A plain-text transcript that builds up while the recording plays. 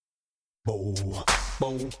Bow,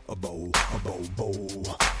 bow, a bow, a bow, bow,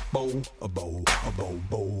 bow, a bow, a bow,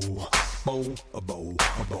 bow, bow, a bow,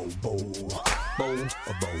 a bow, bow, bow,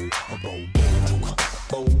 a bow, a bow,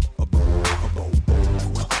 bow, a bow, a bow,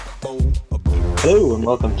 bow, a bow. Hello and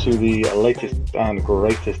welcome to the latest and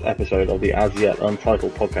greatest episode of the As Yet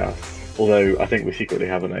Untitled podcast. Although I think we secretly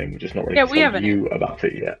have a name, we're just not ready to tell you about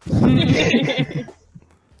it yet.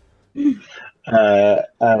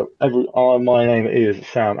 My name is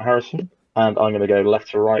Sam Harrison, and I'm going to go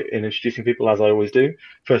left to right in introducing people as I always do.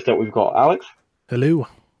 First up, we've got Alex. Hello.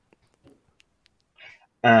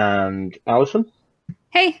 And Alison.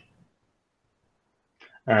 Hey.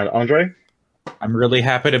 And Andre. I'm really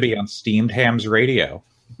happy to be on Steamed Ham's radio.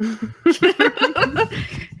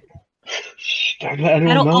 Shh, don't let anyone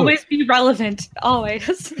That'll know. always be relevant.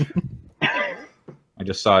 Always. I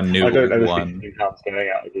just saw a new I don't ever one. see Steamed Ham's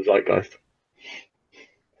going out of the zeitgeist.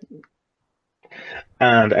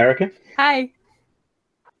 And Erica. Hi.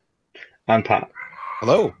 And Pat.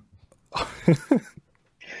 Hello.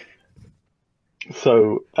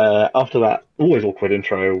 So after that always awkward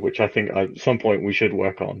intro, which I think at some point we should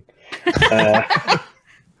work on,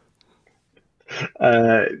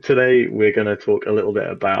 today we're going to talk a little bit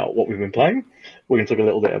about what we've been playing. We're going to talk a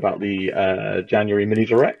little bit about the January mini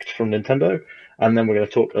direct from Nintendo, and then we're going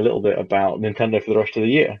to talk a little bit about Nintendo for the rest of the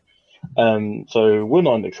year. So we're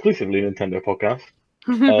not an exclusively Nintendo podcast,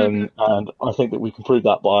 and I think that we can prove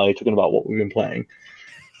that by talking about what we've been playing.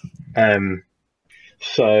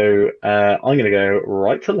 So I'm going to go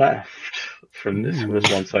right to left from this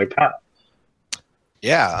one. So Pat.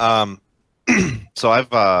 Yeah. So I've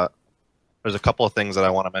there's a couple of things that I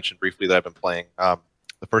want to mention briefly that I've been playing. The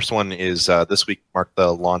first one is this week marked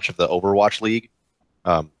the launch of the Overwatch League,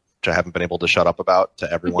 which I haven't been able to shut up about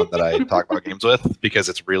to everyone that I talk about games with because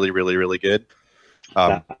it's really, really, really good.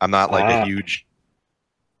 I'm not like a huge.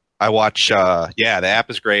 I watch. The app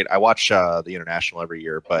is great. I watch the International every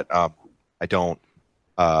year, but I don't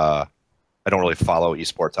really follow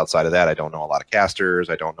esports outside of that. I don't know a lot of casters.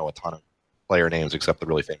 I don't know a ton of player names except the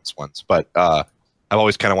really famous ones. But I've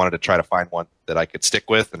always kind of wanted to try to find one that I could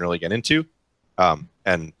stick with and really get into. And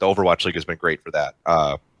the Overwatch League has been great for that.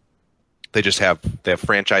 They have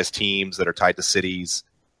franchise teams that are tied to cities.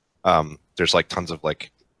 There's like tons of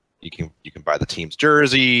like you can buy the team's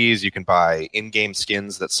jerseys. You can buy in-game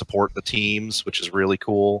skins that support the teams, which is really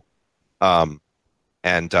cool. And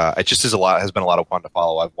it just has been a lot of fun to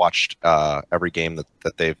follow. I've watched every game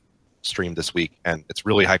that they've streamed this week, and it's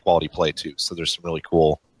really high quality play too. So there's some really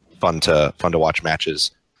cool, fun to watch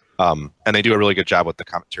matches. And they do a really good job with the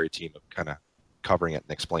commentary team of kind of covering it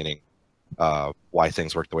and explaining why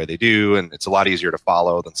things work the way they do. And it's a lot easier to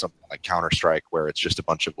follow than something like Counter-Strike, where it's just a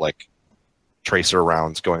bunch of like tracer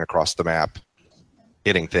rounds going across the map,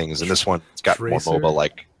 hitting things. And this one, it's got more MOBA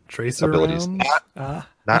like abilities.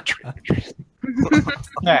 Not tracer.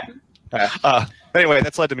 Anyway,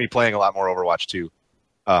 that's led to me playing a lot more Overwatch 2,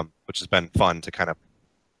 which has been fun to kind of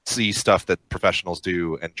see stuff that professionals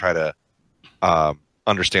do and try to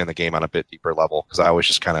understand the game on a bit deeper level, because I always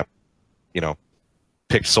just kind of,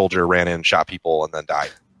 picked soldier, ran in, shot people, and then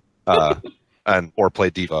died, or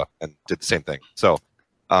played Diva and did the same thing. So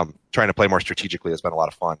trying to play more strategically has been a lot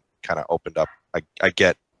of fun. Kind of opened up. I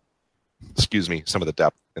get, some of the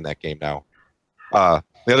depth in that game now. The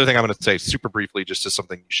other thing I'm going to say super briefly, just as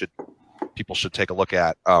something people should take a look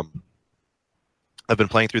at. I've been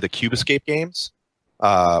playing through the Cube Escape games,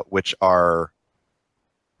 which are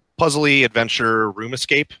puzzly adventure room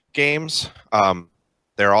escape games.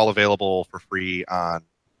 They're all available for free on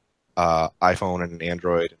iPhone and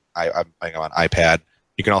Android. I'm playing them on iPad.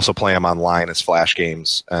 You can also play them online as Flash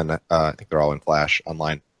games, and I think they're all in Flash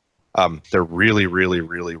online. They're really, really,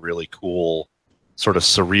 really, really cool, sort of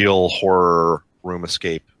surreal horror room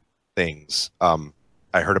escape things. I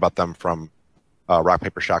heard about them from a Rock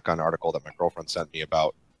Paper Shotgun article that my girlfriend sent me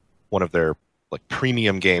about one of their like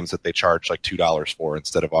premium games that they charge like $2 for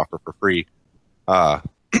instead of offer for free,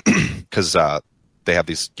 because they have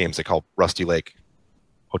these games they call Rusty Lake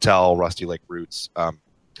Hotel, Rusty Lake Roots,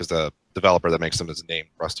 because the developer that makes them is named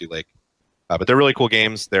Rusty Lake. But they're really cool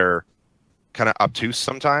games. They're kind of obtuse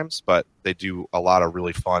sometimes, but they do a lot of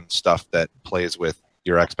really fun stuff that plays with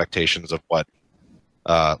your expectations of what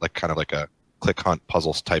kind of like a click hunt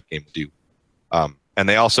puzzles type game would do. And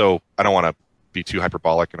they also, I don't want to be too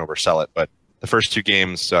hyperbolic and oversell it, but the first two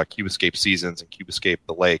games, Cube Escape Seasons and Cube Escape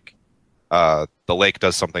The Lake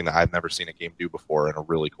does something that I've never seen a game do before in a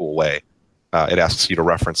really cool way. It asks you to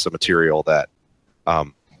reference the material that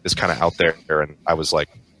is kind of out there, and I was like,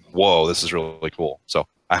 whoa, this is really, really cool. So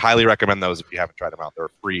I highly recommend those if you haven't tried them out. They're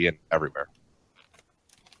free and everywhere.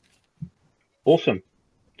 Awesome.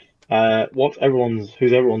 Who's everyone's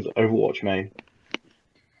Overwatch main?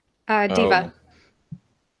 Diva.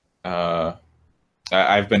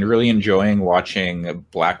 I've been really enjoying watching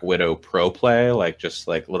Black Widow pro play, like just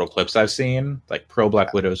like little clips I've seen. Like pro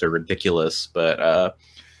Black Widows are ridiculous, but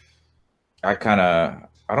I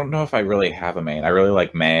don't know if I really have a main. I really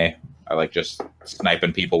like Mei. I like just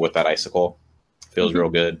sniping people with that icicle. Feels real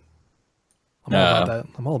good. I'm all about that.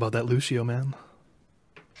 I'm all about that Lucio, man.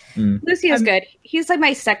 Lucio's good. He's like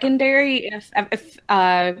my secondary if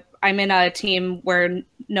I'm in a team where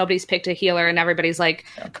nobody's picked a healer and everybody's like,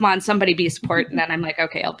 come on, somebody be support, and then I'm like,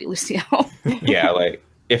 okay, I'll be Lucio. Yeah, like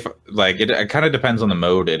if like it kind of depends on the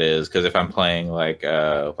mode it is, because if I'm playing like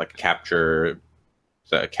capture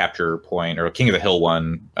point or King of the Hill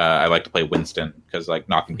one, I like to play Winston because like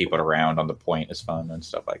knocking people around on the point is fun and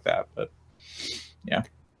stuff like that. But yeah.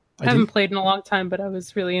 I haven't played in a long time, but I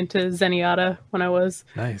was really into Zenyatta when I was.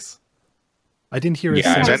 Nice. I didn't hear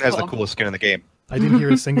Zen has the coolest skin in the game. I didn't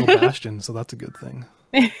hear a single Bastion, so that's a good thing.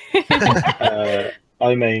 I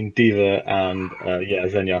main Diva, and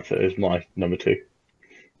Zenyatta is my number 2.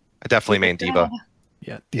 I definitely main Diva.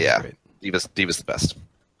 Yeah, Diva's great. Diva's the best.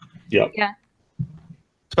 Yep. Yeah.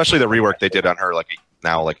 Especially the rework they did on her like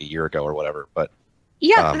a year ago or whatever. But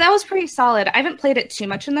Yeah, that was pretty solid. I haven't played it too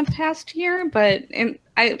much in the past year, but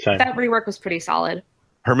that rework was pretty solid.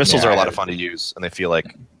 Her missiles are a lot of fun to use, and they feel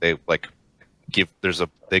like they feel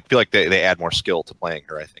like they add more skill to playing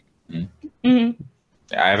her, I think. Mm-hmm.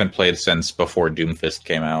 I haven't played since before Doomfist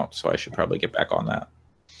came out, so I should probably get back on that.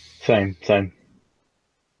 Same.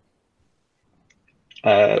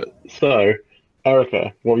 So,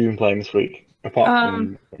 Erica, what have you been playing this week? Apart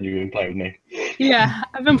from when you've been playing with me. Yeah,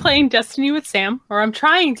 I've been playing Destiny with Sam, or I'm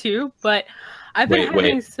trying to, but I've been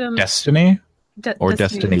having some... Destiny? Or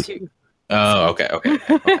Destiny 2. Oh,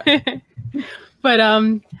 okay. But,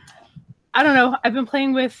 I don't know. I've been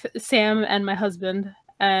playing with Sam and my husband,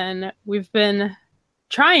 and we've been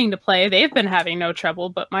trying to play. They've been having no trouble,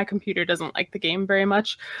 but my computer doesn't like the game very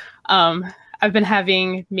much. I've been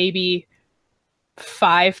having maybe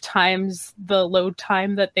 5 times the load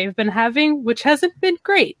time that they've been having, which hasn't been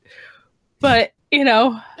great. But,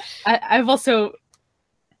 I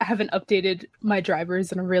haven't updated my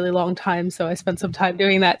drivers in a really long time, so I spent some time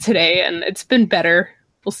doing that today, and it's been better.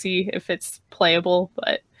 We'll see if it's playable,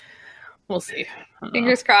 but we'll see.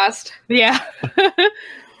 Fingers crossed. Yeah.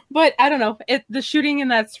 But I don't know. The shooting, and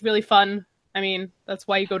that's really fun. I mean, that's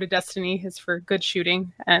why you go to Destiny, is for good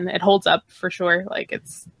shooting, and it holds up for sure. Like,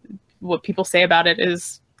 it's what people say about it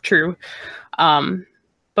is true.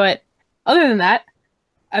 But other than that,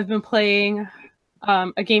 I've been playing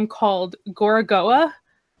a game called Gorogoa.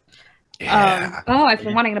 Yeah. I've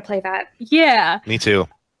been wanting to play that. Yeah. Me too.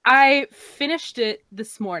 I finished it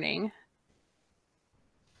this morning.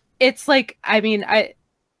 It's like, I mean, I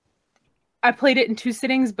played it in 2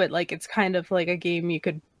 sittings, but like it's kind of like a game you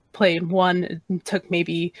could play in one. It took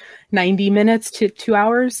maybe 90 minutes to 2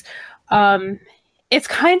 hours. It's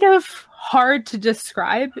kind of hard to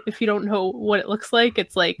describe if you don't know what it looks like.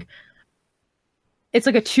 It's like a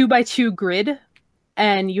 2x2 grid,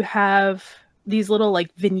 and you have these little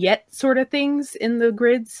like vignette sort of things in the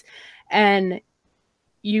grids, and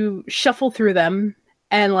you shuffle through them,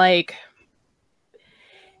 and like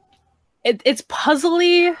it's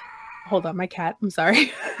puzzly. Hold on, my cat. I'm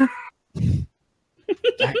sorry.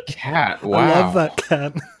 That cat. Wow. I love that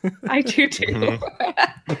cat. I do too.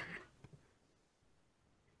 Mm-hmm.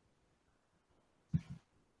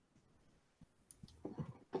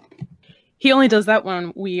 He only does that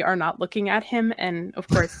when we are not looking at him, and of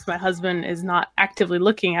course, my husband is not actively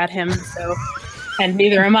looking at him, so, and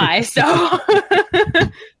neither am I. So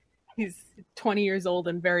he's 20 years old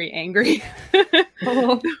and very angry.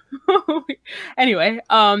 Anyway,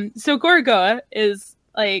 so Gorogoa is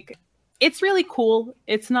like, it's really cool.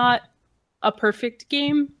 It's not a perfect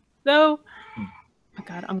game, though. Oh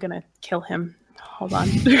God, I'm gonna kill him. Hold on.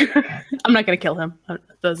 I'm not gonna kill him. That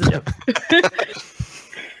was a joke.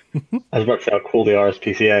 I was about to say I'll call the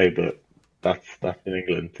RSPCA, but that's in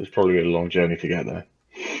England. It's probably been a long journey to get there.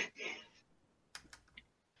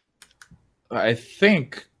 I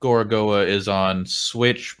think Gorogoa is on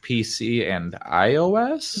Switch, PC, and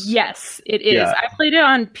iOS. Yes, it is. Yeah. I played it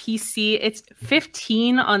on PC. It's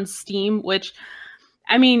 $15 on Steam, which,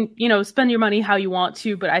 I mean, spend your money how you want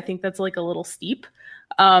to, but I think that's like a little steep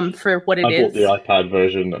for what it is. I bought the iPad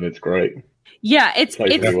version, and it's great. Yeah, it's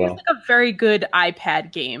Plays very well. like a very good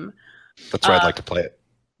iPad game. That's why I'd like to play it.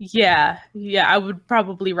 Yeah, I would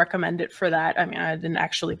probably recommend it for that. I mean, I didn't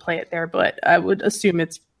actually play it there, but I would assume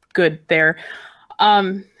it's good there.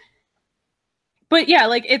 But yeah,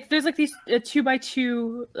 like there's like these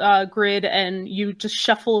 2x2 grid, and you just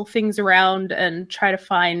shuffle things around and try to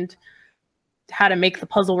find how to make the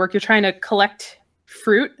puzzle work. You're trying to collect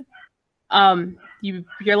fruit.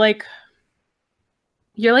 You're like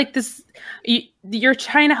this. You're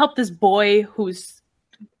trying to help this boy who's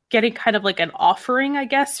getting kind of like an offering, I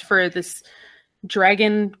guess, for this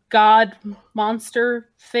dragon god monster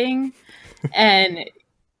thing, and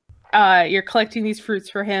you're collecting these fruits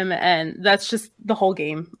for him, and that's just the whole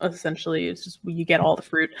game. Essentially, it's just you get all the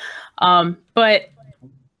fruit. But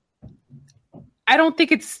I don't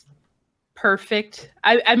think it's perfect.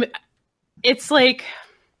 It's like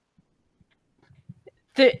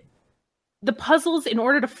the puzzles. In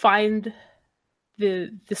order to find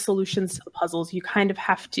the solutions to the puzzles, you kind of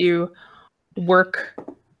have to work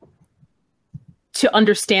to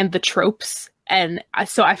understand the tropes. And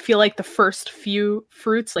so I feel like the first few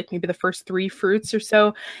fruits, like maybe the first 3 fruits or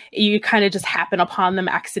so, you kind of just happen upon them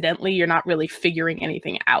accidentally. You're not really figuring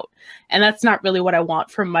anything out. And that's not really what I want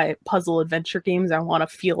from my puzzle adventure games. I want to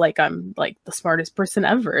feel like I'm like the smartest person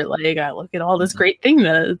ever. Like I look at all this great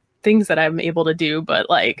things that I'm able to do. But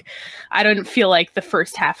like, I don't feel like the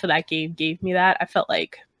first half of that game gave me that. I felt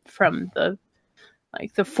like from the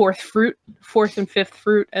fourth and fifth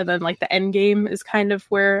fruit, and then like the end game is kind of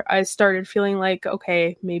where I started feeling like,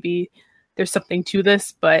 okay, maybe there's something to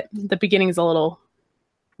this, but the beginning is a little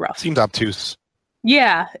rough. Seems obtuse.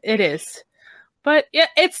 Yeah, it is. But yeah,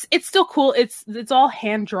 it's still cool. It's all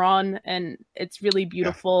hand drawn, and it's really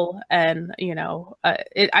beautiful. Yeah. And you know,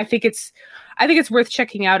 I think it's worth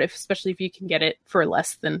checking out, especially if you can get it for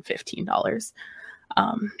less than $15.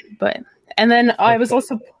 And then I was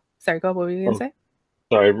also sorry. Go. What were you gonna say?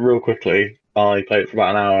 Sorry, real quickly, I played it for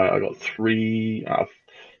about an hour. I got 3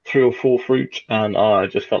 or 4 fruit, and I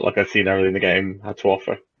just felt like I'd seen everything the game had to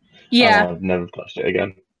offer. Yeah, I've never touched it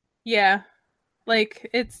again. Yeah, like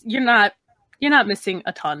you're not missing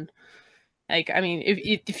a ton. Like, I mean,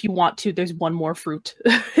 if you want to, there's one more fruit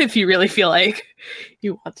if you really feel like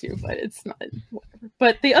you want to, but it's not. Whatever.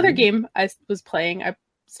 But the other game I was playing, I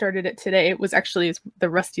started it today. It was actually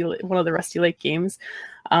one of the Rusty Lake games.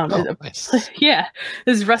 Nice. Yeah,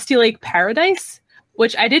 this is Rusty Lake Paradise,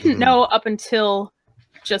 which I didn't know up until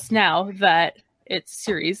just now that it's a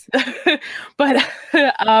series. But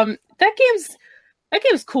that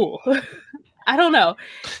game's cool. I don't know.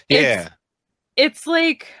 Yeah, it's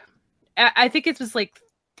like I think it was like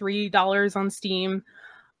 $3 on Steam.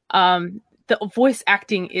 The voice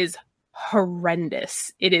acting is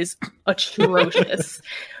horrendous. It is atrocious.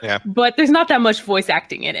 Yeah. But there's not that much voice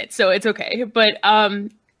acting in it, so it's okay. But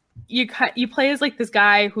you play as like this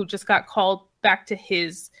guy who just got called back to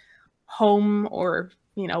his home, or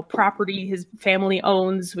property his family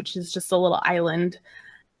owns, which is just a little island,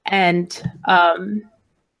 and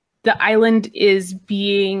the island is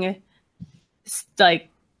being like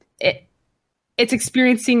it's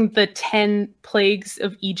experiencing the 10 plagues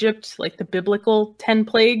of Egypt, like the biblical 10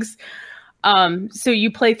 plagues. So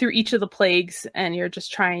you play through each of the plagues, and you're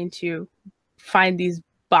just trying to find these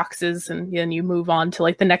boxes, and then you move on to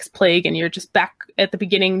like the next plague, and you're just back at the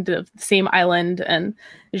beginning of the same island, and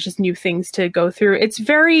there's just new things to go through. It's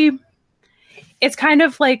kind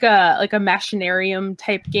of like a machinarium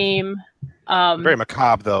type game. Very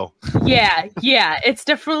macabre though. Yeah. It's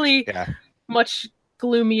definitely much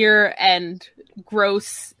gloomier and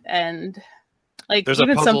gross, and like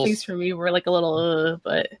even some things for me were like a little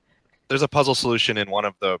but there's a puzzle solution in one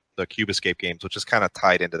of the Cube Escape games, which is kind of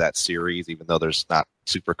tied into that series, even though there's not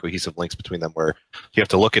super cohesive links between them, where you have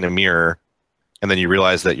to look in a mirror and then you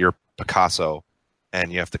realize that you're Picasso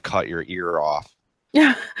and you have to cut your ear off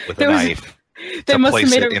with a knife to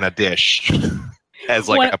place it in a dish as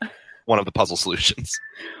like one of the puzzle solutions.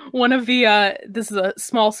 One of the this is a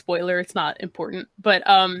small spoiler, it's not important, but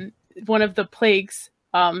one of the plagues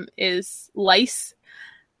is lice,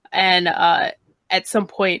 and at some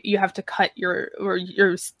point you have to cut your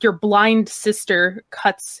blind sister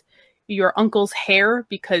cuts your uncle's hair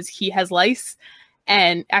because he has lice,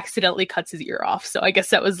 and accidentally cuts his ear off. So I guess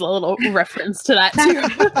that was a little reference to that too.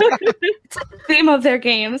 It's the theme of their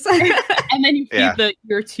games. And then you feed the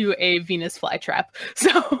ear to a Venus flytrap.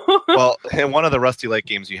 So well, in one of the Rusty Lake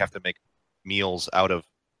games, you have to make meals out of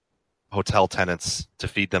hotel tenants to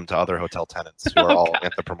feed them to other hotel tenants who are all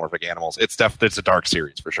anthropomorphic animals. It's a dark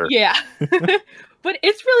series for sure. Yeah. But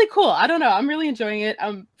it's really cool. I don't know. I'm really enjoying it.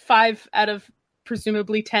 I'm 5 out of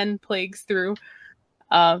presumably 10 plagues through.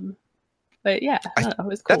 But yeah, I don't know, it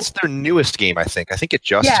was cool. That's their newest game, I think. I think it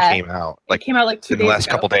just came out. It came out like 2 days ago. In the last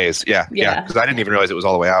couple days. Yeah. Because I didn't even realize it was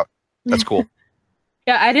all the way out. That's cool.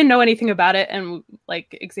 Yeah, I didn't know anything about it, and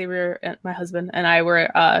like Xavier and my husband and I were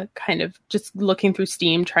kind of just looking through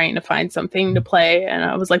Steam trying to find something to play, and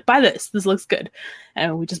I was like, buy this looks good,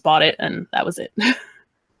 and we just bought it, and that was it.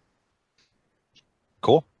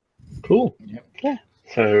 Cool. Yeah.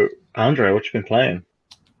 So Andre, what you been playing?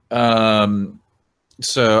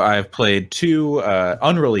 So I've played 2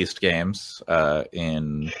 unreleased games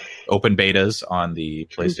in open betas on the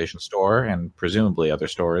PlayStation Store and presumably other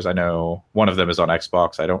stores. I know one of them is on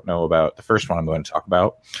Xbox. I don't know about the first one I'm going to talk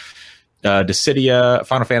about.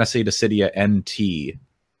 Final Fantasy Dissidia NT.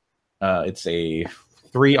 It's a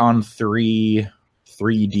 3-on-3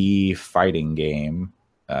 3D fighting game.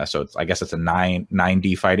 So I guess it's a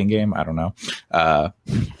 9D fighting game. I don't know.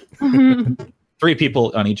 3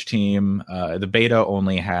 people on each team. The beta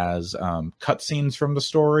only has cutscenes from the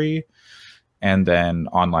story and then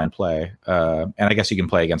online play. And I guess you can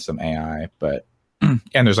play against some AI, but and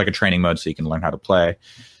there's like a training mode so you can learn how to play.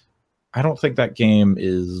 I don't think that game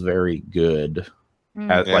is very good,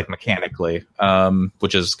 like mechanically,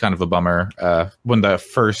 which is kind of a bummer. When the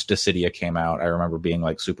first Dissidia came out, I remember being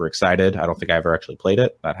like super excited. I don't think I ever actually played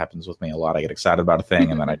it. That happens with me a lot. I get excited about a thing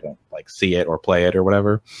and then I don't like see it or play it or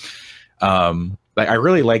whatever. Like I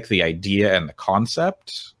really like the idea and the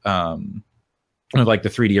concept, like the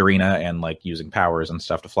 3D arena and like using powers and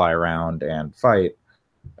stuff to fly around and fight.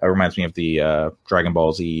 It reminds me of the Dragon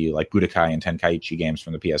Ball Z, like Budokai and Tenkaichi games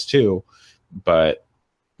from the PS2, but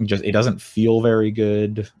it doesn't feel very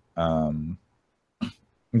good.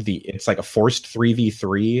 It's like a forced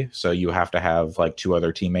 3v3, so you have to have like 2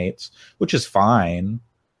 other teammates, which is fine,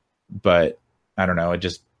 but I don't know, it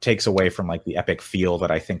just takes away from like the epic feel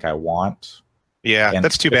that I think I want. Yeah, and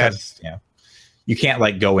that's too bad. Yeah, you can't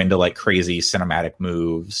like go into like crazy cinematic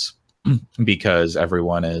moves because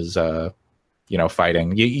everyone is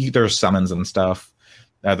fighting. There's summons and stuff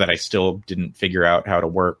that I still didn't figure out how to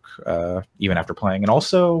work even after playing. And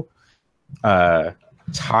also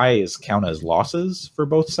ties count as losses for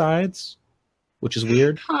both sides, which is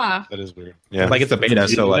weird. Huh. That is weird. Yeah, like it's a beta,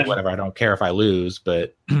 so like whatever, I don't care if I lose,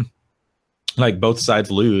 but like both sides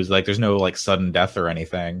lose. Like there's no like sudden death or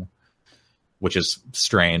anything, which is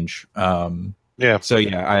strange. Yeah. So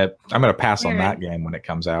yeah, I'm gonna pass on that game when it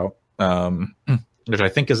comes out, which I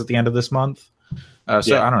think is at the end of this month. I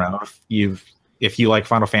don't know if you like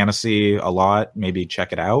Final Fantasy a lot, maybe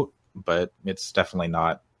check it out, but it's definitely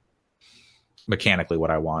not mechanically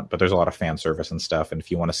what I want. But there's a lot of fan service and stuff, and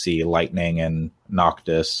if you want to see Lightning and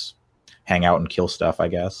Noctis hang out and kill stuff, I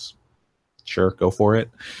guess sure, go for it.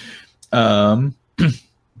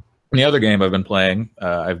 The other game I've been playing,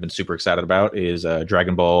 I've been super excited about, is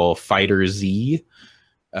Dragon Ball Fighter Z.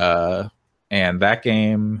 And that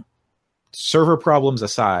game, server problems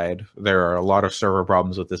aside, there are a lot of server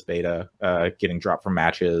problems with this beta, getting dropped from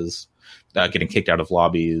matches, getting kicked out of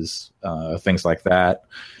lobbies, things like that.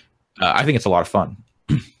 I think it's a lot of fun.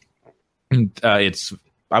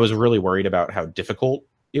 I was really worried about how difficult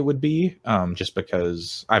it would be, just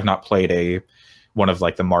because I've not played one of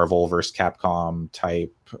like the Marvel vs. Capcom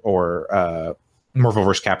type or Marvel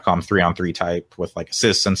vs. Capcom 3-on-3 type with like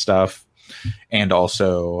assists and stuff. And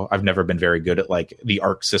also I've never been very good at like the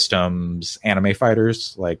Arc Systems anime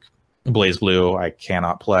fighters, like Blaze Blue. I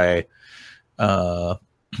cannot play.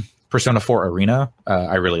 Persona 4 Arena,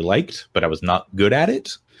 I really liked, but I was not good at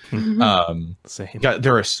it. Same.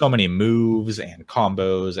 There are so many moves and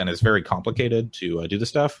combos, and it's very complicated to do the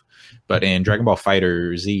stuff. But in Dragon Ball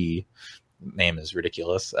Fighter Z, name is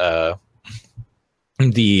ridiculous.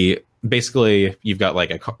 Basically you've got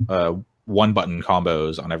like a one button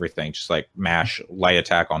combos on everything, just like mash light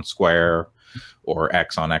attack on square or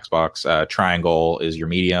X on Xbox. Triangle is your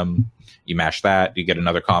medium, you mash that, you get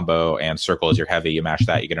another combo, and circle is your heavy, you mash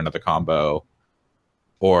that, you get another combo.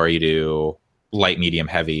 Or you do light, medium,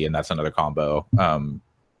 heavy, and that's another combo. And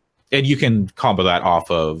you can combo that off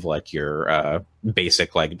of like your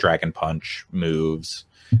basic like Dragon Punch moves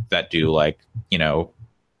that do like, you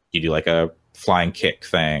do like a flying kick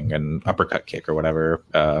thing and uppercut kick or whatever.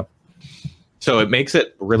 So it makes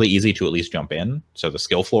it really easy to at least jump in. So the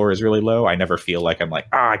skill floor is really low. I never feel like I'm like,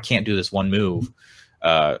 I can't do this one move.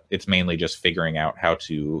 It's mainly just figuring out how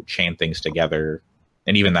to chain things together.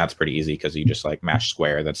 And even that's pretty easy because you just like mash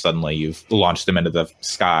square, then suddenly you've launched them into the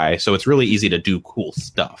sky. So it's really easy to do cool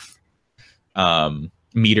stuff.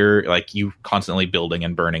 Meter, like you constantly building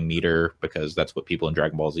and burning meter because that's what people in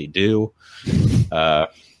Dragon Ball Z do.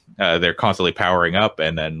 They're constantly powering up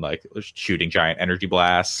and then like shooting giant energy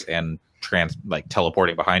blasts and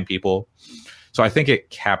teleporting behind people. So I think it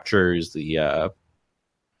captures the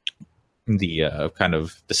kind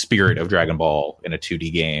of the spirit of Dragon Ball in a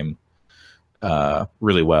 2D game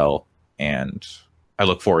really well. And I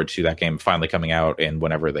look forward to that game finally coming out and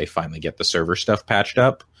whenever they finally get the server stuff patched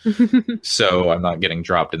up. So I'm not getting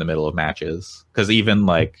dropped in the middle of matches. Because even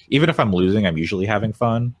if I'm losing, I'm usually having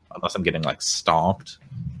fun, unless I'm getting like stomped.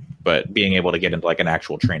 But being able to get into like an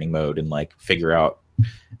actual training mode and like figure out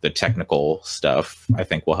the technical stuff, I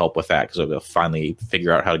think will help with that, because I'll finally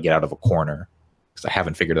figure out how to get out of a corner, because I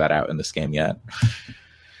haven't figured that out in this game yet.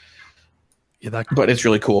 Yeah, but it's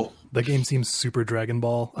really cool. The game seems super Dragon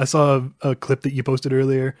Ball. I saw a clip that you posted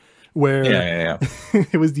earlier where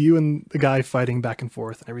it was you and the guy fighting back and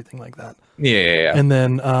forth and everything like that. Yeah. And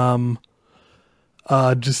then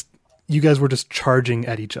just you guys were just charging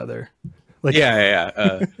at each other. Like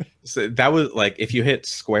so that was like, if you hit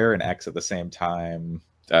square and X at the same time,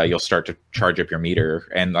 you'll start to charge up your meter,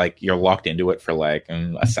 and like you're locked into it for like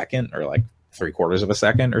a second or like 3/4 of a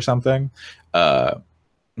second or something. But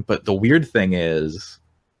the weird thing is,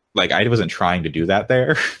 like, I wasn't trying to do that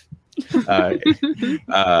there.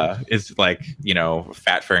 It's like,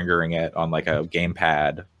 fat fingering it on like a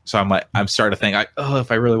gamepad. So I'm starting to think,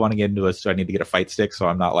 if I really want to get into this, do I need to get a fight stick so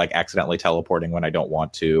I'm not like accidentally teleporting when I don't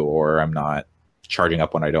want to, or I'm not charging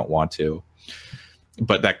up when I don't want to.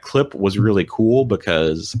 But that clip was really cool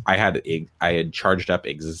because I had charged up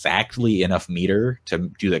exactly enough meter to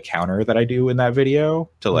do the counter that I do in that video,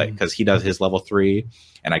 to like, because he does his level 3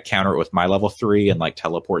 and I counter it with my level 3 and like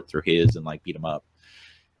teleport through his and like beat him up,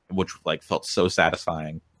 which like felt so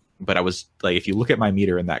satisfying. But I was like, if you look at my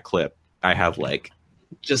meter in that clip, I have like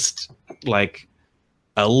just like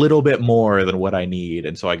a little bit more than what I need,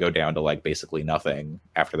 and so I go down to like basically nothing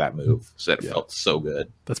after that move. So it felt so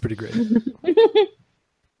good. That's pretty great.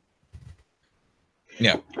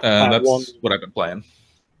 Yeah, that's what I've been playing.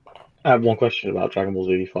 I have one question about Dragon Ball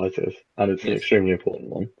Z Fighters, and it's an extremely important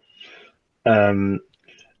one.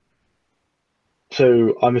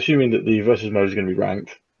 So I'm assuming that the versus mode is going to be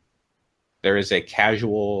ranked. There is a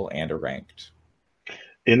casual and a ranked.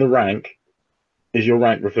 In the rank, is your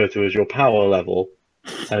rank referred to as your power level,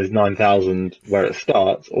 and is 9,000 where it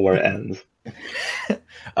starts or where it ends?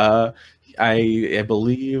 I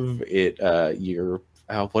believe it.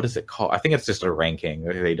 What is it called? I think it's just a ranking.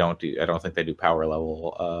 I don't think they do power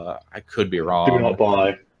level. I could be wrong. Do not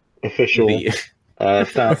buy official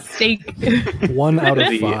stats. Steak. 1 out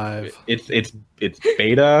of 5. It's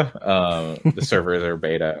beta. The servers are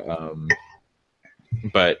beta.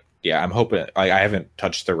 But yeah, I'm hoping. I haven't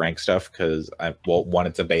touched the rank stuff because one,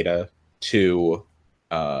 it's a beta. 2,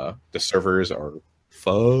 the servers are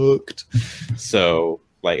fucked. So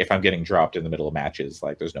like, if I'm getting dropped in the middle of matches,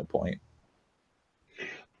 like, there's no point.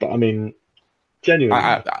 But I mean,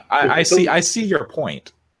 genuinely, I see your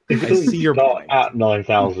point. I see your point. At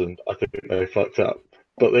 9,000, I think they fucked up.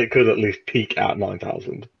 But they could at least peak at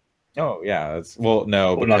 9,000. Oh yeah,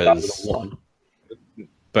 no, or because 9,001.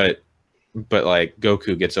 but like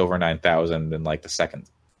Goku gets over 9,000 in like the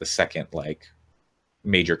second like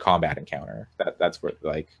major combat encounter. That's where,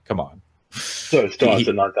 like, come on. So it starts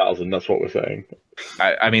at 9,000. That's what we're saying.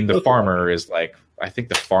 I mean, the farmer is like, I think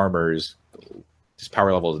the farmer's his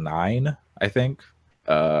power level is 9, I think,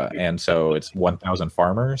 and so it's 1,000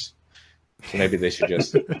 farmers. So maybe they should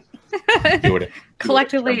just do it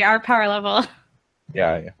collectively our power level.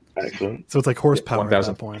 Yeah. Excellent. So it's like horsepower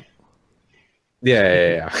 1,000 at that point.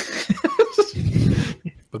 Yeah.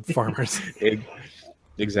 But farmers.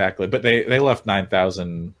 Exactly. But they left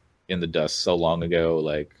 9,000 in the dust so long ago.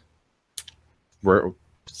 Like,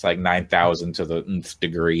 it's like 9,000 to the nth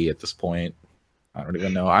degree at this point. I don't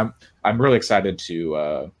even know. I'm really excited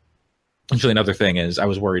to. Actually, another thing is I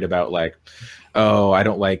was worried about like,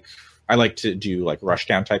 I like to do like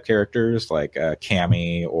rushdown type characters like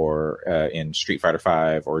Cammy or in Street Fighter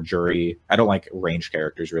V or Jury. I don't like range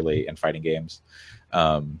characters really in fighting games.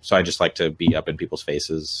 So I just like to be up in people's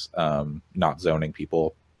faces, not zoning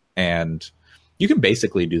people. And you can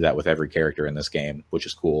basically do that with every character in this game, which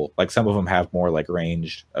is cool. Like, some of them have more like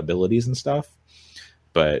ranged abilities and stuff,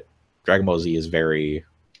 but Dragon Ball Z is very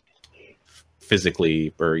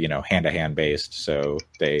physically or hand-to-hand based, so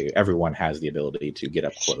everyone has the ability to get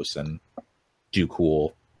up close and do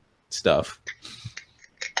cool stuff.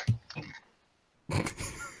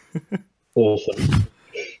 Awesome.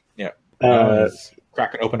 Yeah.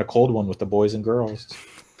 Cracking open a cold one with the boys and girls.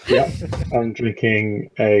 Yeah, I'm drinking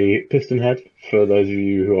a Piston Head for those of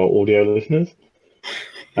you who are audio listeners,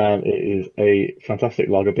 and it is a fantastic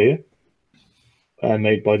lager beer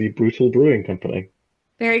made by the Brutal Brewing Company.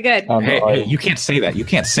 Very good. Hey, you can't say that. You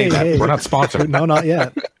can't say that. Hey. We're not sponsored. No, not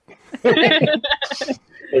yet. It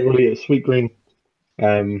really is sweet green.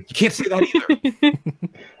 You can't say that either.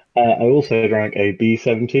 I also drank a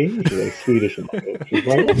B17, which is a Swedish lager, which is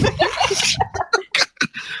great.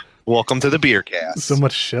 Welcome to the beer cast. So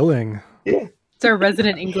much shilling. Yeah. It's our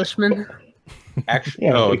resident Englishman. Actually,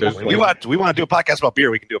 we want to do a podcast about beer.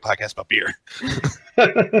 We can do a podcast about beer.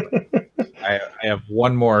 I have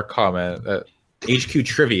one more comment. HQ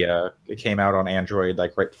Trivia, it came out on Android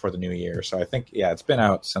like right before the new year, so I think it's been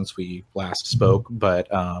out since we last spoke, but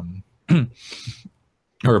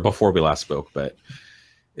or before we last spoke. But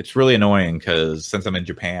it's really annoying because since I'm in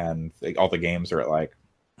Japan, all the games are at like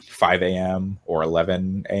 5 a.m. or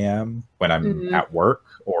 11 a.m. when I'm at work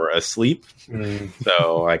or asleep.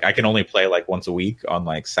 So like I can only play like once a week on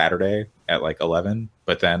like Saturday at like 11,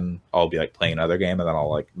 but then I'll be like playing another game and then I'll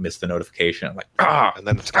like miss the notification. I'm like, and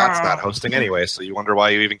then Scott's not hosting anyway, so you wonder why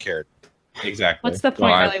you even cared. Exactly. What's the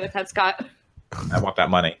point really with that, Scott? I want that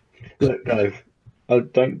money. Look, guys,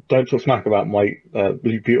 don't talk smack about my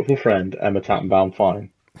beautiful friend Emma Tattenbaum Fine.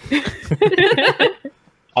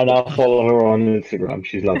 I now follow her on Instagram.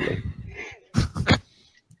 She's lovely.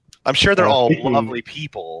 I'm sure they're all lovely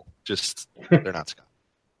people. Just they're not Scott.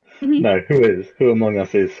 No, who is? Who among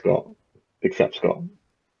us is Scott? Except Scott.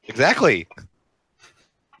 Exactly.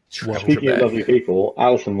 Speaking of lovely people,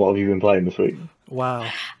 Alison, what have you been playing this week? Wow.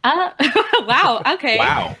 Wow. Okay.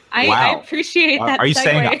 Wow. I appreciate that. Are you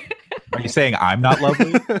segue. saying I'm not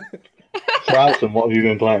lovely? So, Alison, what have you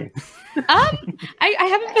been playing? I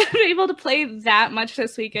haven't been able to play that much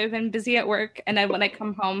this week. I've been busy at work, and then when I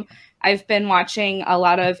come home, I've been watching a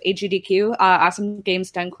lot of AGDQ, Awesome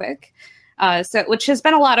Games Done Quick, which has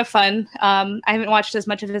been a lot of fun. I haven't watched as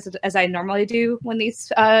much of it as I normally do when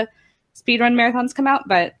these speedrun marathons come out,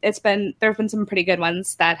 but there have been some pretty good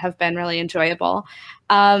ones that have been really enjoyable.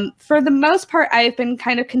 For the most part, I've been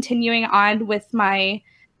kind of continuing on with my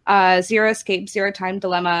Zero Escape, Zero Time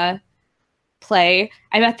Dilemma play.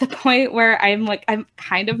 I'm at the point where I'm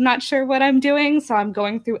kind of not sure what I'm doing, so I'm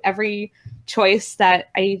going through every choice that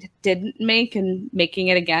I didn't make and making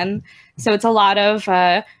it again. So it's a lot of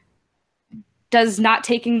does not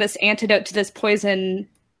taking this antidote to this poison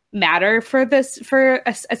matter for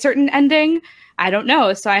a certain ending? I don't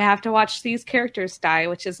know. So I have to watch these characters die,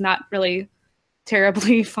 which is not really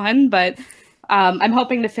terribly fun, but I'm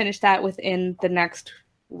hoping to finish that within the next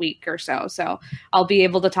week or so I'll be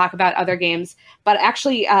able to talk about other games. But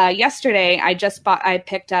actually yesterday I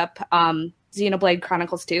picked up Xenoblade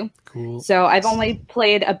Chronicles 2. Cool. So I've only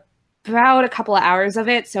played about a couple of hours of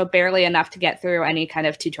it, so barely enough to get through any kind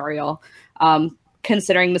of tutorial,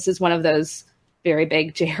 considering this is one of those very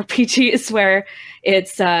big JRPGs where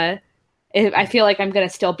it's I feel like I'm going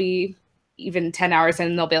to still be even 10 hours in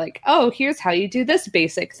and they'll be like, oh, here's how you do this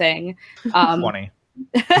basic thing. 20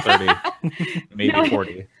 30, maybe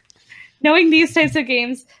 40. Knowing these types of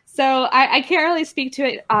games. So I can't really speak to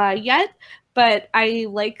it yet, but I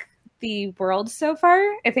like the world so far.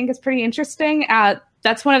 I think it's pretty interesting.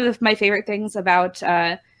 That's one of my favorite things about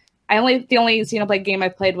the only Xenoblade game I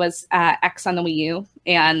played was X on the Wii U,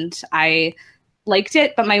 and I liked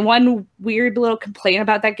it, but my one weird little complaint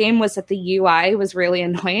about that game was that the UI was really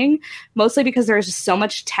annoying, mostly because there was just so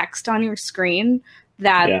much text on your screen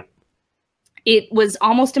that it was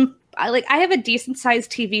almost I have a decent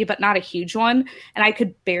sized TV, but not a huge one, and I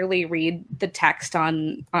could barely read the text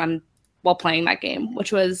on while playing that game,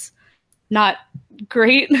 which was not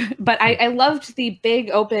great. But I loved the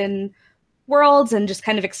big open worlds and just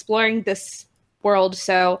kind of exploring this world.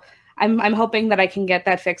 So I'm hoping that I can get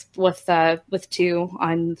that fixed with 2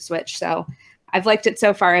 on the Switch. So I've liked it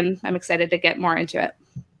so far, and I'm excited to get more into it.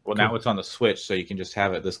 Well, now it's on the Switch, so you can just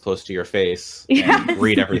have it this close to your face and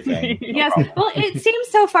read everything. Yes. Well, it seems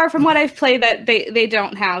so far from what I've played that they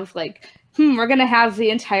don't have like, we're going to have the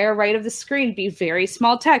entire right of the screen be very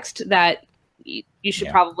small text that you should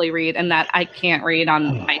probably read, and that I can't read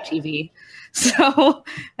on my TV. So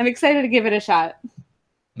I'm excited to give it a shot.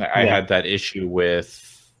 I had that issue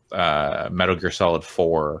with Metal Gear Solid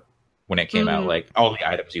 4 when it came out. Like, all the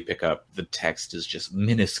items you pick up, the text is just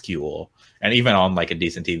minuscule, and even on like a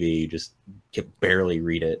decent TV, you just can barely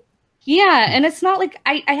read it. Yeah, and it's not like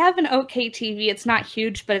I have an okay TV. It's not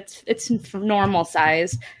huge, but it's normal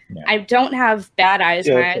size. Yeah. I don't have bad eyes.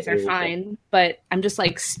 My eyes are fine, but I'm just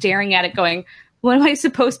like staring at it going, what am I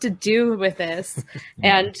supposed to do with this?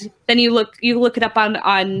 And then you look it up on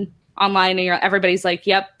online, and everybody's like,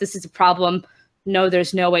 yep, this is a problem. No,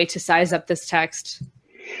 there's no way to size up this text.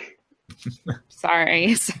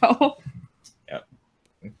 Sorry. So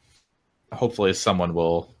hopefully someone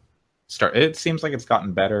will start. It seems like it's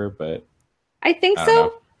gotten better, but I think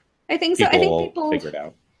so. I think people figure it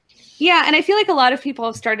out. Yeah, and I feel like a lot of people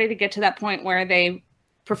have started to get to that point where they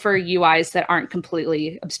prefer UIs that aren't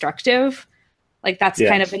completely obstructive. Like that's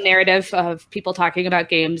kind of a narrative of people talking about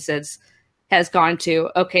games as has gone to,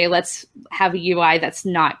 okay, let's have a UI that's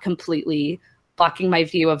not completely blocking my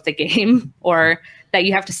view of the game, or that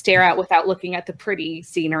you have to stare at without looking at the pretty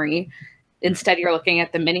scenery. Instead, you're looking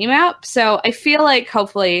at the mini map. So I feel like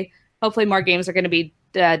hopefully more games are going to be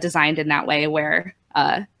designed in that way, where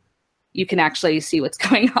you can actually see what's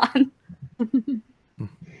going on.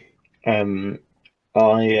 I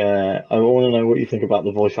want to know what you think about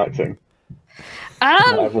the voice acting.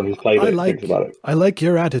 Everyone who's played it thinks about it. I like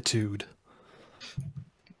your attitude.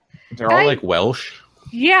 They're all like Welsh.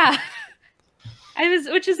 Yeah.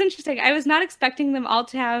 Which is interesting. I was not expecting them all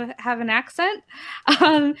to have an accent.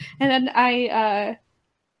 And then I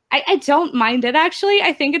don't mind it, actually.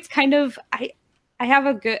 I think it's kind of,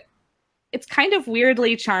 it's kind of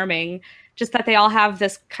weirdly charming, just that they all have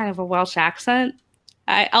this kind of a Welsh accent.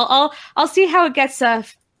 I'll see how it gets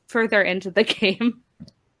further into the game.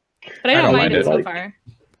 But I don't mind it so far.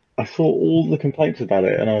 I saw all the complaints about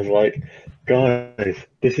it, and I was like, guys,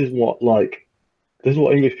 this is what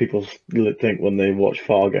English people think when they watch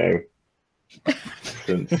Fargo.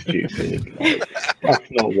 That's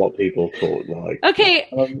not what people talk like. Okay,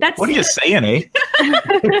 what are you saying, eh?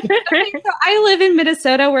 Okay, so I live in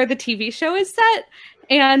Minnesota, where the TV show is set,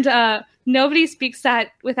 and nobody speaks that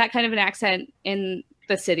with that kind of an accent in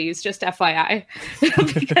the cities. Just FYI,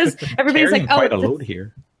 because everybody's like, "Oh, quite a load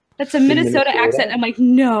here." That's a Minnesota accent. I'm like,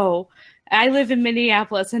 no, I live in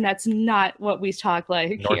Minneapolis, and that's not what we talk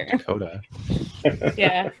like North here. Dakota.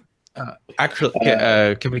 Yeah. Actually,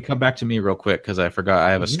 can we come back to me real quick? Because I forgot.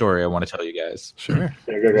 I have a story I want to tell you guys. Sure.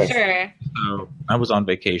 Sure. So I was on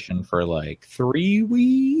vacation for like 3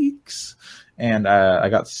 weeks, and I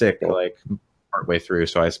got sick like partway through.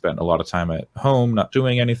 So I spent a lot of time at home, not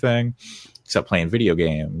doing anything except playing video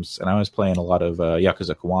games. And I was playing a lot of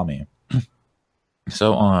Yakuza Kiwami.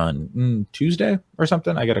 So on Tuesday or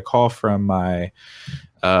something, I get a call from my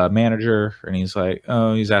manager, and he's like,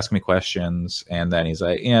 he's asking me questions. And then he's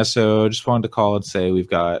like, yeah, so just wanted to call and say we've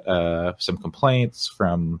got some complaints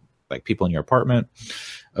from like people in your apartment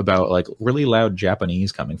about like really loud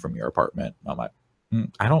Japanese coming from your apartment. I'm like,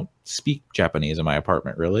 I don't speak Japanese in my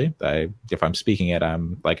apartment, really. If I'm speaking it,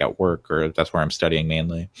 I'm like at work, or that's where I'm studying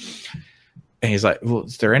mainly. And he's like, well,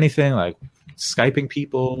 is there anything like Skyping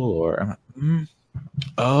people? Or I'm like,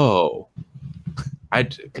 oh,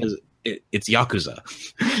 because it's Yakuza.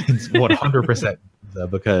 It's 100% Yakuza,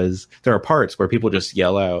 because there are parts where people just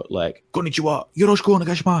yell out like "Konnichiwa, yoroshiku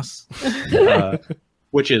onegaishimasu,"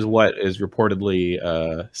 which is what is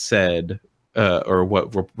reportedly said, or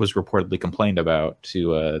what was reportedly complained about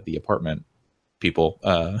to the apartment people.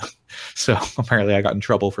 So apparently I got in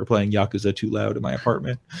trouble for playing Yakuza too loud in my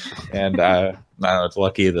apartment, and I don't know, it's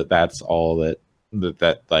lucky that that's all that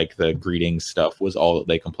like the greeting stuff was all that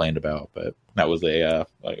they complained about. But that was like,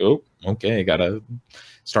 oh, okay, gotta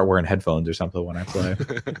start wearing headphones or something when I play.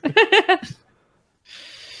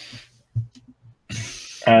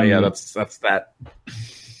 Yeah, that's that.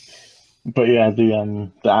 But yeah,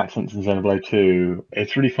 the accents in Xenoblade 2,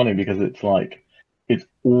 it's really funny because it's like it's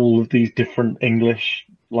all of these different English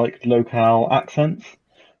like locale accents.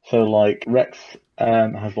 So like Rex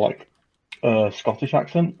has like a Scottish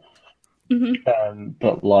accent. Mm-hmm.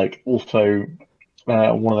 But like also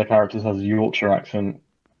one of the characters has a Yorkshire accent,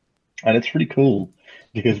 and it's pretty cool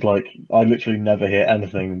because like I literally never hear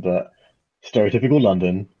anything but stereotypical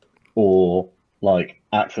London or like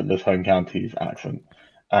accentless home counties accent,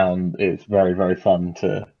 and it's very, very fun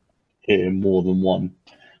to hear more than one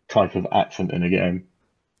type of accent in a game.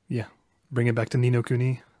 Yeah, bring it back to Ni no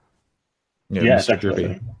Kuni. Yeah, Mr.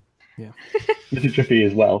 Drippy. Yeah, Mr. Drippy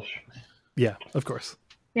is Welsh. Yeah, of course.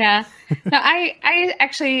 Yeah. No, I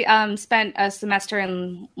actually spent a semester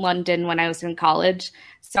in London when I was in college.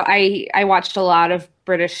 So I watched a lot of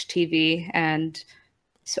British TV and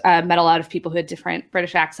met a lot of people who had different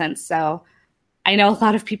British accents. So I know a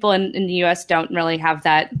lot of people in the US don't really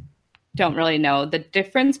know the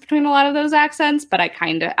difference between a lot of those accents, but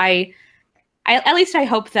I at least I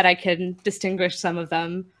hope that I can distinguish some of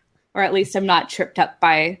them, or at least I'm not tripped up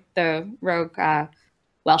by the rogue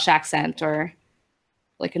Welsh accent or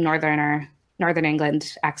like a Northern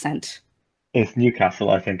England accent. It's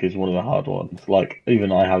Newcastle, I think, is one of the hard ones. Like,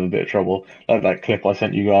 even I have a bit of trouble. Like that clip I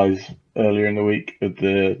sent you guys earlier in the week of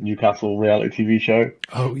the Newcastle reality TV show.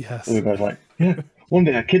 Oh, yes. The guy's like, yeah, one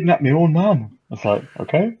day I kidnapped my own mum. I was like,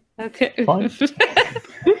 okay, fine.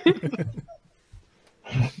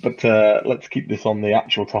 But let's keep this on the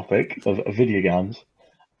actual topic of video games.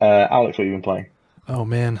 Alex, what have you been playing? Oh,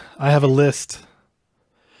 man. I have a list.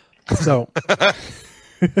 So...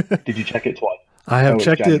 Did you check it twice? I have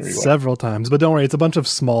checked it several times, but don't worry, it's a bunch of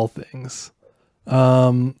small things.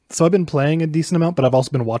 So I've been playing a decent amount, but I've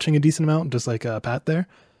also been watching a decent amount, just like Pat there.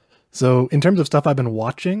 So in terms of stuff I've been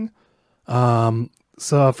watching,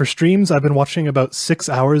 so for streams, I've been watching about 6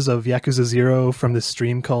 hours of Yakuza 0 from this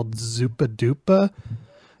stream called Zupa Dupa.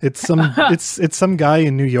 It's some it's some guy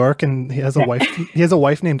in New York, and he has a wife. He has a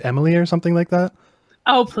wife named Emily or something like that.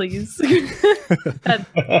 Oh, please.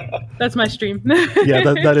 That's my stream. Yeah,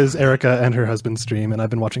 that is Erica and her husband's stream, and I've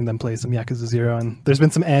been watching them play some Yakuza 0, and there's been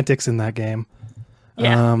some antics in that game.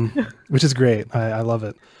 Yeah. Which is great. I love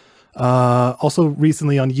it. Also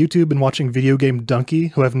recently on YouTube, been watching Video Game Donkey,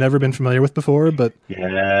 who I've never been familiar with before, but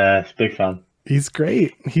yes, big fan. He's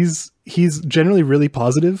great. He's generally really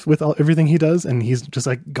positive with everything he does, and he's just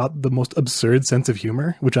like got the most absurd sense of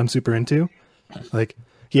humor, which I'm super into. Like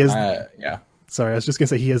he has Sorry, I was just gonna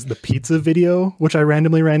say he has the pizza video, which I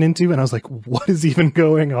randomly ran into, and I was like, what is even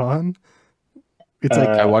going on? It's like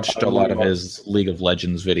I watched a lot of his League of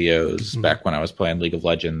Legends videos back when I was playing League of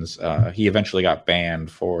Legends. He eventually got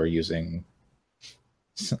banned for using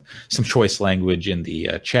some choice language in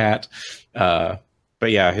the chat. But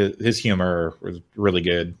yeah, his humor was really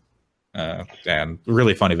good and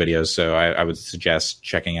really funny videos. So I would suggest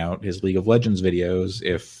checking out his League of Legends videos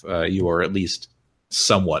if you are at least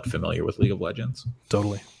somewhat familiar with League of Legends.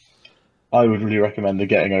 Totally. I would really recommend the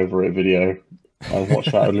Getting Over It video. I've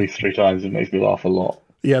watched that at least 3 times. It makes me laugh a lot.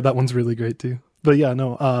 Yeah, that one's really great too. But yeah,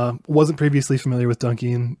 no, wasn't previously familiar with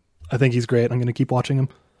Donkey, and I think he's great. I'm going to keep watching him.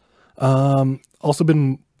 Also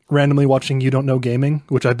been randomly watching You Don't Know Gaming,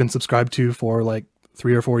 which I've been subscribed to for like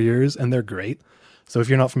 3 or 4 years, and they're great. So if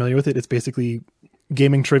you're not familiar with it, it's basically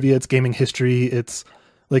gaming trivia, it's gaming history, it's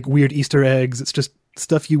like weird Easter eggs, it's just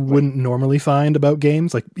stuff you wouldn't normally find about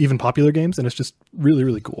games, like even popular games, and it's just really,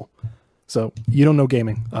 really cool. So You Don't Know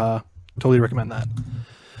Gaming, totally recommend that.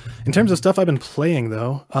 In terms of stuff I've been playing,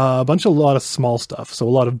 though, a lot of small stuff. So a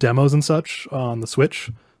lot of demos and such on the Switch.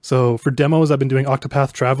 So for demos, I've been doing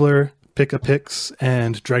Octopath Traveler, Pick-a-Pix,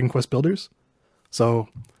 and Dragon Quest Builders. So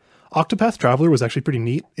Octopath Traveler was actually pretty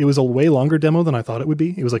neat. It was a way longer demo than I thought it would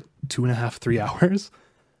be. It was like 2.5, 3 hours.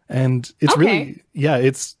 And it's really,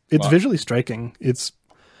 it's wow. Visually striking. It's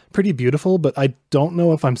pretty beautiful, but I don't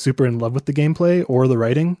know if I'm super in love with the gameplay or the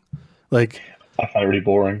writing. Like, I find it really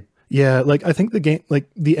boring. Yeah, like I think the game, like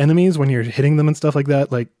the enemies when you're hitting them and stuff like that,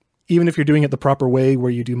 like even if you're doing it the proper way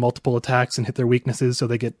where you do multiple attacks and hit their weaknesses so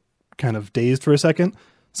they get kind of dazed for a second,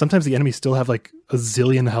 sometimes the enemies still have like a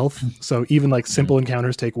zillion health. So even like simple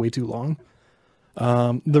encounters take way too long.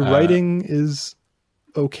 The writing is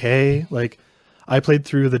okay. Like I played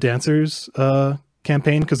through the Dancers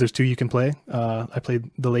campaign because there's 2 you can play. I played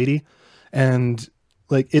the lady, and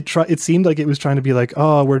like it seemed like it was trying to be like,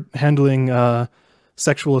 oh, we're handling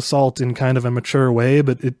sexual assault in kind of a mature way,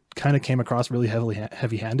 but it kind of came across really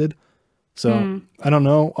heavy-handed. So I don't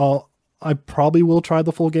know. I probably will try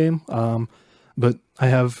the full game, but I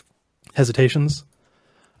have hesitations.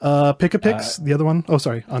 Pick-a-Pix, the other one. Oh,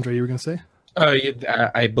 sorry, Andre, you were going to say?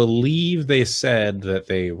 I believe they said that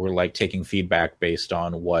they were like taking feedback based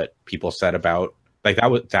on what people said about, like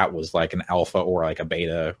that was like an alpha or like a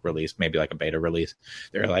beta release, maybe like a beta release.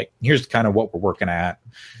 They're like, here's kind of what we're working at.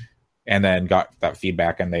 And then got that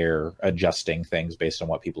feedback, and they're adjusting things based on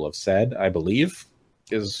what people have said, I believe,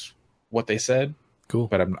 is what they said. Cool.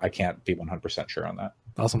 But I can't be 100% sure on that.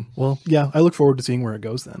 Awesome. Well, yeah, I look forward to seeing where it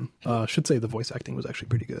goes then. Should say the voice acting was actually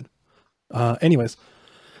pretty good. Anyways,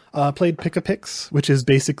 played Pick-a-Pix, which is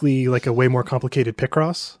basically like a way more complicated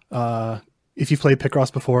Picross. If you've played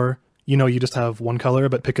Picross before, you know you just have one color,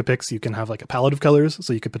 but Pick-a-Pix, you can have like a palette of colors,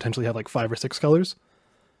 so you could potentially have like 5 or 6 colors.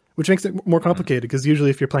 Which makes it more complicated, because usually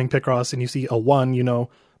if you're playing Picross and you see a 1, you know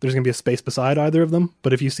there's going to be a space beside either of them.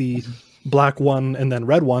 But if you see black 1 and then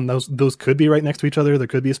red 1, those could be right next to each other. There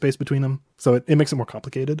could be a space between them. So it makes it more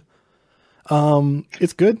complicated.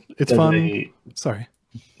 It's good. It's fun. Sorry,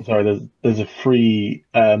 there's a free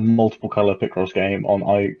multiple color Picross game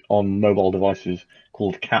on mobile devices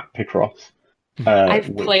called Cat Picross.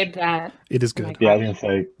 I've played that. It is good. Yeah, I was going to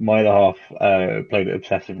say, my other half played it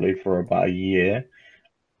obsessively for about a year.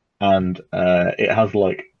 And it has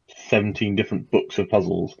like 17 different books of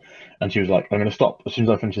puzzles. And she was like, I'm going to stop. As soon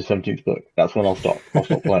as I finish the 17th book, that's when I'll stop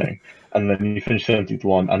playing. And then you finish the 17th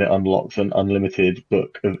one, and it unlocks an unlimited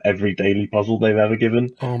book of every daily puzzle they've ever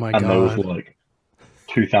given. Oh my God. And there was like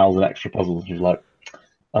 2,000 extra puzzles. She was like,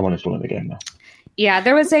 I'm uninstalling the game now. Yeah,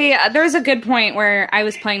 there was a good point where I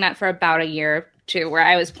was playing that for about a year too, where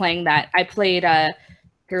I was playing that. I played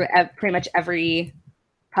through pretty much every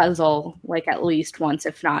puzzle like at least once,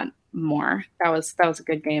 if not more. That was a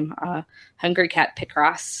good game. Hungry Cat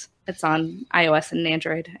Picross. It's on iOS and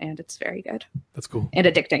Android, and it's very good. That's cool. And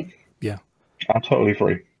addicting. Yeah. I'm totally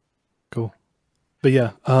free. Cool. But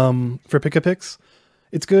yeah, for Pick-a-Picks,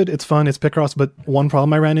 it's good, it's fun, it's Picross, but one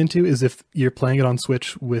problem I ran into is if you're playing it on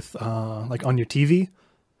Switch with, like on your TV,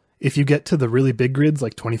 if you get to the really big grids,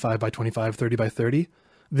 like 25 by 25, 30 by 30,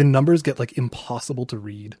 the numbers get like impossible to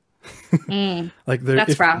read. Like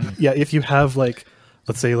that's rough. Yeah, if you have like,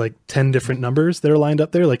 let's say like 10 different numbers that are lined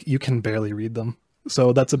up there, like you can barely read them.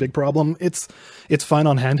 So that's a big problem. It's fine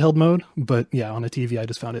on handheld mode, but yeah, on a TV, I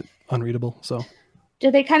just found it unreadable. So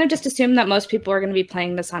did they kind of just assume that most people are going to be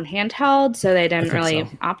playing this on handheld, so they didn't really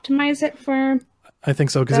optimize it for? I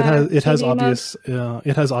think so, because it has obvious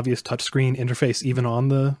touchscreen interface even on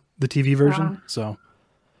the TV version. So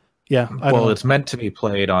yeah, well, it's meant to be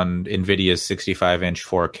played on NVIDIA's 65-inch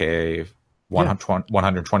 4K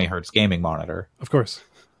 120 hertz gaming monitor. Of course.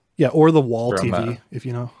 Yeah, or the wall TV, if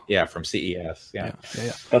you know. Yeah, from CES. Yeah.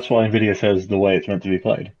 That's why NVIDIA says the way it's meant to be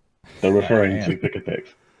played. They're referring to Pick-a-Picks.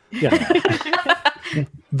 Yeah.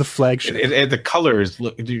 The flagship. The colors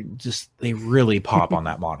look, they really pop on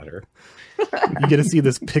that monitor. You get to see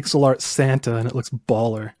this pixel art Santa, and it looks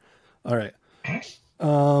baller. All right.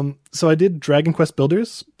 So I did Dragon Quest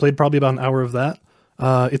Builders. Played probably about an hour of that.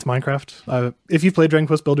 It's Minecraft. If you play Dragon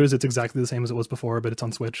Quest Builders, it's exactly the same as it was before, but it's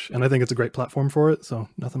on Switch, and I think it's a great platform for it, so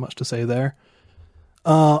nothing much to say there.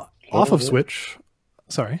 Off of Switch...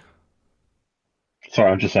 Sorry,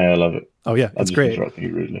 I'm just saying I love it. Oh yeah, it's great. Interrupting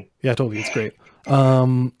you rudely. Yeah, totally, it's great.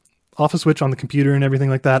 Off of Switch on the computer and everything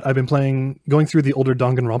like that, I've been going through the older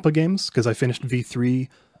Danganronpa games, because I finished V3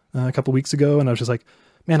 a couple weeks ago, and I was just like,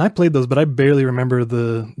 man, I played those, but I barely remember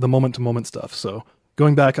the moment-to-moment stuff, so...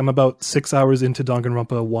 Going back, I'm about 6 hours into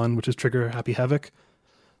Danganronpa 1, which is Trigger Happy Havoc.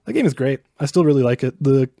 That game is great. I still really like it.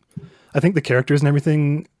 I think the characters and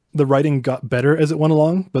everything, the writing got better as it went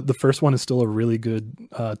along, but the first one is still a really good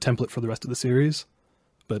template for the rest of the series.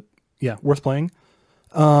 But yeah, worth playing.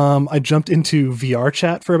 I jumped into VR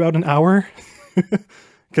chat for about an hour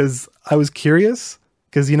because I was curious,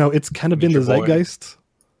 because, you know, it's kind of been the zeitgeist.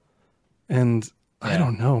 And... I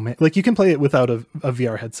don't know, man. Like, you can play it without a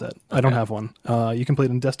VR headset. Okay. I don't have one. You can play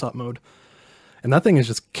it in desktop mode. And that thing is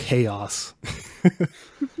just chaos.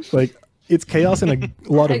 Like, it's chaos in a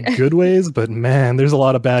lot of good ways, but man, there's a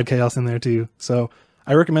lot of bad chaos in there too. So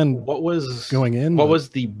I recommend going in. What was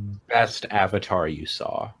the best avatar you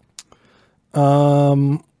saw?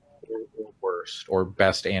 Worst, or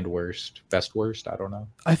best and worst. Best worst, I don't know.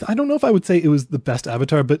 I don't know if I would say it was the best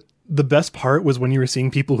avatar, but the best part was when you were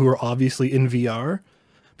seeing people who were obviously in VR,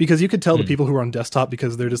 because you could tell the people who were on desktop,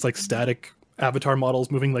 because they're just like static avatar models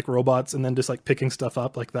moving like robots and then just like picking stuff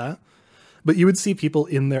up like that. But you would see people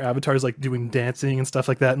in their avatars like doing dancing and stuff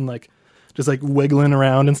like that, and like just like wiggling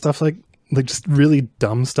around and stuff like just really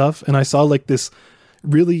dumb stuff. And I saw like this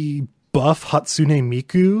really buff Hatsune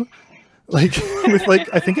Miku, like with like,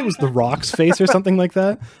 I think it was The Rock's face or something like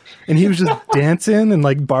that, and he was just dancing and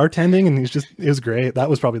like bartending, and it was great. That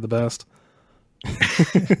was probably the best.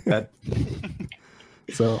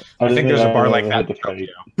 So I think there's a bar like that. Hatsune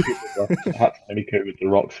Miku with The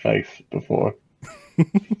Rock's face before.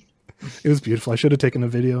 It was beautiful. I should have taken a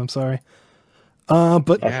video. I'm sorry. But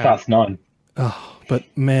that's Fast 9. Oh, but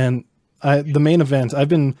man, the main event. I've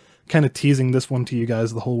been kind of teasing this one to you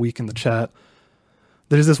guys the whole week in the chat.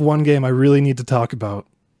 There's this one game I really need to talk about,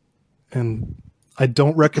 and I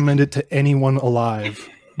don't recommend it to anyone alive.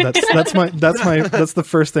 That's the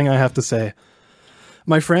first thing I have to say.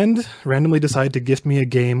 My friend randomly decided to gift me a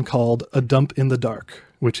game called A Dump in the Dark,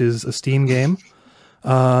 which is a Steam game.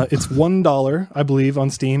 It's $1, I believe, on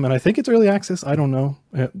Steam, and I think it's early access. I don't know.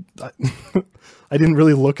 I didn't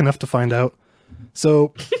really look enough to find out.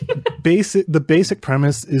 So, the basic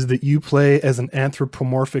premise is that you play as an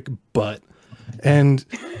anthropomorphic butt. And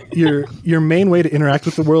your main way to interact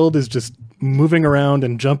with the world is just moving around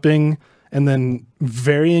and jumping, and then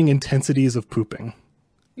varying intensities of pooping.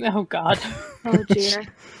 Oh God! Oh dear.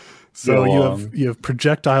 So you have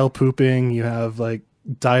projectile pooping. You have like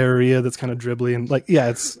diarrhea that's kind of dribbly, and like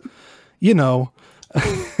it's, you know.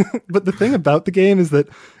 But the thing about the game is that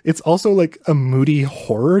it's also like a moody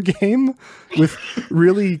horror game with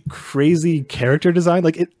really crazy character design.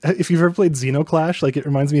 Like if you've ever played Xenoclash, like it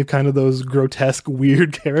reminds me of kind of those grotesque,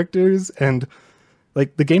 weird characters. And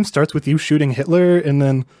like the game starts with you shooting Hitler, and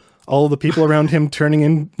then all of the people around him turning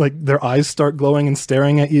in, like their eyes start glowing and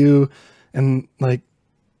staring at you. And like,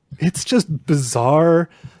 it's just bizarre.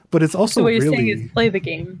 But it's also so what really... you're saying is play the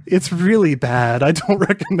game. It's really bad. I don't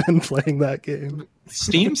recommend playing that game.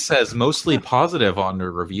 Steam says mostly positive on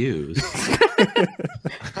their reviews.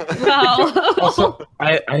 Wow. Also,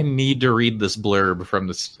 I need to read this blurb from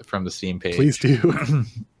the Steam page. Please do.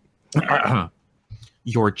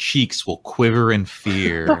 Your cheeks will quiver in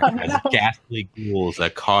fear as ghastly ghouls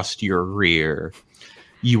accost your rear.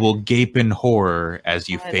 You will gape in horror as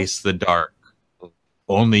you face the dark.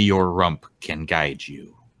 Only your rump can guide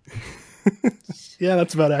you. Yeah,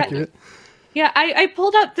 that's about accurate. Yeah, I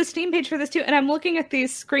pulled up the Steam page for this too, and I'm looking at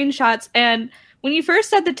these screenshots, and when you first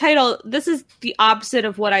said the title, this is the opposite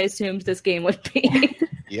of what I assumed this game would be.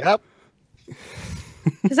 Yep.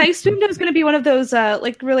 Because I assumed it was going to be one of those,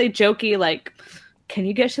 like, really jokey, like, can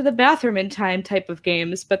you get to the bathroom in time type of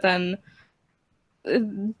games, but then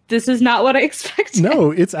this is not what I expected.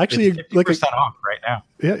 No, it's actually It's 50% off right now.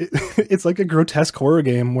 Yeah, it's like a grotesque horror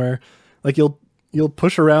game where, like, you'll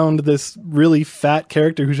push around this really fat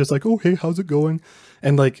character who's just like, oh, hey, how's it going?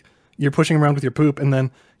 And, like, you're pushing him around with your poop, and then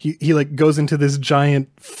he like, goes into this giant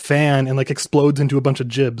fan and, like, explodes into a bunch of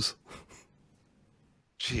jibs.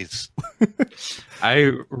 Jeez.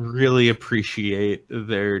 I really appreciate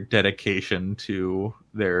their dedication to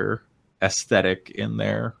their aesthetic in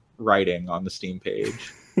their writing on the Steam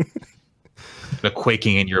page. The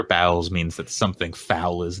quaking in your bowels means that something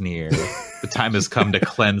foul is near. The time has come to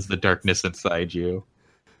cleanse the darkness inside you.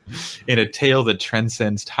 In a tale that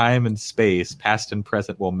transcends time and space, past and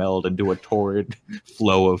present will meld into a torrid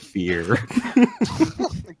flow of fear.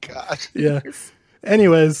 Oh my god. Yeah.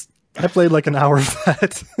 Anyways, I played like an hour of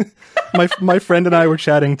that. my friend and I were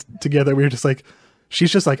chatting together. We were just like,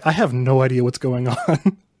 she's just like, I have no idea what's going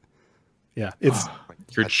on. Yeah, it's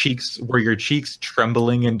your cheeks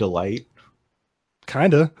trembling in delight.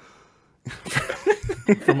 Kinda.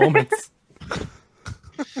 For moments.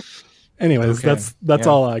 Anyways, Okay. that's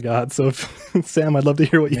all I got. So, Sam, I'd love to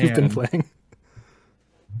hear what you've been playing.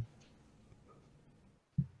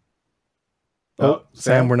 Oh,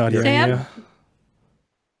 Sam, we're not hearing Sam? you.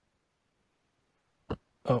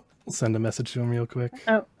 Oh, we'll send a message to him real quick.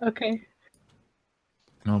 Oh, okay.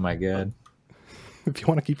 Oh my god. If you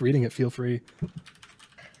want to keep reading it, feel free.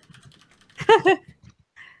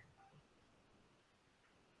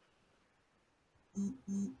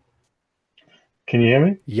 Can you hear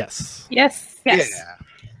me? Yes. Yes. Yeah.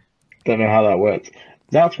 Don't know how that works.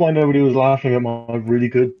 That's why nobody was laughing at my really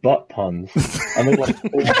good butt puns. I made like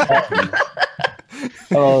 4 puns.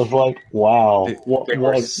 And I was like, wow. They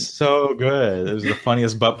were so good. It was the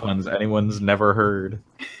funniest butt puns anyone's never heard.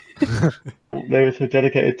 They were so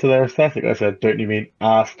dedicated to their aesthetic. I said, don't you mean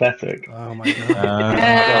aesthetic? Oh my god.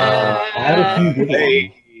 I had a few good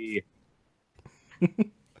Hey.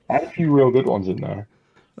 ones. I had a few real good ones in there.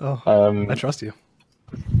 Oh, I trust you.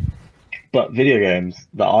 But video games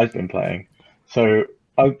that I've been playing. So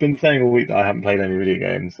I've been saying all week that I haven't played any video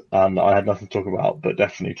games, and I had nothing to talk about but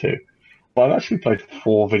Destiny 2. But I've actually played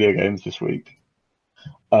 4 video games this week.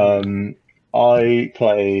 I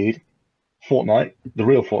played Fortnite, the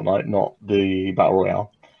real Fortnite, not the Battle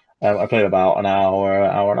Royale. I played about an hour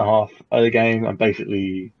and a half of the game. I'm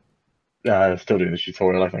basically still doing the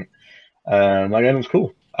tutorial, I think. My game was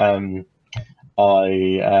cool.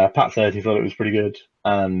 Pat said he thought it was pretty good,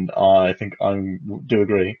 and I think I do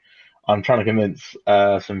agree. I'm trying to convince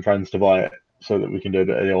some friends to buy it so that we can do a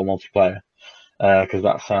bit of the old multiplayer, because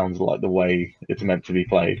that sounds like the way it's meant to be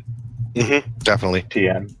played. Definitely.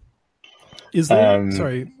 TM. Is there,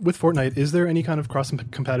 sorry, with Fortnite, is there any kind of cross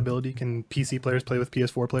compatibility? Can PC players play with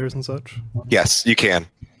PS4 players and such? Yes, you can.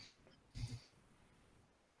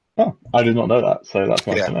 Oh, I did not know that, so that's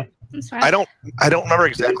nice to know. I don't remember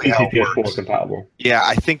exactly how it PS4 works. compatible. Yeah,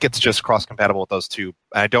 I think it's just cross compatible with those two.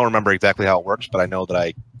 I don't remember exactly how it works, but I know that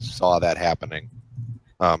I saw that happening.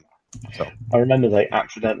 So I remember they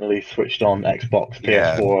accidentally switched on Xbox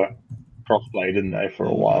PS4 crossplay, didn't they, for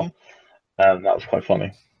a while? That was quite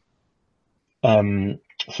funny. So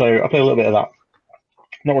I played a little bit of that.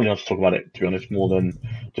 Not really enough to talk about it, to be honest, more than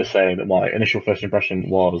just saying that my initial first impression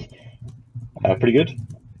was pretty good.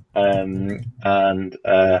 And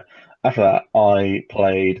after that, I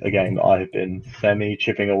played a game that I have been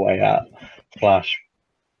semi-chipping away at,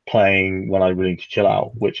 / playing when I really need to chill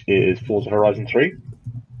out, which is Forza Horizon 3.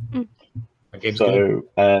 So,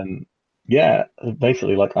 yeah,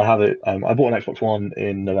 basically, like, I have it. I bought an Xbox One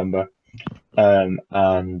in November, and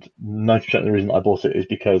 90% of the reason I bought it is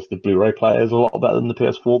because the Blu-ray player is a lot better than the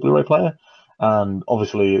PS4 Blu-ray player, and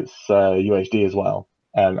obviously it's UHD as well.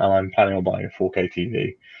 And I'm planning on buying a 4K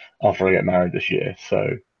TV after I get married this year.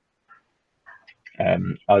 So I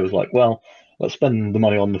was like, well, let's spend the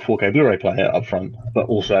money on the 4K Blu-ray player up front, but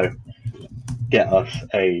also get us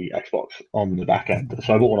a Xbox on the back end.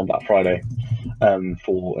 So I bought one on Black Friday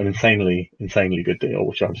for an insanely good deal,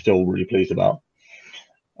 which I'm still really pleased about.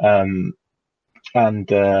 And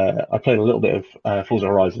I played a little bit of Forza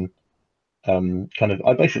Horizon.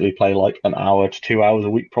 I basically play like an hour to 2 hours a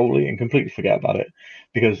week probably and completely forget about it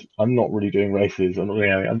because I'm not really doing races.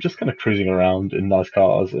 I'm just kind of cruising around in nice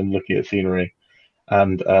cars and looking at scenery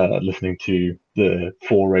and listening to the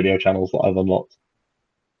 4 radio channels that I've unlocked.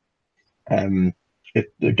 The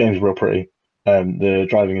game's real pretty. The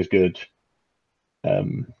driving is good.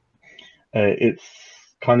 It's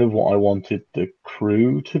kind of what I wanted the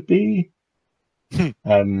crew to be. So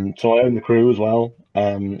I own the crew as well,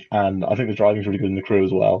 and I think the driving's really good in the crew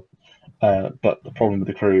as well. But the problem with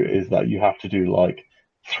the crew is that you have to do like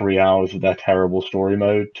 3 hours of their terrible story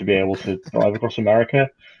mode to be able to drive across America.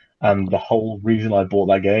 And the whole reason I bought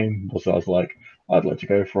that game was I was like, I'd like to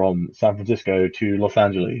go from San Francisco to Los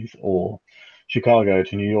Angeles or Chicago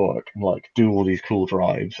to New York and like do all these cool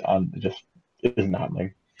drives, and it isn't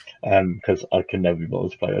happening because I can never be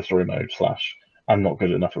bothered to play their story mode. / I'm not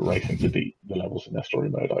good enough at racing to beat the levels in their story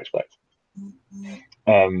mode, I expect.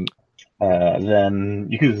 Then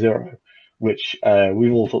Yakuza 0, which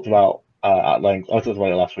we've all talked about at length. I talked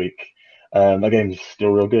about it last week. That game's still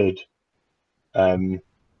real good.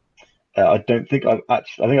 I don't think I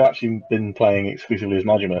think I've actually been playing exclusively as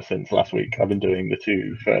Majima since last week. I've been doing the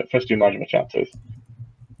first two Majima chapters.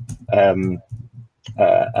 And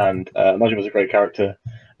Majima's a great character.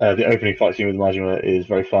 The opening fight scene with Majima is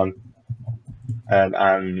very fun.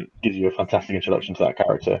 And gives you a fantastic introduction to that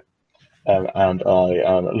character. And I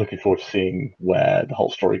am looking forward to seeing where the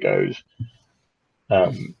whole story goes.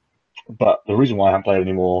 But the reason why I haven't played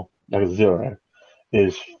anymore Yakuza 0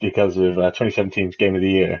 is because of 2017's Game of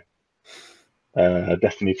the Year,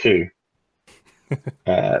 Destiny 2.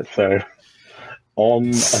 So on,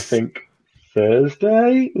 I think,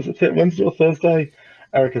 Thursday, was it Wednesday or Thursday,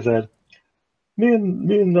 Erica said, me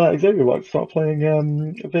and Xavier want to start playing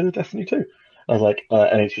a bit of Destiny 2. I was like,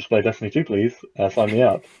 NH play Destiny 2, please. Sign me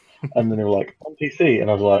up. And then they were like, on PC. And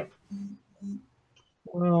I was like,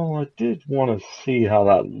 well, I did want to see how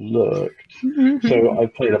that looked. So I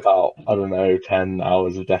played about, 10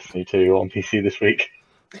 hours of Destiny 2 on PC this week.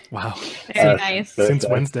 Wow. Very nice. Since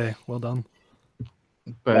Wednesday. Well done.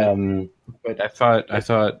 But I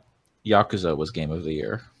thought Yakuza was Game of the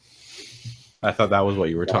Year. I thought that was what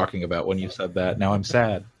you were talking about when you said that. Now I'm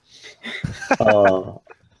sad.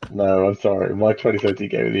 No, I'm sorry. My 2017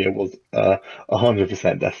 Game of the Year was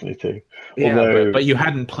 100% Destiny 2. Yeah, Although, but you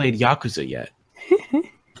hadn't played Yakuza yet.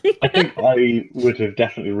 I think I would have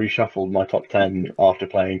definitely reshuffled my top 10 after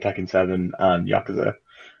playing Tekken 7 and Yakuza.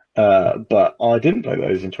 But I didn't play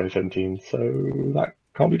those in 2017, so that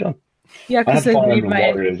can't be done. I had Fire Emblem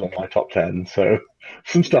Warriors on my top 10, so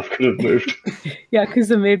some stuff could have moved.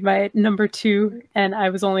 Yakuza made my number 2, and I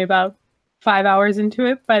was only about 5 hours into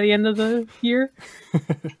it by the end of the year.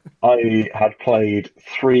 I had played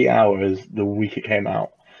 3 hours the week it came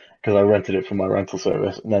out because I rented it from my rental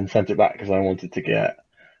service and then sent it back because I wanted to get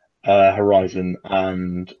Horizon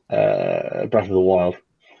and Breath of the Wild.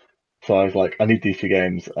 So I was like, I need these 2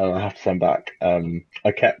 games and I have to send back.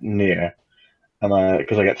 I kept Nier, and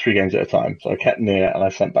because I get 3 games at a time. So I kept Nier and I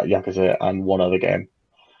sent back Yakuza and 1 other game.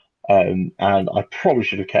 And I probably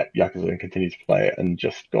should have kept Yakuza and continued to play it and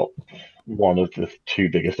just got one of the 2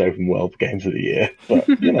 biggest open world games of the year. But,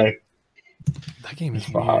 that game is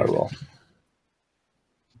not how I roll.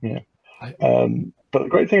 Yeah. But the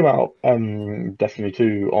great thing about Destiny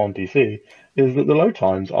 2 on PC is that the load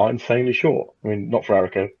times are insanely short. I mean, not for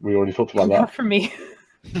Erica. We already talked about that. Not for me.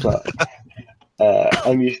 But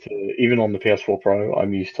I'm used to, even on the PS4 Pro,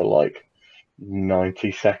 I'm used to like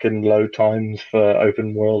 90-second load times for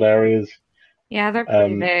open world areas. Yeah, they're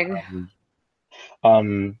pretty big.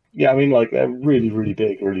 Yeah, I mean, like, they're really, really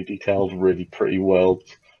big, really detailed, really pretty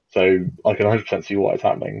worlds. So I can 100% see what is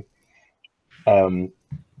happening.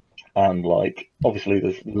 And, like, obviously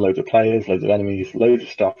there's loads of players, loads of enemies, loads of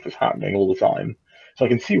stuff is happening all the time. So I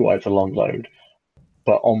can see why it's a long load.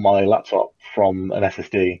 But on my laptop from an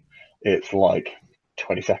SSD, it's like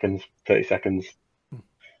 20 seconds, 30 seconds.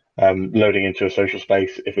 Loading into a social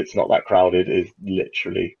space, if it's not that crowded, is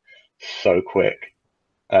literally so quick.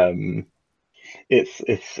 It's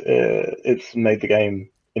made the game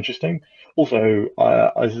interesting. Also,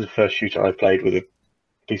 this is the first shooter I've played with a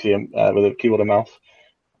PC with a keyboard and mouse.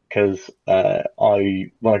 Because when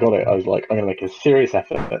I got it, I was like, I'm going to make a serious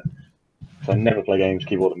effort. So I never play games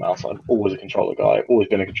keyboard and mouse. I'm always a controller guy. I've always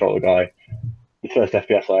been a controller guy. The first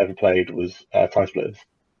FPS I ever played was Time Splitters,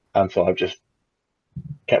 and so I've just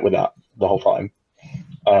kept with that the whole time.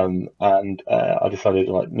 I decided,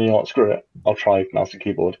 like, you know what, screw it. I'll try mouse and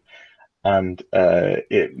keyboard. And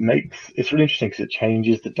it's really interesting because it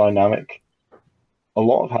changes the dynamic a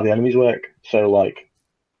lot of how the enemies work. So, like,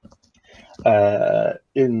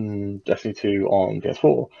 in Destiny 2 on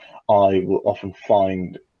PS4, I will often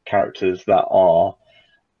find characters that are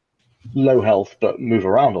low health but move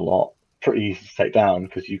around a lot, pretty easy to take down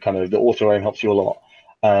because you kind of the auto aim helps you a lot.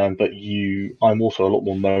 But I'm also a lot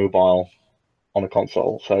more mobile on a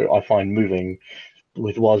console, so I find moving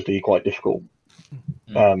with WASD quite difficult.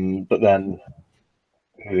 But then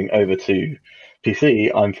moving over to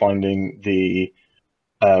PC, I'm finding the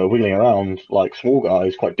wiggling around like small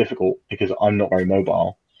guys quite difficult because I'm not very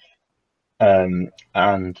mobile.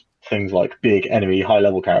 And things like big enemy, high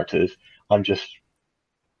level characters, I'm just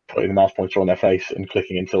putting the mouse pointer on their face and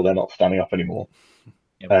clicking until they're not standing up anymore.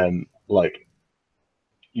 Yep. Like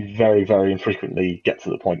you very, very infrequently get to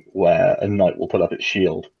the point where a knight will put up its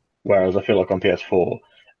shield. Whereas I feel like on PS4,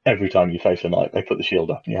 every time you face a knight, they put the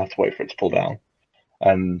shield up and you have to wait for it to pull down.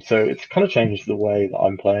 So it's kind of changed the way that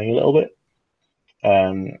I'm playing a little bit.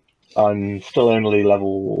 I'm still only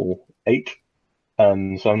level 8, so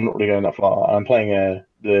I'm not really going that far. I'm playing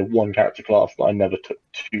the one character class that I never took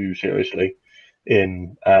too seriously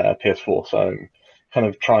in PS4, so I'm kind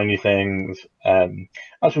of trying new things.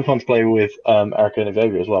 That's been fun to play with Erica and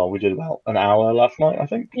Xavier as well. We did about an hour last night, I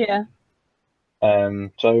think. Yeah.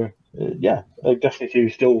 Yeah, Destiny 2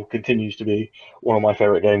 still continues to be one of my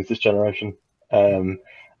favorite games this generation. I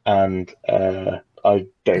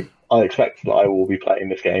expect that I will be playing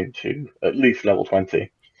this game to at least level 20.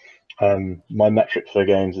 My metric for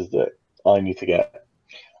games is that I need to get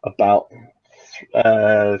about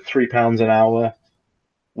 £3 an hour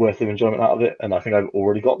worth of enjoyment out of it, and I think I've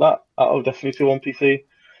already got that out of Destiny 2 on PC.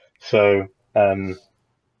 So,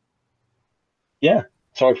 yeah,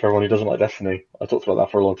 sorry for everyone who doesn't like Destiny. I talked about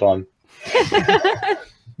that for a long time.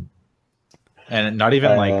 And not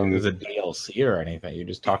even like it was a DLC or anything. You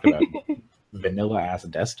just talked about vanilla ass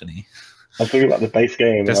Destiny. I'm thinking about the base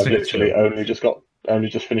game, Destiny and I've literally 2. only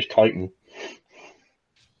just finished Titan,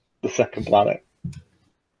 the second planet.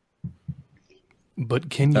 But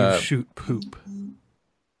can you shoot poop?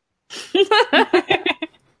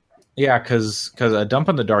 Yeah, because a Dump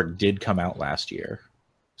in the Dark did come out last year,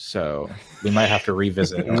 so we might have to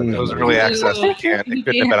revisit. It was early access. We can't. It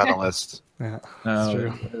couldn't have been on the list. Yeah, No,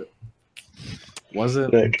 true. Was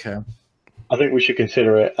it? Look, Okay. I think we should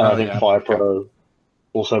consider it, and I think yeah. Fire Pro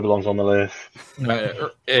also belongs on the list.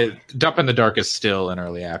 Dump in the Dark is still in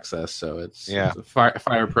early access, so it's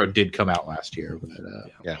Fire Pro did come out last year, but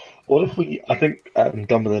What if I think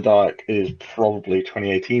Dumb in the Dark is probably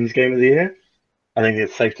 2018's Game of the Year. I think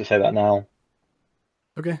it's safe to say that now.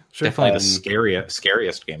 Okay, sure. definitely the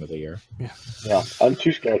scariest game of the year. Yeah, I'm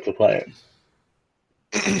too scared to play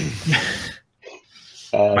it.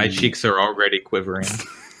 My cheeks are already quivering.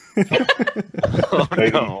 Oh,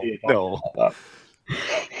 no.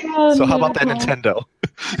 So how about that Nintendo?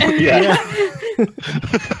 Yeah.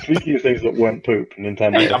 Speaking of things that weren't poop,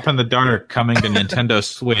 Nintendo. Dump in the Dark coming to Nintendo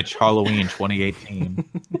Switch Halloween 2018.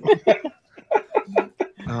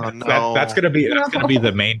 Oh no, That's gonna be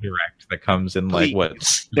the main direct that comes in like what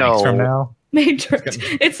 2 No. weeks from now. Main direct.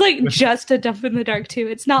 It's like just a Dump in the Dark too.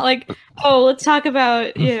 It's not like, oh, let's talk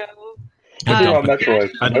about Let's talk about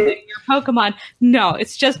Metroid. your Pokemon. No,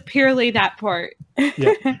 it's just purely that port.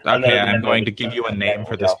 Yeah. Okay, I'm going to give you a name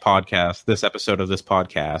for this podcast, this episode of this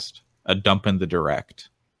podcast. A Dump in the Direct.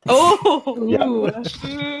 Oh, Yeah.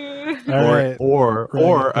 All right. Or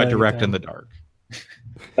a Right, Direct right. in the Dark.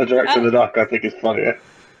 A Direct in the Dark, I think, is funnier.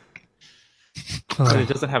 But it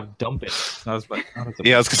doesn't have dump it. I was like,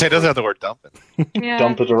 Yeah, I was gonna say it doesn't have the word dumping. yeah.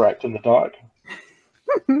 Dump a Direct in the Dark.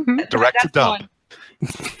 Direct to That's dump.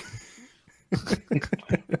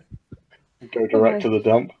 Go direct to the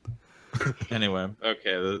dump. Anyway,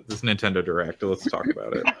 okay, this Nintendo Direct. Let's talk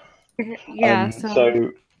about it. Yeah.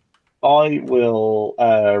 So I will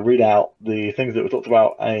read out the things that were talked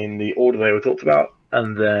about in the order they were talked about,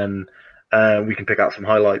 and then we can pick out some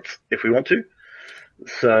highlights if we want to.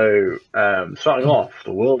 So, starting off,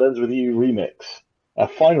 The World Ends With You remix, a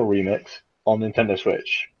final remix on Nintendo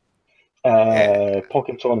Switch.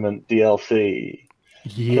 Pokken Tournament DLC.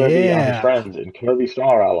 Kirby and his Yeah. friends in Kirby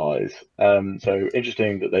Star Allies. So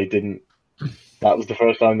interesting that they didn't. That was the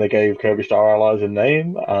first time they gave Kirby Star Allies a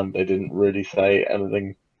name, and they didn't really say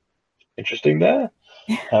anything interesting there.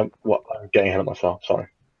 What? I'm getting ahead of myself. Sorry.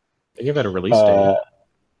 They give it a release date.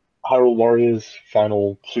 Hyrule Warriors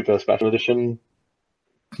Final Super Special Edition.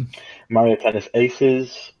 Mario Tennis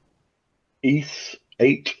Aces. Ace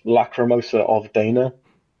 8 Lacrimosa of Dana.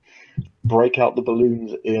 Break out the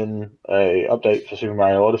balloons in a update for Super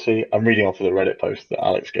Mario Odyssey. I'm reading off of the Reddit post that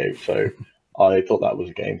Alex gave, so I thought that was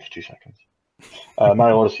a game for 2 seconds.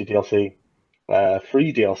 Mario Odyssey DLC,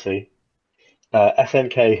 free DLC,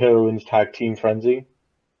 SNK Heroines Tag Team Frenzy,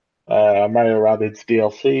 Mario Rabbids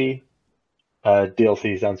DLC.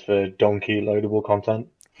 DLC stands for Donkey Loadable Content.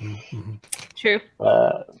 Mm-hmm. True.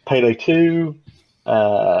 Payday 2,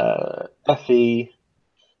 FE,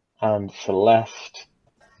 and Celeste,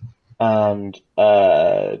 and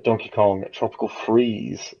Donkey Kong Tropical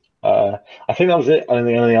Freeze. I think that was it. I don't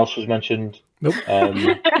think anything else was mentioned. Nope.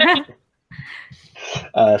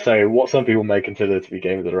 So what some people may consider to be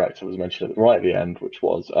Game of the Director was mentioned right at the end, which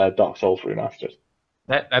was Dark Souls Remastered.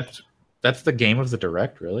 That's the Game of the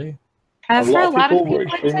Direct, really? A lot of people were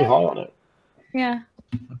extremely high on it. Yeah.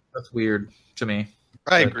 That's weird to me.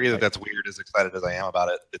 I agree that that's weird, as excited as I am about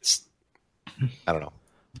it. It's, I don't know.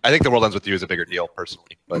 I think The World Ends With You is a bigger deal,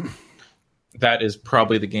 personally. But that is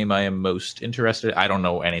probably the game I am most interested in. I don't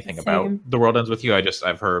know anything about The World Ends With You.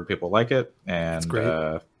 I've heard people like it, and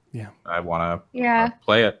I want to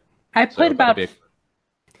play it. I played about...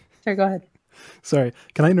 Sorry, go ahead. Sorry,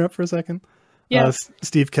 can I interrupt for a second? Yeah.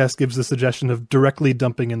 Steve Kest gives the suggestion of directly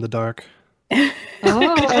dumping in the dark.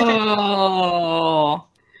 Oh.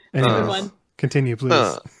 Anyways, continue,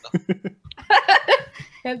 please.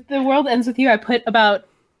 The World Ends With You, I put about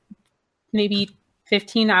maybe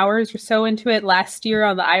 15 hours or so into it last year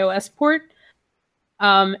on the iOS port.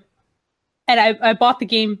 And I bought the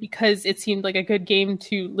game because it seemed like a good game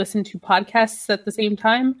to listen to podcasts at the same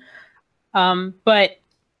time. But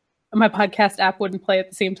my podcast app wouldn't play at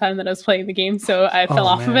the same time that I was playing the game, so I fell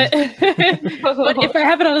off of it. But if I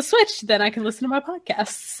have it on a Switch, then I can listen to my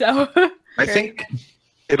podcasts. So I think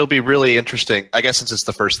it'll be really interesting. I guess since it's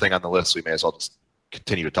the first thing on the list, we may as well just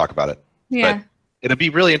continue to talk about it. Yeah. But it'll be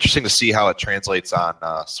really interesting to see how it translates on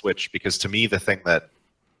Switch, because to me, the thing that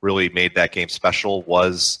really made that game special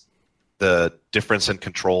was the difference in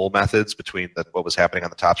control methods between what was happening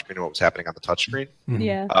on the top screen and what was happening on the touch screen. Mm-hmm.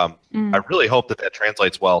 yeah. I really hope that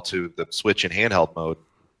translates well to the Switch in handheld mode.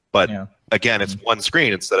 But again, it's one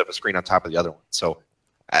screen instead of a screen on top of the other one. So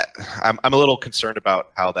I'm a little concerned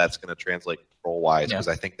about how that's going to translate control-wise, because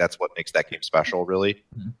I think that's what makes that game special, really.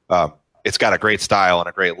 Mm-hmm. It's got a great style and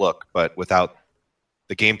a great look, but without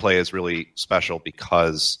the gameplay is really special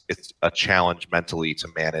because it's a challenge mentally to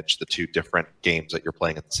manage the two different games that you're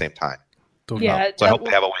playing at the same time. Yeah, so I hope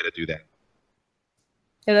they have a way to do that.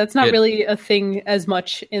 Yeah, that's not really a thing as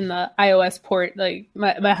much in the iOS port. Like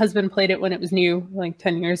my husband played it when it was new, like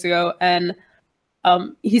 10 years ago, and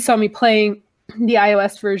he saw me playing the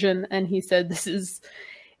iOS version, and he said, "This is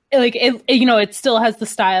like it. You know, it still has the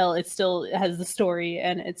style, it still has the story,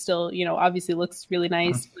 and it still, you know, obviously looks really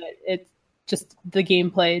nice, but it just the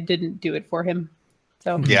gameplay didn't do it for him."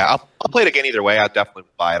 So yeah, I'll play it again either way. I'd definitely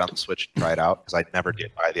buy it on the Switch and try it out, because I never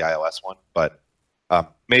did buy the iOS one. But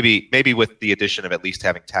maybe with the addition of at least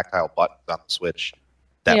having tactile buttons on the Switch,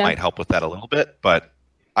 that might help with that a little bit. But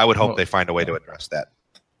I would hope they find a way to address that.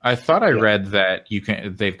 I thought I read that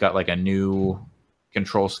they've got like a new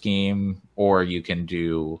control scheme, or you can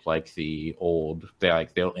do like the old.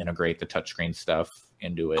 They'll integrate the touchscreen stuff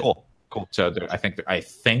into it. Cool. So I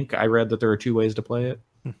think I read that there are two ways to play it.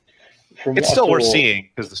 It's still worth seeing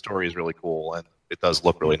because the story is really cool and it does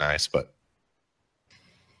look really nice. But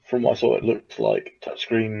from what I saw, it looked like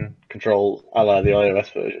touchscreen control a la the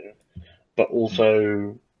iOS version, but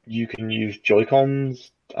also you can use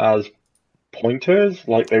Joy-Cons as pointers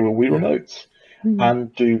like they were Wii remotes,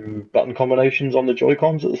 and do button combinations on the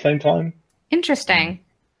Joy-Cons at the same time. Interesting.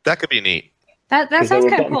 That could be neat. That sounds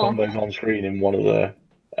kind of cool. There were button combos on screen in one of the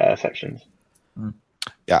sections.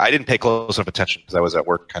 Yeah, I didn't pay close enough attention because I was at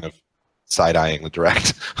work kind of side-eyeing the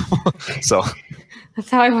Direct. So that's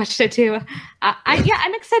how I watched it too.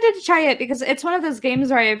 I'm excited to try it because it's one of those games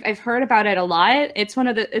where I've heard about it a lot. It's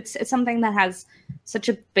it's something that has such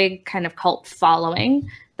a big kind of cult following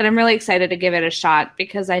that I'm really excited to give it a shot,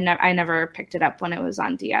 because I never picked it up when it was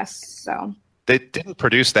on DS. So they didn't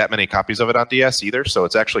produce that many copies of it on DS either, so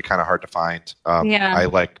it's actually kind of hard to find.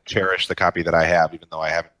 I cherish the copy that I have, even though I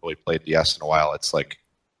haven't really played DS in a while. It's like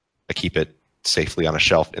I keep it safely on a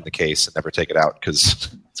shelf in the case and never take it out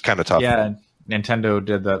because it's kind of tough. Yeah, Nintendo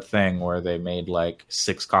did that thing where they made like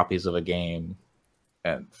 6 copies of a game,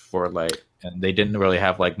 and they didn't really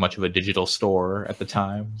have like much of a digital store at the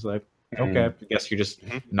time. It's like, okay, I guess you're just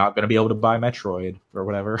not going to be able to buy Metroid or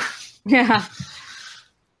whatever. Yeah.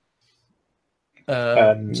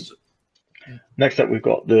 Next up, we've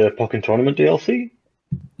got the Pokken Tournament DLC.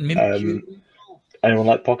 Anyone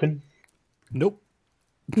like Pokken? Nope.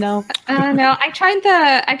 No. No. I tried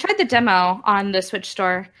the demo on the Switch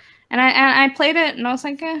store, and I played it, and I was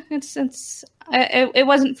like, it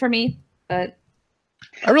wasn't for me. But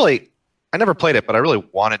I never played it, but I really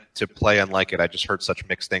wanted to play and like it. I just heard such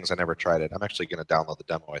mixed things. I never tried it. I'm actually going to download the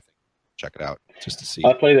demo, I think, check it out just to see.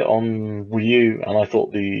 I played it on Wii U, and I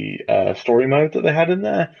thought the story mode that they had in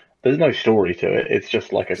there, there's no story to it. It's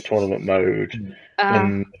just like a tournament mode in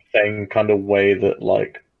the same kind of way that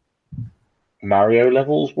like Mario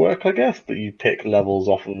levels work, I guess, that you pick levels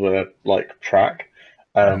off of a like track.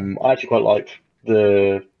 I actually quite liked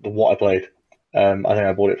the what I played. I think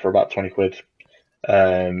I bought it for about 20 quid,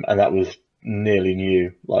 and that was nearly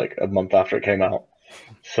new, like a month after it came out.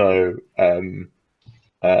 So I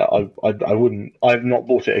wouldn't. I've not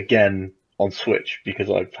bought it again on Switch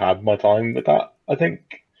because I've had my time with that, I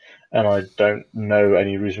think, and I don't know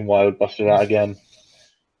any reason why I would bust it out again.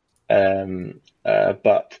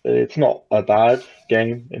 But it's not a bad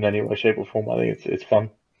game in any way, shape, or form. I think it's fun.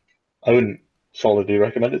 I wouldn't solidly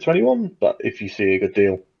recommend it to anyone, but if you see a good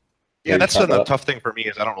deal, yeah, that's the tough thing for me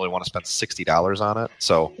is I don't really want to spend $60 on it.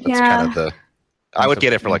 So that's kind of the. I would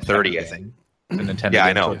get it for like 30, I think. The Nintendo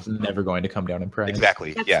I know. It's never going to come down in price.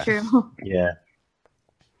 Exactly. That's true. Yeah.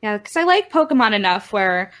 Yeah, because I like Pokemon enough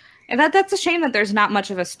where and that's a shame that there's not much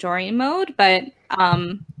of a story mode, but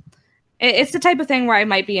it's the type of thing where I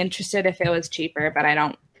might be interested if it was cheaper, but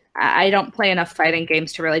I don't play enough fighting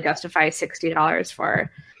games to really justify $60 for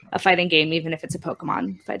a fighting game, even if it's a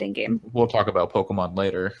Pokemon fighting game. We'll talk about Pokemon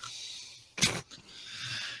later.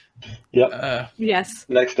 Yep. Yes.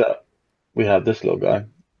 Next up, we have this little guy.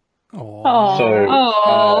 Oh,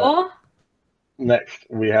 So next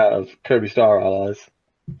we have Kirby Star Allies.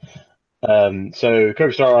 So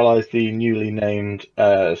Kirby Star Allies, the newly named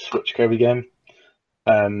Switch Kirby game.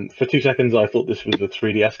 For 2 seconds, I thought this was a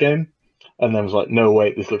 3DS game, and then was like, no,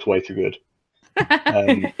 wait, this looks way too good.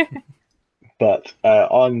 But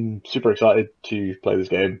I'm super excited to play this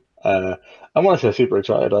game. And when I say super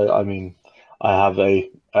excited, I mean I have a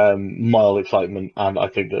mild excitement, and I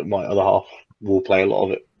think that my other half will play a lot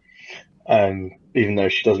of it. Even though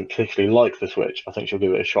she doesn't particularly like the Switch, I think she'll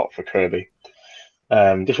give it a shot for Kirby.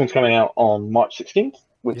 This one's coming out on March 16th,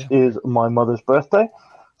 which is my mother's birthday.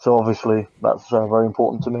 So obviously that's very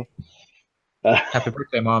important to me. Happy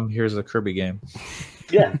birthday, Mom. Here's a Kirby game.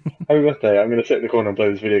 Yeah, happy birthday. I'm going to sit in the corner and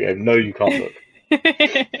play this video game. No, you can't look.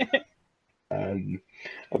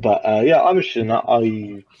 But yeah, I'm interested in that.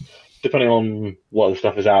 Depending on what other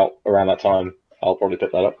stuff is out around that time, I'll probably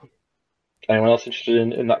pick that up. Anyone else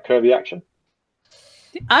interested in that Kirby action?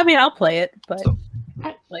 I mean, I'll play it, but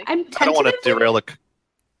I'm I don't want to derail the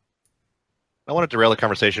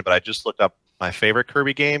conversation, but I just looked up my favorite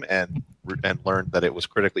Kirby game and learned that it was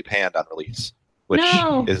critically panned on release, which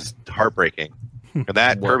is heartbreaking. And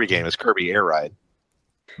that Kirby game is Kirby Air Ride.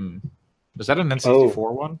 Is that an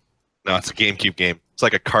N64 one? No, it's a GameCube game. It's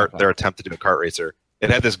like a kart. Their attempt to do a kart racer. It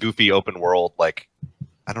had this goofy open world, like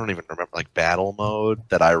I don't even remember, like battle mode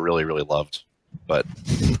that I really, really loved. But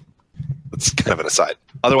it's kind of an aside.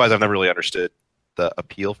 Otherwise, I've never really understood the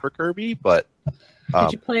appeal for Kirby. But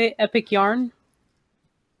did you play Epic Yarn?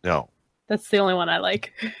 No. That's the only one I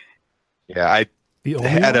like. Yeah, I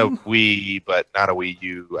had a Wii, but not a Wii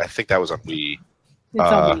U. I think that was on Wii. It's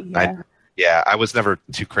on Wii, yeah. I was never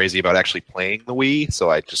too crazy about actually playing the Wii, so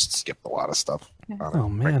I just skipped a lot of stuff. Oh,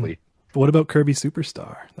 man. Frankly. But what about Kirby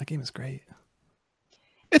Superstar? That game is great.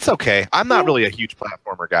 It's okay. I'm not really a huge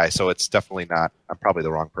platformer guy, so it's definitely not. I'm probably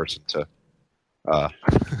the wrong person to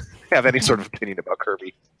have any sort of opinion about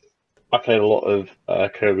Kirby. I played a lot of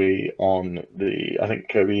Kirby on I think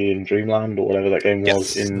Kirby in Dreamland or whatever that game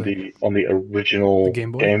was on the original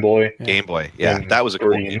Game Boy. Yeah. Game Boy, yeah, that was a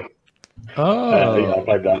cool game. Oh, yeah, I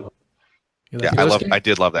played that. I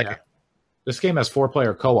did love that game. This game has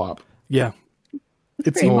 4-player co-op. Yeah,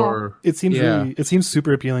 it seems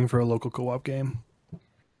super appealing for a local co-op game.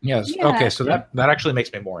 Yes. Yeah. Okay, so that actually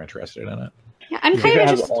makes me more interested in it. Yeah, I'm kind if of it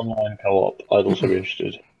interested. has online co-op, I'd also be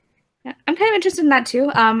interested. Yeah, I'm kind of interested in that too.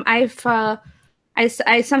 I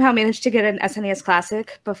somehow managed to get an SNES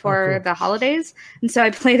Classic before the holidays, and so I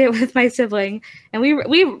played it with my sibling, and we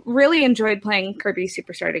really enjoyed playing Kirby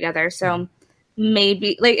Superstar together. So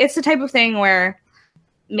maybe it's the type of thing where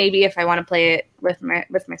maybe if I want to play it with my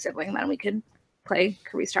sibling, then we could play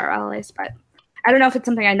Kirby Star Allies. But I don't know if it's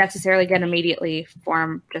something I necessarily get immediately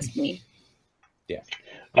from just me. Yeah,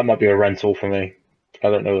 that might be a rental for me. I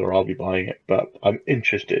don't know whether I'll be buying it, but I'm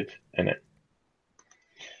interested in it.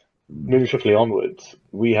 Moving swiftly onwards,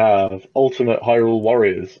 we have Ultimate Hyrule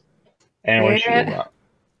Warriors. Anyone interested in that?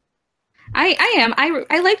 I am.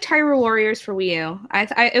 I liked Hyrule Warriors for Wii U.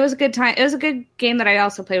 It was a good time. It was a good game that I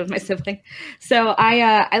also played with my sibling. So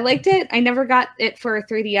I liked it. I never got it for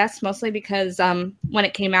 3DS, mostly because when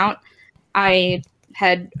it came out, I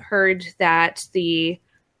had heard that the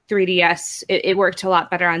 3DS it worked a lot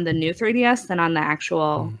better on the new 3DS than on the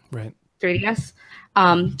actual 3DS.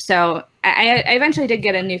 So I eventually did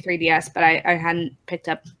get a new 3DS, but I hadn't picked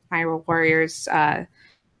up Hyrule Warriors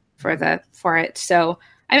for it. So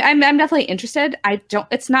I'm definitely interested.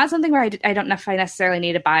 It's not something where I don't know if I necessarily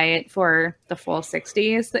need to buy it for the full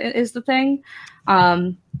 60 is the thing.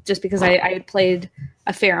 Just because I played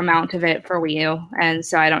a fair amount of it for Wii U, and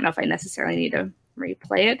so I don't know if I necessarily need to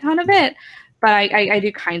replay a ton of it, but I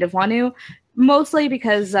do kind of want to, mostly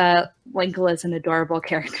because Linkle is an adorable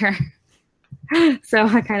character. So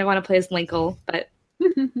I kind of want to play as Linkle, but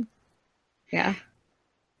yeah.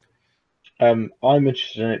 I'm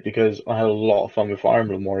interested in it because I had a lot of fun with Fire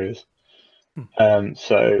Emblem Warriors.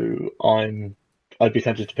 So I'd be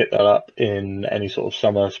tempted to pick that up in any sort of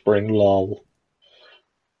summer, spring lull.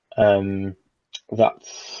 That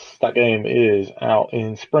game is out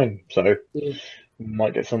in spring, so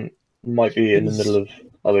might be in the middle of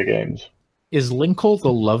other games. Is Linkle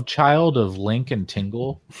the love child of Link and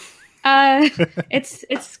Tingle?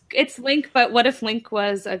 It's Link, but what if Link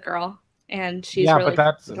was a girl and she's really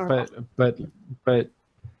but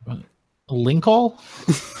Linkle?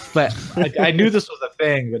 But I knew this was a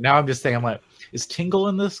thing, but now I'm just saying, I'm like, is Tingle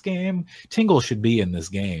in this game? Tingle should be in this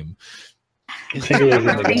game.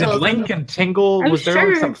 Did Link and Tingle? Was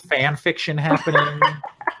there some fan fiction happening?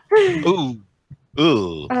 Ooh.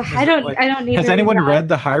 I don't need. Has anyone read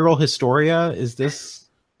the Hyrule Historia? Is this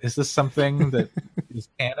something that is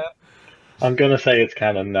canon? I'm gonna say it's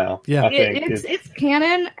canon now. Yeah, I think it's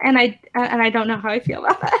canon, and I don't know how I feel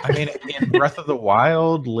about that. I mean, in Breath of the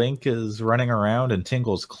Wild, Link is running around in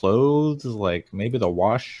Tingle's clothes. Like maybe the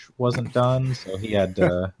wash wasn't done, so he had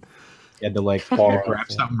to like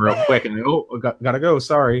grab something real quick and gotta go.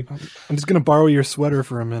 Sorry, I'm just gonna borrow your sweater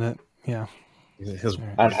for a minute. Yeah, his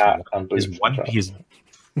hat and boots. His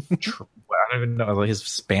I don't even know, like his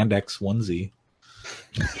spandex onesie.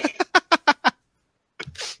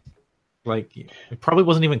 Like it probably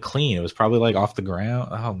wasn't even clean. It was probably like off the ground.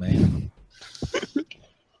 Oh man.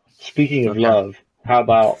 Speaking of love, how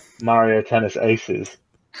about Mario Tennis Aces?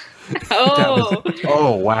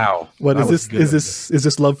 Oh wow! What is this? Is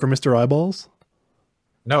this love for Mr. Eyeballs?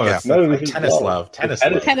 No, Yeah. that's tennis love. Tennis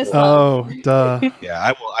love. Tennis love. Oh, duh.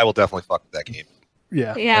 Yeah, I will definitely fuck with that game.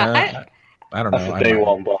 Yeah. Yeah. I don't know. That's a day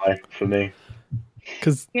one buy for me.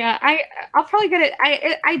 Because I'll probably get it.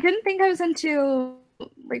 I didn't think I was into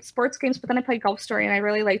like sports games, but then I played Golf Story and I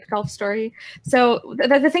really liked Golf Story. So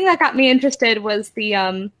the thing that got me interested was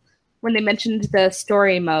the when they mentioned the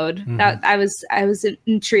story mode. Mm-hmm. That I was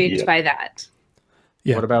intrigued by that.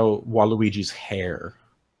 Yeah. What about Waluigi's hair?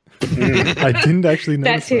 I didn't actually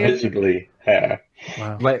notice too. Visibly hair.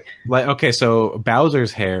 Wow. Like okay, so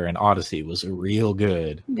Bowser's hair in Odyssey was real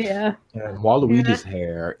good. Yeah. And Waluigi's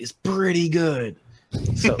hair is pretty good.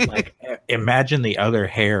 So like imagine the other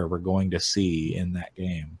hair we're going to see in that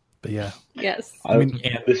game. But yeah. Yes. I mean,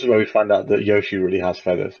 this is where we find out that Yoshi really has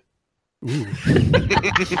feathers. Ooh.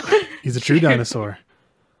 He's a true dinosaur.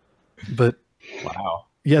 But wow.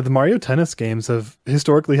 yeah, the Mario Tennis games have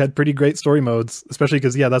historically had pretty great story modes, especially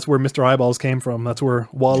because that's where Mr. Eyeballs came from. That's where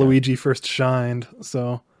Waluigi first shined.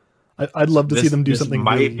 So I'd love to see them do something.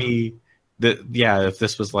 Might be if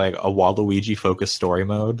this was like a Waluigi focused story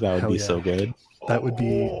mode, that would be so good. That would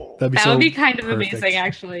be that so would be kind of perfect. amazing,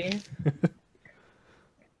 actually.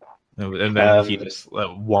 And then he just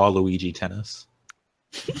Waluigi tennis.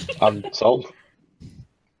 I'm sold.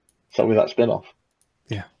 So with that spin-off.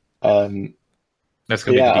 Yeah. That's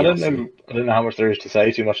gonna be the I DLC. don't know how much there is to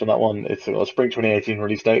say too much on that one. It's a spring 2018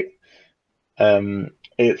 release date.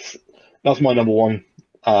 That's my number one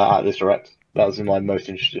at this direct. That was my most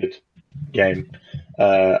interested game.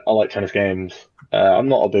 I like tennis games. I'm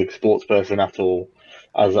not a big sports person at all,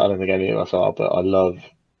 as I don't think any of us are, but I love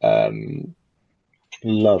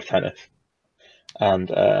tennis, and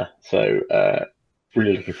so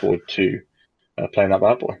really looking forward to playing that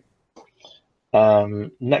bad boy.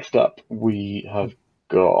 Next up, we have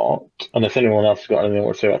got, unless anyone else has got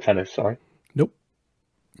anything to say about tennis, sorry. Nope.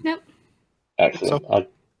 Excellent. So,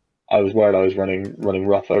 I was worried I was running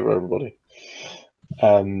rough over everybody.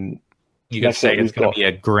 You can say it's going to be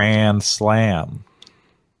a grand slam.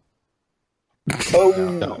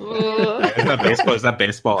 Oh, Is that baseball? Is that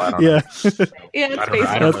baseball? I don't know. Yeah, it's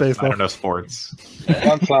baseball. That's baseball. I don't know sports.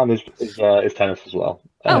 Grand Slam is tennis as well.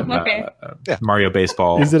 Okay. Mario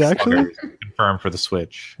Baseball. Is it actually confirmed for the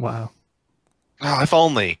Switch? Wow. Oh, if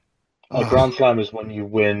only. Grand Slam is when you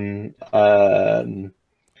win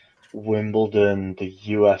Wimbledon, the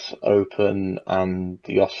US Open, and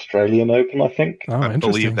the Australian Open, I think. Oh, I interesting.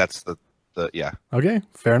 believe that's the yeah. Okay,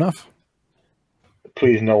 fair enough.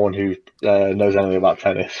 Please, no one who knows anything about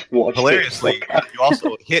tennis. Watch Hilariously, this. you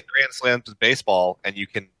also hit Grand Slams with baseball, and you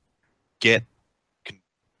can get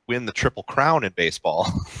win the Triple Crown in baseball,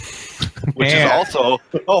 which is also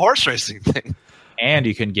a horse racing thing. And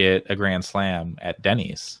you can get a Grand Slam at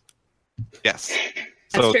Denny's. Yes.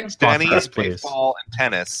 That's So true. Denny's, Please. baseball, and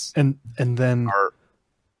tennis And then are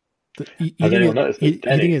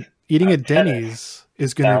eating at Denny's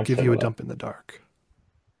is going Sounds to give you a similar. dump in the dark.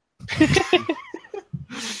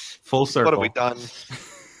 Full circle. what have we done?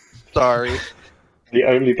 Sorry. The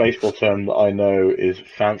only baseball term that I know is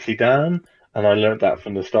Fancy Dan, and I learned that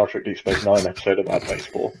from the Star Trek Deep Space Nine episode about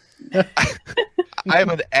baseball. I'm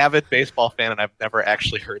an avid baseball fan, and I've never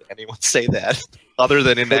actually heard anyone say that, other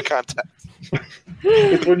than in that context.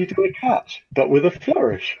 It's when you do a catch, but with a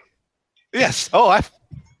flourish. Yes.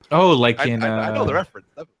 Like I in know the reference.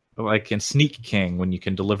 like in Sneak King, when you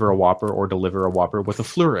can deliver a Whopper or deliver a Whopper with a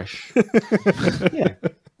flourish. Yeah.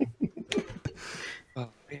 Oh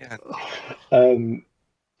man.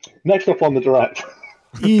 Next up on the direct,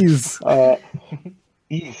 Ease.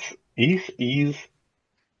 Ease,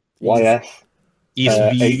 YS,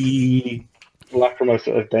 ESV.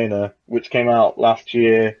 Lacrimosa of Dana, which came out last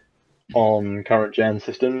year on current gen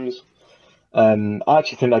systems. I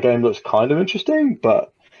actually think that game looks kind of interesting,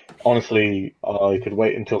 but honestly, I could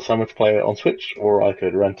wait until summer to play it on Switch, or I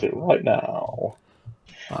could rent it right now.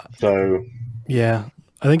 So, Yeah,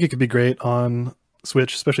 I think it could be great on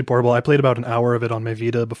Switch, especially portable. I played about an hour of it on my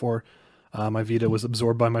Vita before my Vita was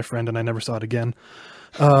absorbed by my friend and I never saw it again.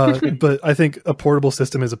 But I think a portable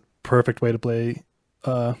system is a perfect way to play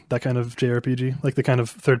that kind of JRPG, like the kind of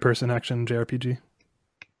third-person action JRPG.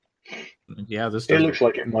 Yeah, this it looks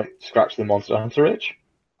like it might scratch the Monster Hunter itch.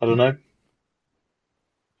 I don't know.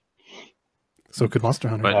 So could Monster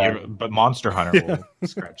Hunter. But Monster Hunter will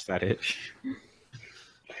scratch that itch.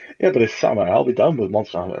 Yeah, but it's summer. I'll be done with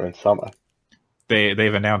Monster Hunter in summer.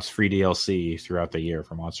 They've announced free DLC throughout the year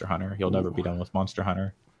for Monster Hunter. You'll never be done with Monster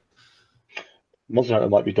Hunter. Monster Hunter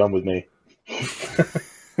might be done with me.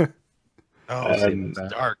 It's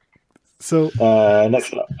dark. So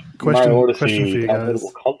Next up, question Mario for Odyssey you guys.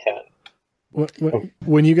 downloadable content.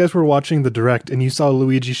 When you guys were watching the direct and you saw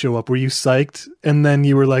Luigi show up, were you psyched? And then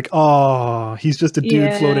you were like, "Oh, he's just a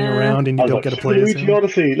dude floating around, and you I was don't like, get to play as Luigi him."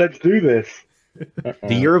 Odyssey, let's do this.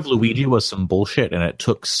 The year of Luigi was some bullshit, and it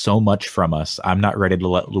took so much from us. I'm not ready to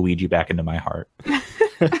let Luigi back into my heart. Yeah,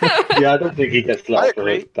 I don't think he gets I let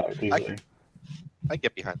agree. that easily. I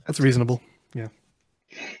get behind that. That's reasonable. Yeah.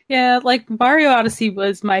 Yeah, like Mario Odyssey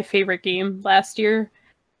was my favorite game last year,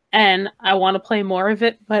 and I want to play more of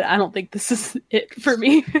it, but I don't think this is it for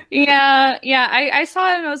me. Yeah. I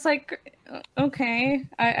saw it and I was like, okay.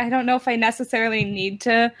 I don't know if I necessarily need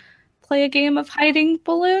to play a game of hiding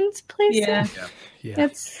balloons, please. Yeah. Yeah.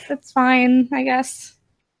 It's fine, I guess.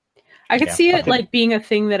 I could Yeah. see it like being a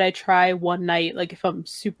thing that I try one night, like if I'm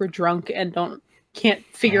super drunk and can't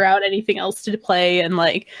figure out anything else to play and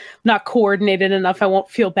like not coordinated enough, I won't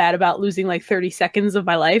feel bad about losing like 30 seconds of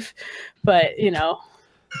my life. But it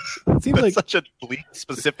seems That's like such a bleak,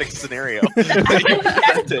 specific scenario.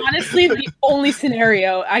 that's honestly the only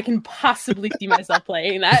scenario I can possibly see myself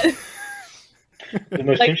playing that. The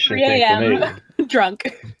most Like interesting 3 thing for me, a.m. drunk.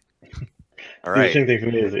 All the right. interesting thing for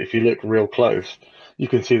me is that if you look real close, you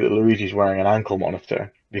can see that Luigi's wearing an ankle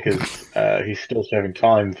monitor because he's still serving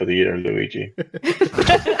time for the year of Luigi.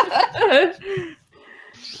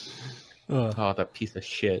 Oh, that piece of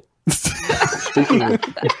shit. Speaking of,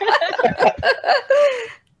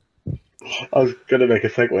 I was going to make a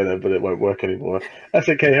segue there, but it won't work anymore.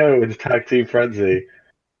 SNKO and Tag Team Frenzy.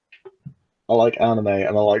 I like anime and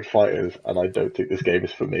I like fighters, and I don't think this game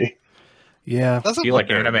is for me. yeah. Doesn't You look like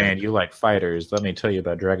very anime good. and you like fighters. Let me tell you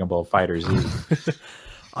about Dragon Ball FighterZ.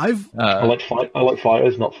 I've I like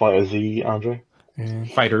fighters, not Fighter Z, Andre.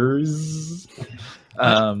 Fighters.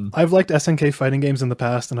 I've liked SNK fighting games in the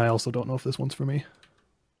past, and I also don't know if this one's for me.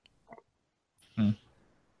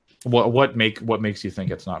 What makes you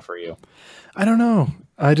think it's not for you? I don't know.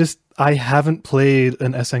 I haven't played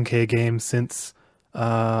an SNK game since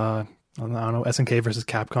I don't know, SNK versus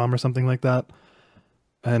Capcom or something like that.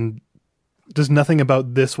 And just nothing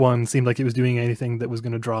about this one seemed like it was doing anything that was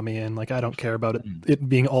going to draw me in. Like, I don't care about it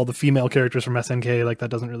being all the female characters from SNK. Like, that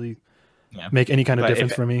doesn't really make any kind of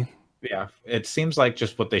difference for me. Yeah, it seems like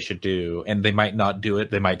just what they should do, and they might not do it.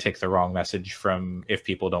 They might take the wrong message from if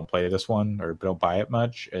people don't play this one or don't buy it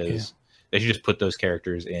much. They should just put those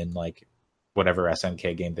characters in like whatever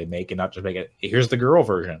SNK game they make, and not just make it. Here's the girl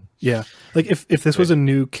version. Yeah, like if this was a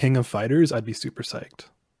new King of Fighters, I'd be super psyched.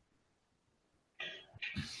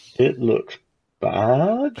 It looks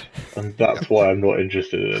bad, and that's why I'm not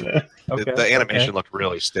interested in it. The animation looked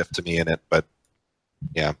really stiff to me in it, but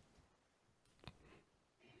yeah.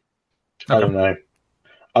 I don't know.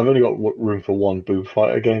 I've only got room for one boob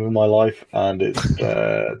fighter game in my life, and it's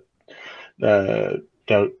Dead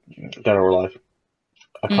or Alive.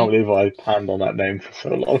 I can't believe I panned on that name for so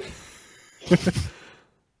long.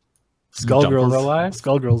 Skullgirls,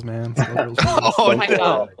 Skullgirls, man. Skullgirls. Oh my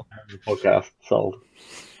god. Podcast sold.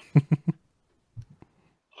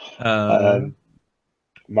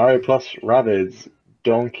 Mario Plus Rabbids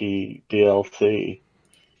Donkey DLC.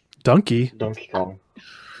 Donkey Kong.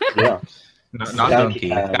 Yeah. No, not Donkey.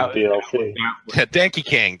 DLC. Donkey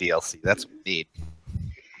Kong DLC. That's what we need.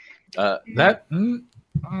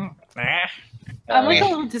 I'm like a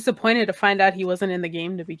little disappointed to find out he wasn't in the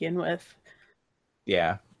game to begin with.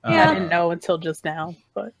 Yeah. I didn't know until just now,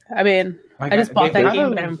 but I mean, I just bought that game,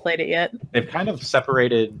 but I haven't played it yet. They've kind of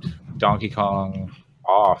separated Donkey Kong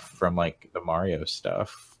off from like the Mario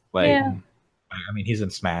stuff. Like, Yeah. I mean, he's in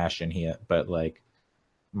Smash but like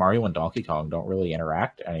Mario and Donkey Kong don't really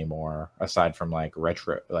interact anymore, aside from like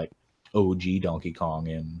retro, like OG Donkey Kong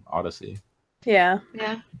in Odyssey. Yeah.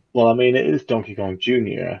 Well, I mean, it is Donkey Kong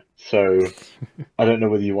Jr., so I don't know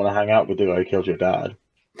whether you want to hang out with the guy who killed your dad.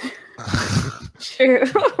 True.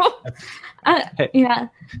 Yeah.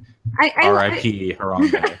 R.I.P.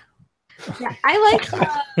 Harambe. Yeah, I like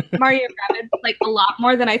Mario Rabbids like a lot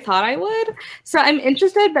more than I thought I would. So I'm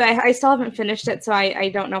interested, but I still haven't finished it. So I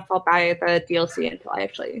don't know if I'll buy the DLC until I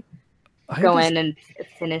actually go in and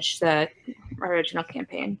finish the original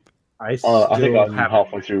campaign. I think I'm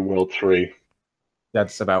halfway through World 3.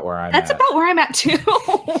 That's about where I'm at. That's about where I'm at too.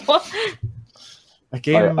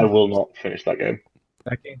 I will not finish that game.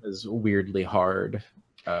 That game is weirdly hard.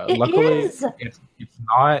 It Luckily, is.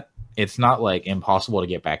 it's not like impossible to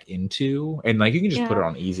get back into, and like you can just put it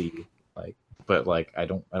on easy. Like, but like I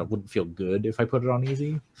wouldn't feel good if I put it on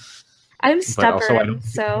easy. I'm stubborn, but also I don't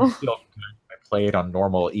so feel good if I play it on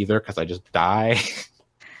normal either because I just die.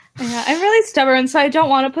 Yeah, I'm really stubborn, so I don't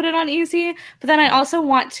want to put it on easy. But then I also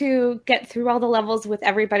want to get through all the levels with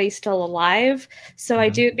everybody still alive. So I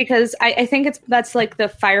do, because I think that's like the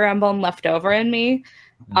Fire Emblem left over in me.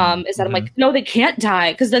 Is that I'm like, no, they can't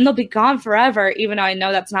die because then they'll be gone forever, even though I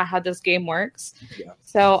know that's not how this game works. Yeah.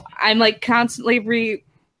 So I'm like constantly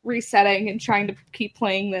resetting and trying to keep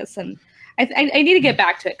playing this, and I need to get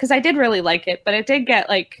back to it because I did really like it, but it did get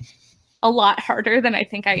like a lot harder than I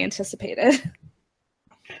think I anticipated.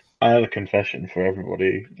 I have a confession for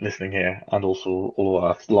everybody listening here, and also all of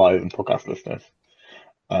our live and podcast listeners.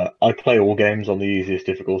 I play all games on the easiest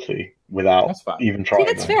difficulty without even trying.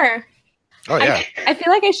 See, that's fair. Oh yeah, I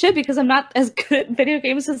feel like I should because I'm not as good at video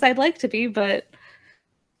games as I'd like to be, but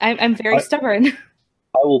I'm very stubborn.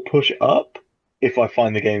 I will push up if I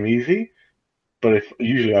find the game easy, but if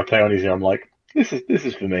usually I play on easy, I'm like, this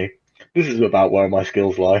is for me. This is about where my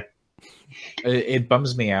skills lie. It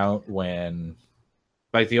bums me out when,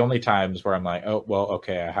 like, the only times where I'm like, oh, well,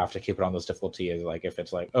 okay, I have to keep it on this difficulty is like if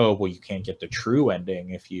it's like, oh, well, you can't get the true ending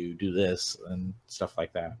if you do this and stuff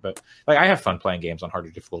like that. But like, I have fun playing games on harder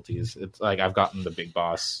difficulties. It's like I've gotten the big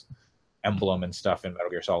boss emblem and stuff in Metal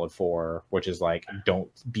Gear Solid 4, which is like, don't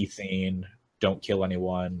be sane, don't kill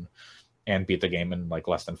anyone, and beat the game in like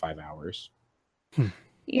less than 5 hours.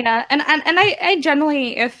 Yeah, and I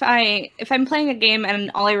generally, if I'm playing a game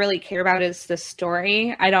and all I really care about is the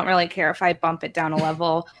story, I don't really care if I bump it down a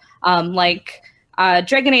level. Like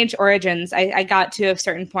Dragon Age Origins, I got to a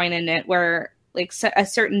certain point in it where like a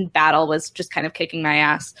certain battle was just kind of kicking my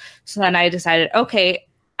ass. So then I decided, okay,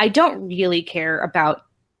 I don't really care about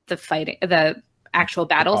the fighting, the actual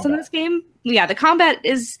battles in this game. Yeah, the combat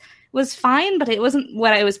was fine, but it wasn't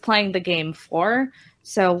what I was playing the game for.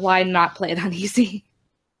 So why not play it on easy?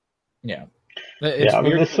 Yeah, it's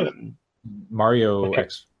weird. Mario Okay.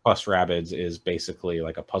 X plus Rabbids is basically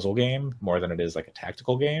like a puzzle game more than it is like a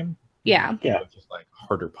tactical game. Yeah. It's just like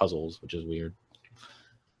harder puzzles, which is weird.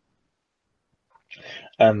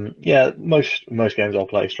 Most games I'll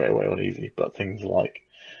play straight away on easy, but things like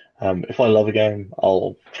if I love a game,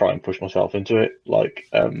 I'll try and push myself into it. Like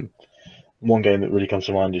one game that really comes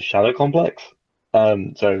to mind is Shadow Complex.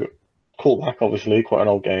 So callback, obviously, quite an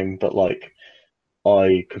old game, but like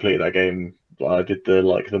I completed that game. I did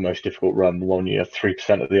the most difficult run, the one you have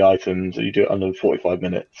 3% of the items, and you do it under 45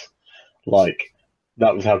 minutes. Like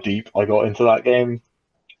that was how deep I got into that game.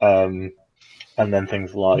 And then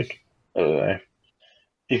things like if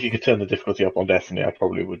you could turn the difficulty up on Destiny, I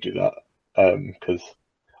probably would do that because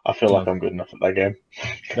I feel like I'm good enough at that game.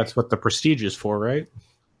 That's what the Prestige is for, right?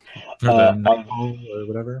 Or the Nightfall or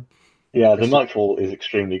whatever. Yeah, the Nightfall is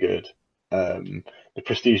extremely good. The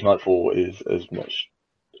Prestige Nightfall is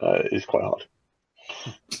is quite hard.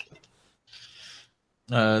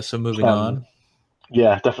 So moving on.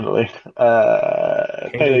 Yeah, definitely.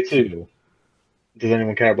 Payday 2. Does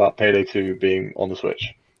anyone care about Payday 2 being on the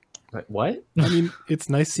Switch? What? I mean, it's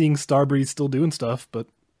nice seeing Starbreeze still doing stuff, but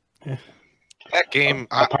That game,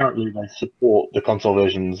 Apparently, they support the console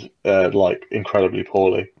versions like incredibly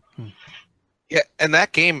poorly. yeah, and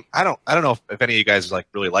that game, I don't know if any of you guys like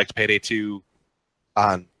really liked Payday 2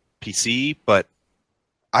 on PC, but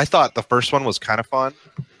I thought the first one was kind of fun,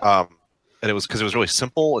 and it was because it was really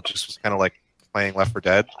simple. It just was kind of like playing Left 4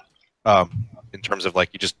 Dead, in terms of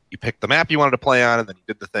like you picked the map you wanted to play on, and then you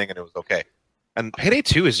did the thing, and it was okay. And Payday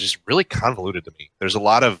 2 is just really convoluted to me. There's a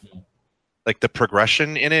lot of like the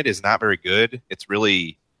progression in it is not very good. It's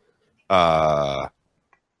really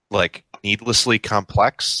like needlessly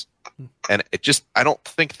complex, and it just I don't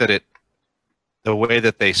think that the way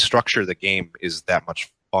that they structure the game is that much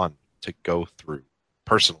fun to go through.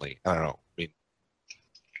 Personally, I don't know. I mean,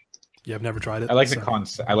 yeah, I've never tried it. I like the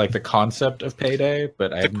concept. I like the concept of Payday,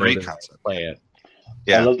 but I've great never concept. Play it.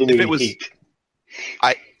 Yeah, I love the if it movie was, Heat.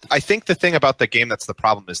 I think the thing about the game that's the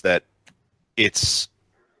problem is that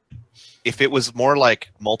if it was more like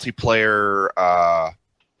multiplayer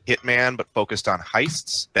Hitman but focused on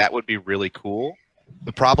heists, that would be really cool.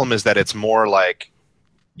 The problem is that it's more like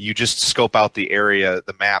you just scope out the area,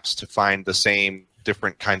 the maps to find the same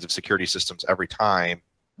different kinds of security systems every time,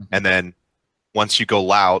 and then once you go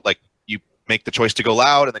loud, like you make the choice to go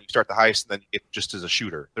loud, and then you start the heist, and then it just is a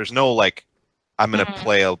shooter. There's no like, I'm going to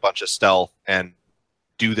play a bunch of stealth and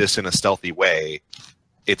do this in a stealthy way.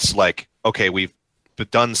 It's like, okay, we've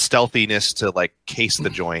done stealthiness to like case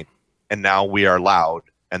the joint, and now we are loud,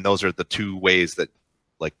 and those are the two ways that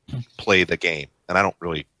like play the game. And I don't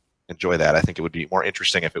really enjoy that. I think it would be more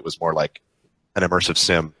interesting if it was more like an immersive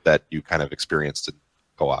sim that you kind of experienced in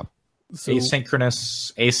co-op. So,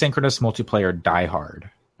 Asynchronous multiplayer Die Hard.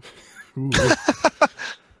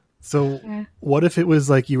 so what if it was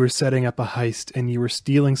like you were setting up a heist and you were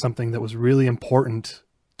stealing something that was really important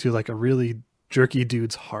to like a really jerky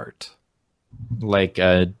dude's heart? Like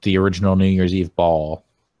the original New Year's Eve ball.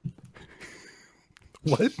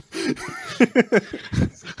 What?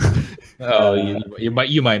 Oh, you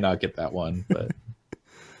might not get that one, but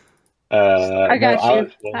I got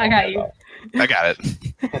you. I got you. I got it.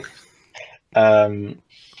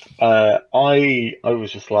 I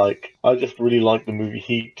was just like, I just really like the movie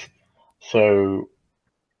Heat, so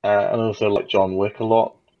and I also like John Wick a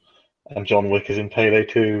lot, and John Wick is in Payday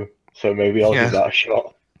 2, so maybe I'll give that a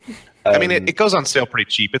shot. I mean, it goes on sale pretty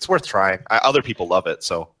cheap. It's worth trying. Other people love it,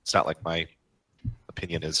 so it's not like my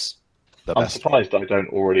opinion is the I'm best. surprised I don't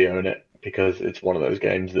already own it, because it's one of those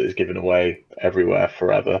games that is given away everywhere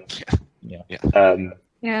forever. Yeah.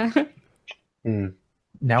 Yeah.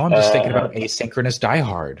 Now I'm just thinking about asynchronous Die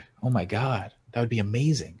Hard. Oh my god, that would be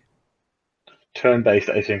amazing. Turn-based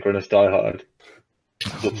asynchronous Die Hard.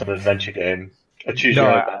 It's an adventure game. A choose your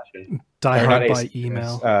own adventure. Die Or Hard not by asynchronous,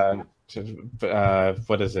 email.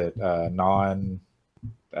 What is it?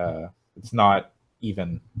 It's not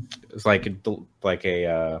even. It's like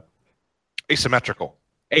a Asymmetrical.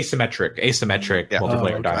 asymmetric Yeah.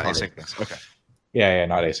 multiplayer okay. Die Not Hard. asynchronous. Okay. Yeah,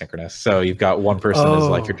 not asynchronous. So you've got one person is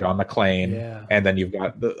like your John McClane, Yeah. and then you've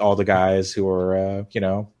got all the guys who are,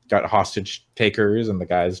 got hostage takers, and the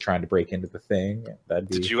guys trying to break into the thing. That'd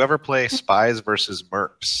be Did you ever play Spies versus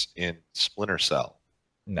Mercs in Splinter Cell?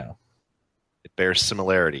 no. It bears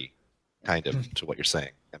similarity, kind of, to what you're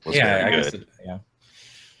saying. It was Yeah, I very guess. good.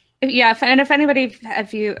 Yeah, and if anybody,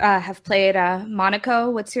 if you have played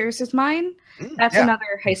Monaco, What's Yours Is Mine, that's yeah.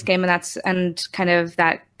 another heist game, and that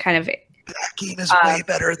game is way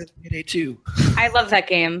better than Payday 2. I love that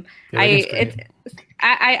game. Yeah, that game's great.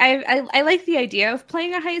 I like the idea of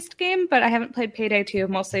playing a heist game, but I haven't played Payday 2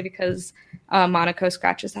 mostly because Monaco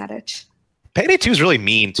scratches that itch. Payday 2 is really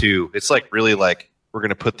mean, too. It's like really like, we're going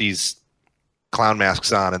to put these clown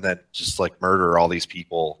masks on and then just like murder all these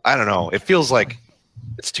people. I don't know. It feels like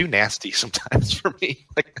it's too nasty sometimes for me.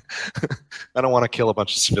 Like, I don't want to kill a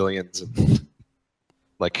bunch of civilians and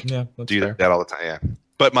like do that all the time. Yeah.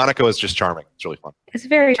 But Monaco is just charming. It's really fun. It's a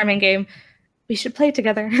very charming game. We should play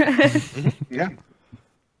together. Yeah.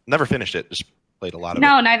 Never finished it. Just played a lot of it.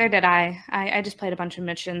 No, neither did I. I just played a bunch of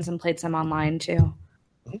missions and played some online too.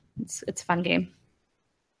 It's a fun game.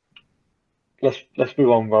 Let's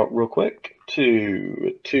move on real quick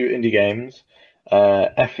to two indie games,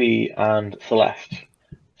 Effie and Celeste.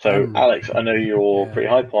 So, Alex, I know you're pretty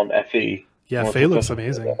hype on Effie. Yeah, Faye looks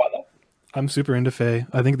amazing. I'm super into Faye.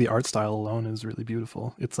 I think the art style alone is really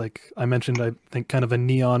beautiful. It's like I mentioned, I think kind of a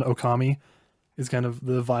neon Okami is kind of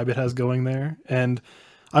the vibe it has going there. And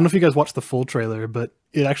I don't know if you guys watched the full trailer, but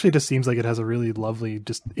it actually just seems like it has a really lovely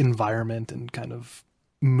just environment and kind of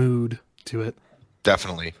mood to it.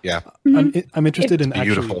 Definitely, yeah. I'm interested in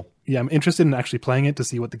beautiful. yeah, I'm interested in actually playing it to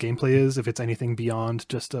see what the gameplay is, if it's anything beyond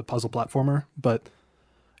just a puzzle platformer. But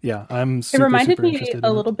yeah, I'm super, it reminded super me interested a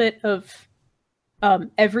in little bit of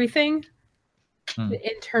everything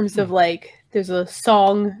in terms of like there's a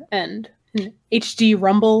song and an HD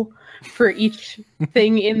rumble for each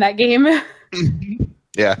thing in that game.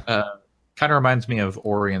 Yeah. Kind of reminds me of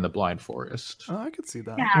Ori and the Blind Forest. I could see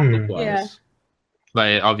that. Yeah. look-wise. Yeah.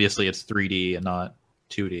 Like obviously it's 3D and not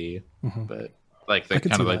 2D, Mhm. but like I the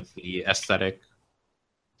could kind of see like the aesthetic.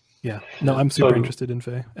 Yeah, no, I'm super So- interested in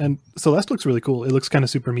Faye. And Celeste looks really cool. It looks kind of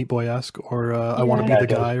Super Meat Boy-esque, or I Want to Yeah, Be it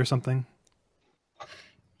the does. Guy or something.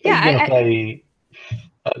 Yeah, Are you going to play...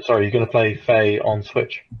 sorry, you're going to play Faye on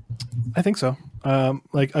Switch? I think so.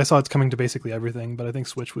 Like I saw it's coming to basically everything, but I think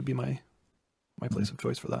Switch would be my place of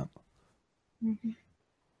choice for that.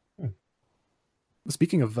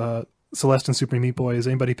 Speaking of Celeste and Super Meat Boy, is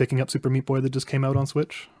anybody picking up Super Meat Boy that just came out on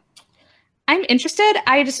Switch? I'm interested.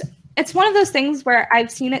 It's one of those things where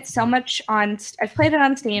I've seen it so much I've played it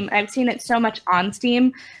on Steam. I've seen it so much on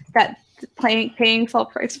Steam that paying full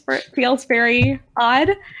price for it feels very odd.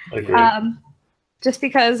 Agreed. Just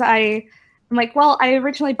because I'm like, well, I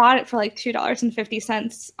originally bought it for like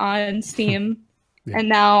 $2.50 on Steam, Yeah. and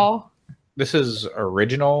now This is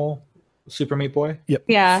original Super Meat Boy. Yep.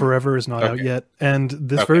 Yeah. Forever is not out Okay. yet, and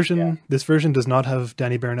this Okay, this version does not have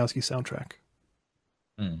Danny Baranowski's soundtrack.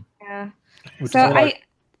 yeah. Which So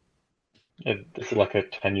is This is like a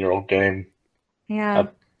 10-year-old game. yeah.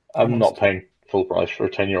 I'm Almost. not paying full price for a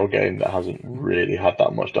 10-year-old game that hasn't really had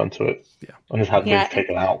that much done to it. Yeah. And has had Yeah. things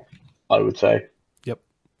taken out, I would say.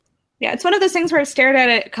 Yeah, it's one of those things where I've stared at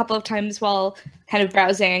it a couple of times while kind of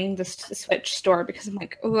browsing the Switch store because I'm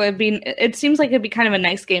like, oh, it seems like it'd be kind of a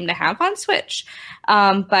nice game to have on Switch.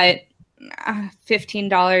 But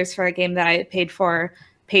 $15 for a game that I paid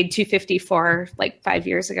 $250 for like 5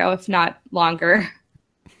 years ago, if not longer.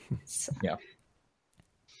 So,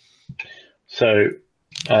 So,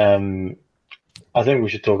 I think we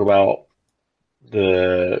should talk about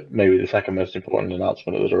maybe the second most important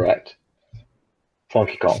announcement of the Direct,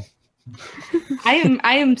 Funky Kong.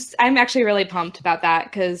 I'm actually really pumped about that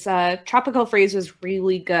because Tropical Freeze was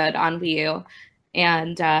really good on Wii U,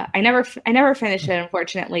 and I never finished it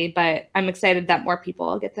unfortunately, but I'm excited that more people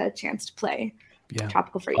will get the chance to play Yeah.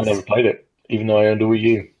 Tropical Freeze. I never played it, even though I owned a Wii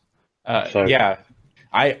U. So- Yeah,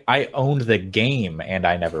 I owned the game and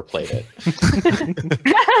I never played it.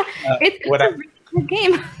 It's what a I- really good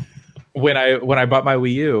game. When I bought my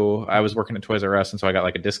Wii U, I was working at Toys R Us, and so I got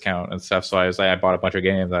like a discount and stuff. So I bought a bunch of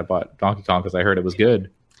games. I bought Donkey Kong because I heard it was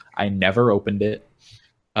good. I never opened it,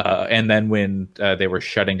 and then when they were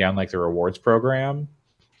shutting down like the rewards program,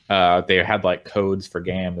 they had like codes for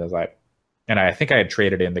games. I was like, and I think I had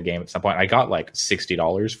traded in the game at some point. I got like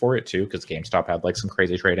 $60 for it too because GameStop had like some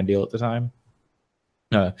crazy trade-in deal at the time.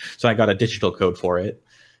 So I got a digital code for it.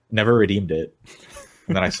 Never redeemed it,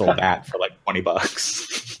 and then I sold that for like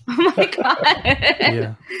 $20. Oh my god!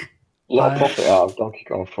 Yeah. A lot of profit out of Donkey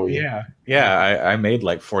Kong for you. Yeah. I made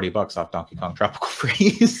like $40 off Donkey Kong Tropical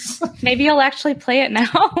Freeze. Maybe you'll actually play it now.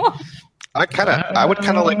 I would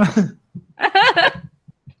kind of like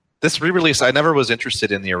this re-release. I never was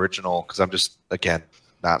interested in the original because I'm just, again,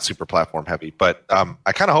 not super platform heavy. But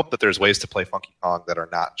I kind of hope that there's ways to play Funky Kong that are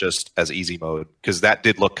not just as easy mode because that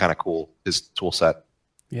did look kind of cool. His tool set.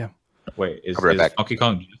 Yeah. Wait, is I'll be right back. Donkey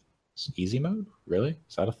Kong just easy mode? Really?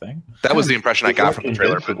 Is that a thing? That was the impression I got from the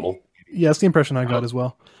trailer. Invincible. Yeah, that's the impression I got as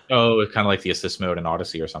well. Oh, it's kind of like the assist mode in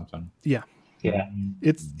Odyssey or something. Yeah. Yeah.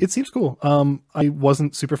 It seems cool. I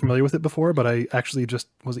wasn't super familiar with it before, but I actually just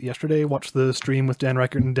yesterday watched the stream with Dan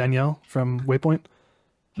Reichert and Danielle from Waypoint.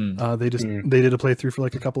 They did a playthrough for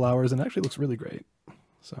like a couple hours and it actually looks really great.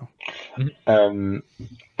 So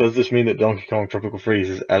Does this mean that Donkey Kong Tropical Freeze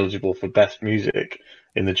is eligible for Best Music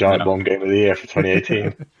in the Giant No. Bomb Game of the Year for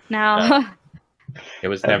 2018? No. It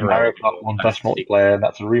was And never Mario Kart won Best Multiplayer, and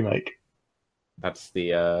that's a remake. That's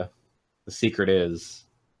the secret is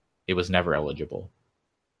it was never eligible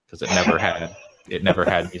because it never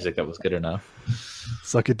had music that was good enough.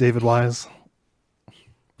 suck it, David Wise.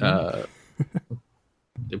 But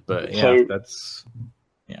yeah, So- that's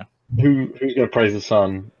Who's going to praise the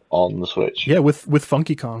sun on the Switch? Yeah, with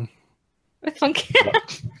Funky Kong. With Funky.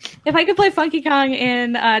 If I could play Funky Kong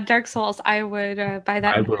in Dark Souls, I would buy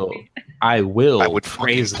that. I will. I would fucking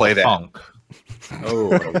praise play the that. funk.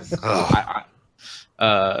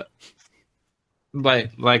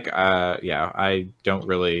 I don't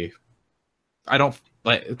really. I don't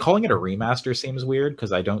like calling it a remaster seems weird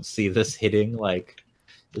because I don't see this hitting like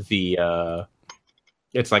the.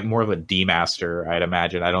 It's like more of a demaster, I'd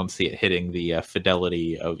imagine. I don't see it hitting the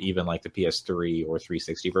fidelity of even like the PS3 or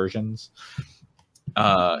 360 versions.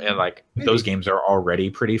 and like those games are already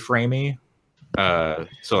pretty framey.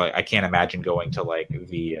 So like, I can't imagine going to like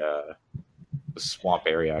the swamp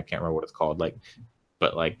area. I can't remember what it's called. Like,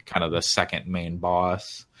 but like kind of the second main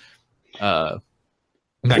boss. That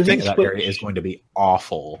area is going to be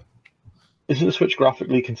awful. Isn't the Switch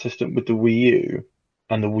graphically consistent with the Wii U?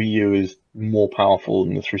 And the Wii U is more powerful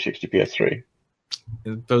than the 360 PS3.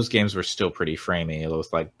 Those games were still pretty framey. It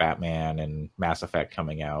was like Batman and Mass Effect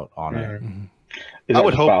coming out on it. I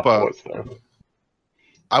would hope.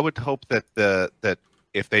 I would hope that that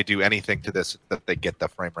if they do anything to this, that they get the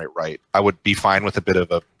frame rate right. I would be fine with a bit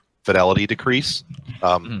of a fidelity decrease,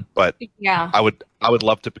 but yeah, I would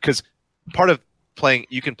love to, because part of playing,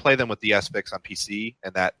 you can play them with the S-Fix on PC,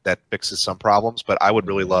 and that fixes some problems. But I would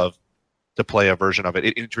really love to play a version of it.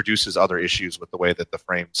 It introduces other issues with the way that the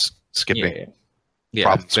frames skipping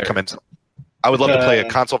problems come in. I would love to play a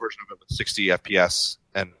console version of it with 60 FPS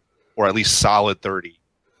or at least solid 30.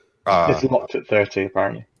 It's locked at 30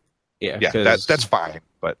 apparently. Yeah, that's fine,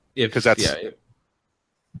 but because that's if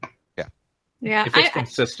it's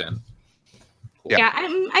consistent. Cool. Yeah,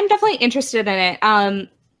 I'm definitely interested in it.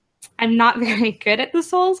 I'm not very good at the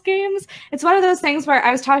Souls games. It's one of those things where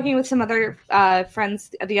I was talking with some other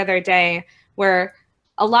friends the other day where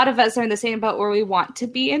a lot of us are in the same boat where we want to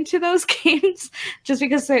be into those games just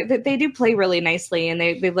because they do play really nicely and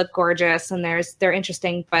they look gorgeous and they're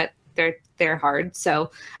interesting, but they're hard. So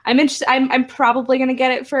I'm interested. I'm probably going to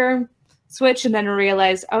get it for Switch and then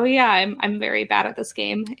realize, oh yeah, I'm very bad at this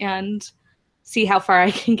game, and see how far I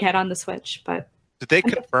can get on the Switch. But did they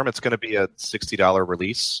confirm it's going to be a $60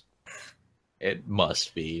 release? It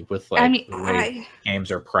must be, with like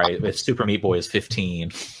games are priced. If Super Meat Boy is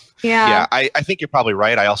 $15. Yeah, I think you're probably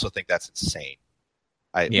right. I also think that's insane.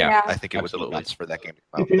 I think it was nuts for that game to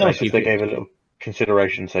come out. It'd be nice if they gave a little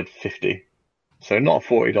consideration, said $50. So not a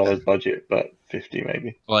 $40 budget, but $50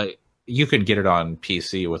 maybe. Like, you can get it on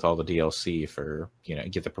PC with all the DLC for,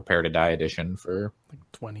 get the Prepare to Die edition for like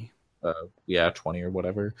 20. 20 or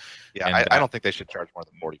whatever. Yeah, and I don't think they should charge more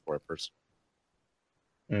than 40 for it personally.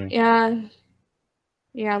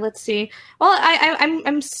 Yeah, let's see. Well,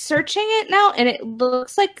 I'm searching it now, and it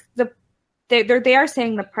looks like they are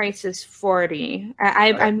saying the price is $40.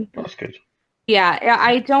 That's good. Yeah,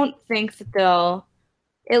 I don't think that they'll.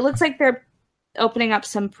 It looks like they're opening up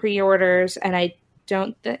some pre-orders, and I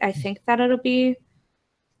think that it'll be.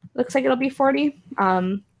 Looks like it'll be $40.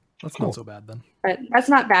 That's not so bad then. But that's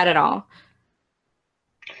not bad at all.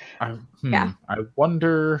 I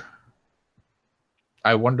wonder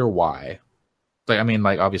why. Like, I mean,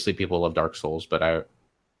 like, obviously people love Dark Souls, but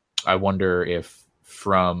I wonder if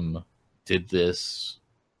From did this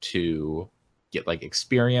to get like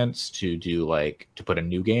experience, to do like, to put a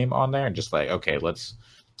new game on there and just like, okay, let's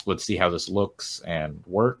see how this looks and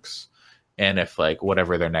works, and if like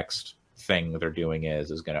whatever their next thing they're doing is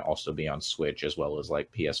going to also be on Switch as well as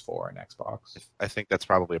like PS4 and Xbox. I think that's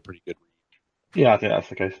probably a pretty good read. Yeah, I think that's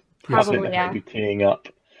the case. Probably, I think they may be teeing up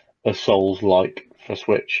a Souls-like for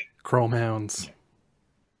Switch. Chrome Hounds.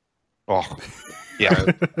 Oh,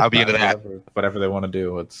 yeah, I'll be into that. Whatever they want to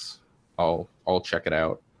do, I'll check it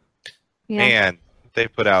out. Yeah. And if they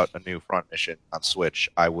put out a new Front mission on Switch,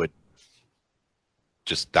 I would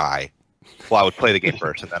just die. Well, I would play the game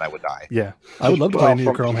first, and then I would die. Yeah, I would love to play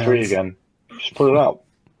new Chrome Hounds again. Just put it out.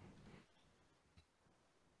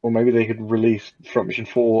 Or maybe they could release Front Mission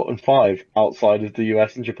 4 and 5 outside of the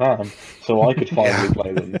US and Japan, so I could finally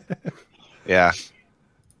play them. Yeah.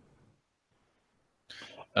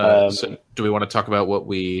 So do we want to talk about what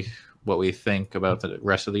we think about the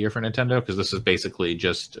rest of the year for Nintendo? Because this is basically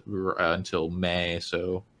just until May,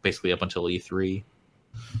 so basically up until E3.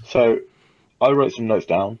 So I wrote some notes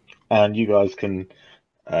down, and you guys can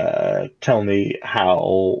tell me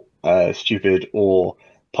how stupid or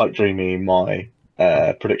pipe dreamy my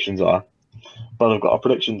predictions are. But I've got our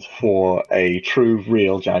predictions for a true,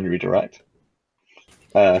 real January Direct,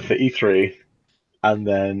 for E3, and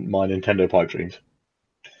then my Nintendo pipe dreams.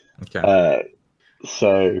 Okay.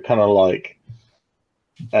 So kind of like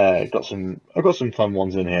I've got some fun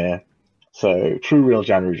ones in here. So true, real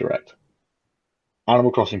January Direct,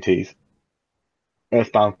 Animal Crossing tease,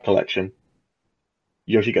 Earthbound Collection,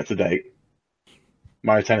 Yoshi gets a date,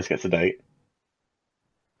 Mario Tennis gets a date,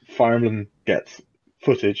 Fire Emblem gets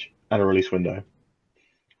footage and a release window,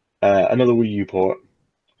 another Wii U port,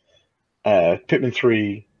 Pikmin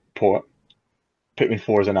 3 port, Pikmin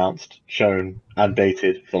 4 is announced, shown, and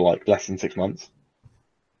dated for like less than 6 months,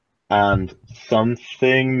 and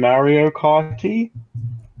something Mario Karty.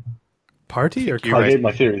 Party or I made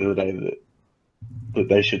my theory the other day that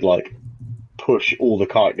they should like push all the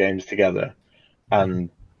kart games together and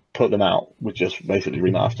put them out with just basically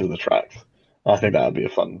remaster the tracks. I think that would be a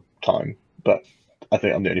fun time, but I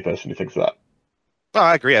think I'm the only person who thinks that. Oh,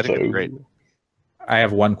 I agree. I think it'd be great. I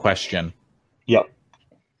have one question. Yep.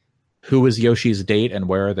 Who is Yoshi's date and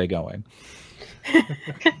where are they going?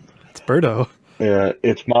 It's Birdo.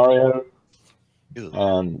 It's Mario. Ew.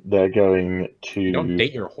 And they're going to... You don't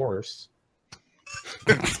date your horse.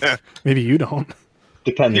 Maybe you don't.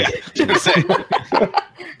 Depends. Yeah, I was gonna say. I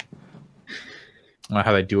don't know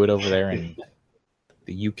how they do it over there in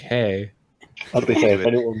the UK. As they say, if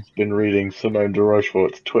anyone's been reading Simone de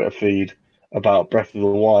Rochefort's Twitter feed about Breath of the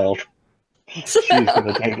Wild, she's going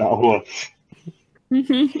to take that horse.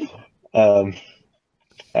 So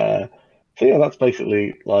yeah, that's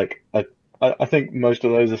basically like I think most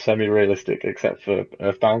of those are semi-realistic, except for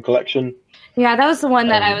Earthbound Collection. Yeah, that was the one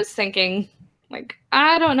that I was thinking. Like,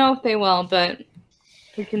 I don't know if they will, but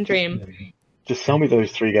we can dream. Just sell me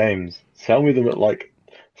those 3 games. Sell me them at like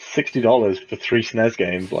 $60 for 3 SNES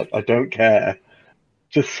games. Like, I don't care.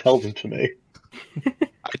 Just sell them to me.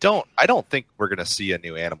 I don't think we're gonna see a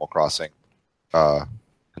new Animal Crossing in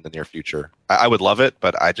the near future. I would love it,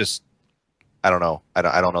 but I don't know. I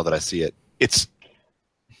don't know that I see it.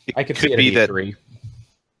 I could see it be that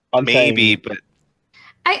Maybe, but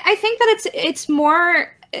I think that it's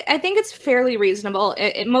more. I think it's fairly reasonable.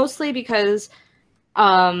 It mostly because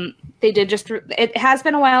they did just. It has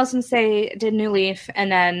been a while since they did New Leaf,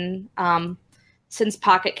 and then since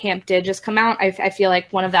Pocket Camp did just come out, I feel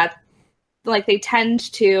like one of that. Like they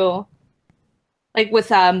tend to, like with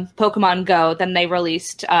Pokemon Go, then they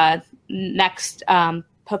released next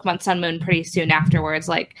Pokemon Sun Moon pretty soon afterwards.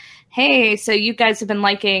 Like, hey, so you guys have been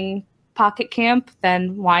liking Pocket Camp,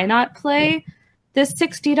 then why not play this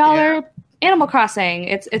 $60 Animal Crossing?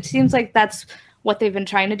 It seems like that's what they've been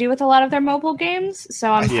trying to do with a lot of their mobile games.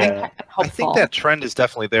 So I'm kind of hopeful. I think that trend is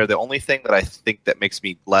definitely there. The only thing that I think that makes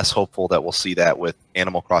me less hopeful that we'll see that with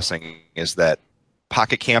Animal Crossing is that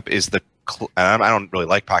Pocket Camp is the I don't really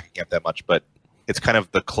like Pocket Camp that much, but it's kind of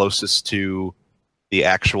the closest to the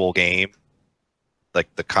actual game, like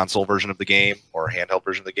the console version of the game or handheld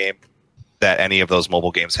version of the game, that any of those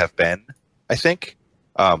mobile games have been, I think.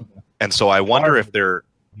 And so I wonder if their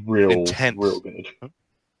intent... Real good.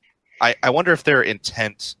 I wonder if their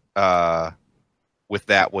intent with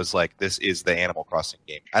that was like, this is the Animal Crossing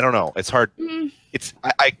game. I don't know. It's hard. It's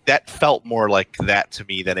that felt more like that to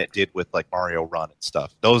me than it did with like Mario Run and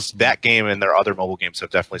stuff. That game and their other mobile games have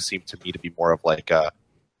definitely seemed to me to be more of like,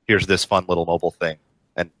 here's this fun little mobile thing.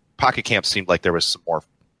 And Pocket Camp seemed like there was some more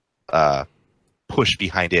push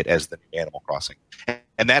behind it as the new Animal Crossing.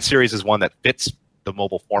 And that series is one that fits the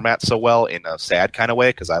mobile format so well in a sad kind of way,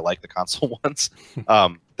 because I like the console ones,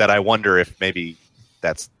 that I wonder if maybe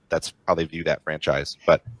that's how they view that franchise.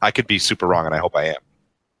 But I could be super wrong, and I hope I am.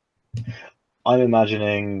 I'm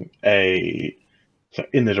imagining in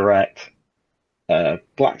the direct,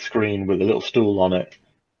 black screen with a little stool on it.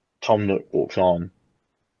 Tom Nook walks on,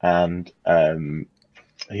 and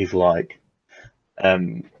he's like,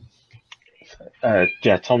 Tom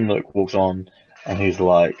Nook walks on, and he's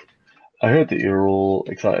like, I heard that you're all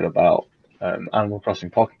excited about Animal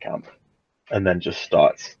Crossing Pocket Camp, and then just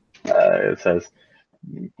starts. It says,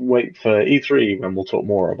 wait for E3 when we'll talk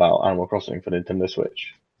more about Animal Crossing for Nintendo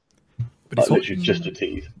Switch. But he's literally just a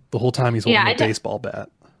tease. The whole time he's holding a baseball bat.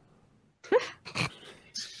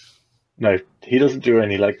 No, he doesn't do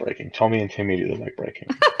any leg breaking. Tommy and Timmy do the leg breaking.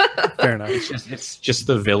 Fair enough. It's just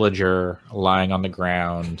the villager lying on the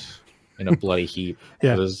ground in a bloody heap.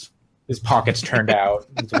 Yeah. With his pockets turned out,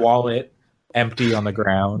 his wallet empty on the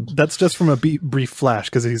ground. That's just from a brief flash,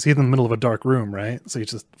 because he's in the middle of a dark room, right? So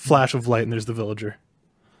it's just flash of light, and there's the villager.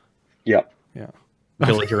 Yep. Yeah.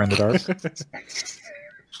 Villager in the dark.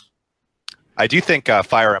 I do think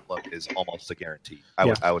Fire Emblem is almost a guarantee.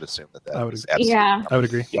 I would assume that I would is agree. absolutely. Yeah. I would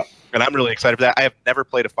agree. Yeah. And I'm really excited for that. I have never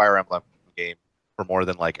played a Fire Emblem game for more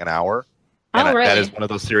than like an hour. And Oh, really? that is one of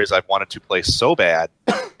those series I've wanted to play so bad.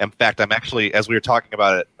 In fact, I'm actually, as we were talking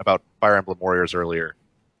about Fire Emblem Warriors earlier,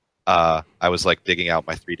 I was like digging out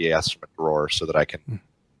my 3DS from a drawer so that I can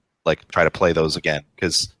like try to play those again,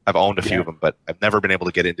 because I've owned a few of them, but I've never been able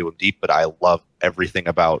to get into them deep. But I love everything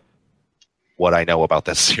about what I know about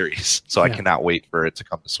this series, so I cannot wait for it to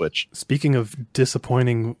come to Switch. Speaking of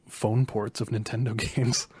disappointing phone ports of Nintendo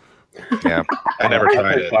games. Yeah, I never I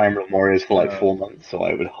tried played it. Fire Emblem Warriors for like 4 months, so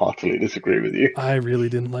I would heartily disagree with you. I really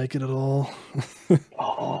didn't like it at all.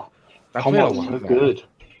 Oh, I come played a on, lot so of that. good.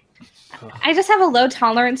 I just have a low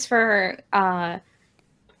tolerance for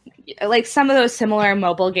like some of those similar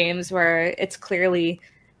mobile games where it's clearly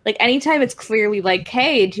like anytime it's clearly like,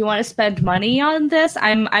 hey, do you want to spend money on this?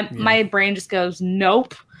 My brain just goes,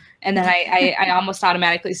 nope. and then I almost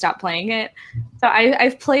automatically stopped playing it. So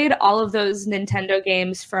I've played all of those Nintendo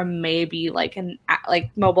games from maybe like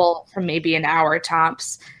mobile from maybe an hour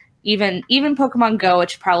tops. Even Pokemon Go,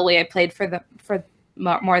 which probably I played for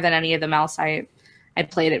more than any of them else. I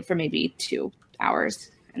played it for maybe 2 hours,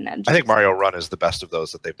 and then I think Mario Run is the best of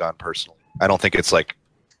those that they've done personally. I don't think it's like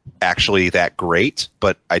actually that great,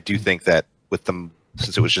 but I do think that with them,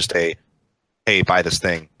 since it was just a hey, buy this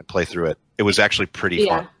thing and play through it, it was actually pretty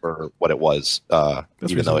fun for what it was,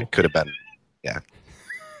 even though it could have been,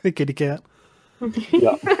 Hey, kitty cat.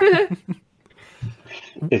 Yeah.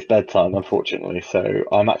 It's bedtime, unfortunately, so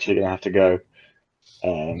I'm actually going to have to go.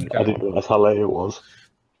 I didn't realize how late it was.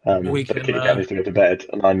 But Kitty Cat needs to go to bed,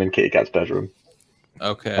 and I'm in Kitty Cat's bedroom.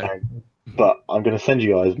 Okay. But I'm going to send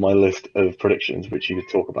you guys my list of predictions, which you could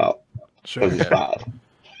talk about. Sure. Because it's bad.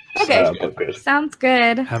 Okay. But good. Sounds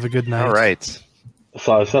good. Have a good night. All right.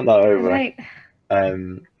 So I sent that over. Right.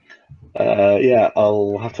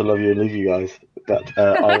 I'll have to love you and leave you guys. But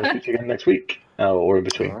I'll speak to you again next week, or in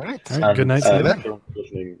between. All right. All right, good night, Steven. If you're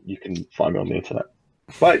listening, you can find me on the internet.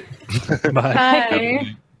 Bye. Bye.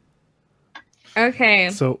 Bye. Okay.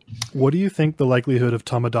 So, what do you think the likelihood of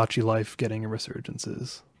Tomodachi Life getting a resurgence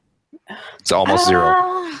is? It's almost zero.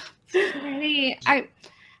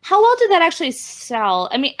 How well did that actually sell?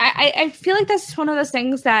 I mean, I feel like that's one of those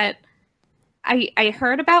things that I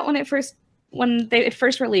heard about when they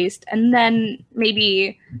first released, and then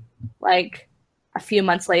maybe like a few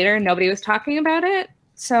months later, nobody was talking about it.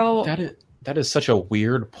 So that is such a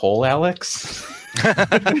weird poll, Alex.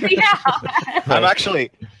 Yeah.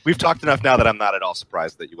 We've talked enough now that I'm not at all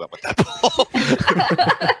surprised that you went with that poll.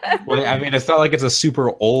 Well, I mean, it's not like it's a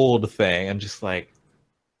super old thing. I'm just like,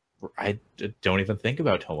 I don't even think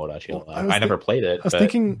about Tomodachi Life. I never played it. I was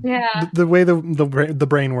thinking, the way the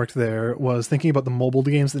brain worked there was thinking about the mobile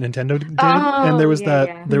games that Nintendo did, and there was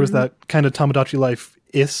that kind of Tomodachi Life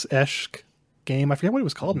esque game. I forget what it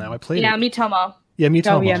was called now. I played it. Miitomo. Yeah,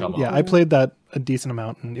 Miitomo. Miitomo. Yeah, I played that a decent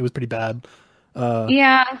amount, and it was pretty bad.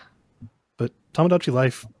 But Tomodachi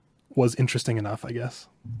Life was interesting enough, I guess.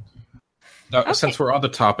 Now, since we're on the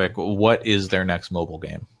topic, what is their next mobile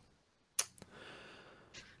game?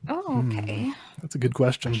 Oh, okay. That's a good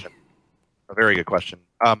question. A very good question.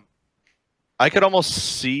 I could almost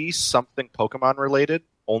see something Pokemon related,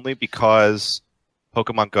 only because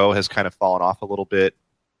Pokemon Go has kind of fallen off a little bit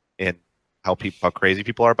in how crazy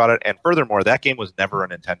people are about it. And furthermore, that game was never a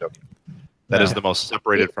Nintendo game. That is the most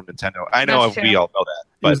separated from Nintendo. I know we all know that,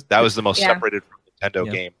 but that was the most separated from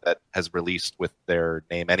Nintendo game that has released with their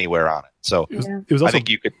name anywhere on it. So it was also, I think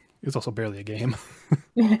you could. It was also barely a game.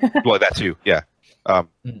 Well, that too, yeah.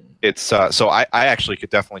 It's so I actually could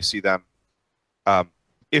definitely see them.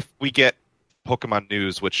 If we get Pokemon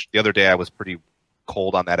news, which the other day I was pretty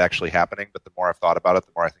cold on that actually happening, but the more I've thought about it,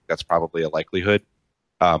 the more I think that's probably a likelihood.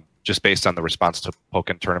 Just based on the response to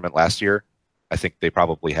Pokken Tournament last year, I think they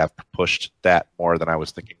probably have pushed that more than I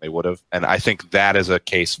was thinking they would have. And I think that is a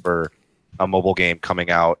case for a mobile game coming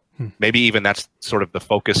out. Maybe even that's sort of the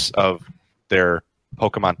focus of their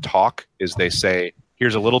Pokemon talk, is they say,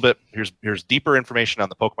 here's a little bit, here's deeper information on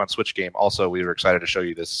the Pokemon Switch game. Also, we were excited to show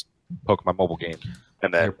you this Pokemon mobile game.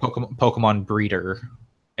 And then your Pokemon breeder.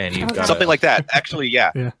 And you've got something like that. Actually,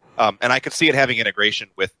 yeah. And I could see it having integration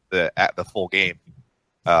with the full game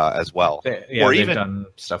as well. Or they've done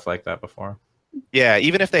stuff like that before. Yeah,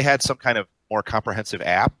 even if they had some kind of more comprehensive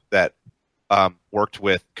app that worked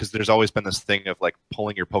with, because there's always been this thing of like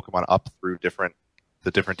pulling your Pokemon up through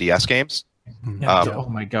the different DS games. Oh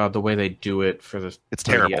my god, the way they do it for the it's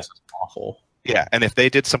terrible. Is awful. Yeah, and if they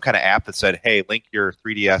did some kind of app that said, "Hey, link your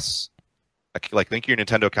 3DS, like link your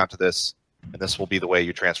Nintendo account to this, and this will be the way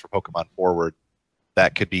you transfer Pokemon forward,"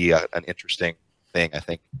 that could be an interesting thing. I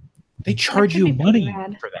think they charge you money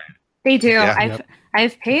for that. They do. Yeah.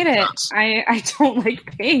 I've paid it. I don't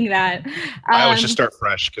like paying that. I always just start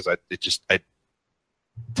fresh because it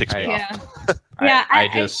ticks me off. I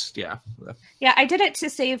did it to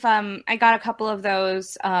save. I got a couple of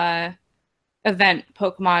those event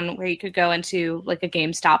Pokemon where you could go into like a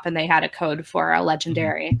GameStop and they had a code for a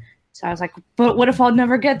legendary. So I was like, but what if I'll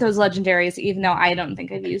never get those legendaries? Even though I don't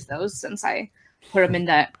think I've used those since I put them in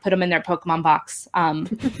their Pokemon box.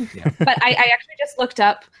 But I actually just looked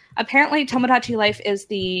up. Apparently, Tomodachi Life is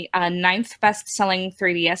the 9th best-selling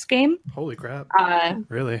 3DS game. Holy crap!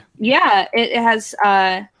 Really? Yeah, it has.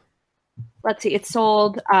 Let's see, it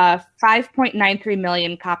sold 5.93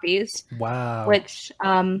 million copies. Wow! Which,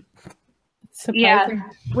 surprising.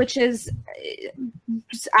 which is,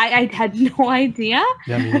 I had no idea.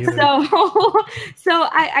 Yeah, me neither. So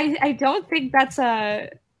I don't think that's a.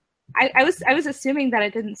 I was assuming that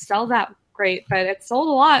it didn't sell that great, but it sold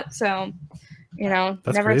a lot. So, That's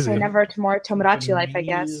never crazy. say never to more Tomodachi Life, I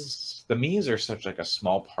guess. The Mii's are such like a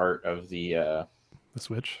small part of the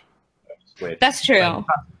Switch. Switch. That's true. Like,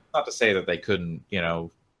 not to say that they couldn't,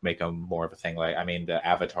 make them more of a thing. Like, I mean, the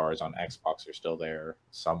avatars on Xbox are still there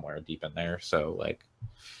somewhere deep in there. So, like,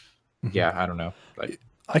 yeah, I don't know. Like,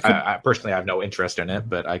 I personally have no interest in it,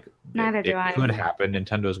 but Neither do I. It could happen.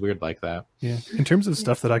 Nintendo's weird like that. Yeah. In terms of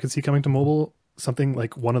stuff that I could see coming to mobile, something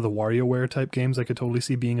like one of the WarioWare type games, I could totally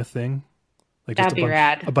see being a thing. Like That'd be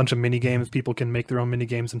rad. A bunch of mini games. People can make their own mini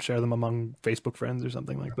games and share them among Facebook friends or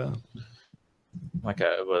something like that. Like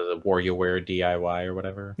a WarioWare DIY or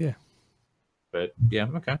whatever. Yeah. But yeah,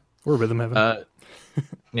 okay. Or Rhythm Heaven.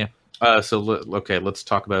 Yeah. Okay, let's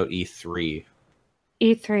talk about E3.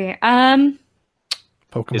 E3.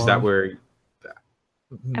 Pokemon. Is that where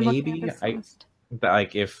I'm looking maybe at this list.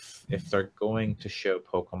 like if they're going to show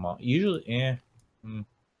Pokemon, usually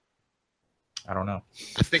I don't know.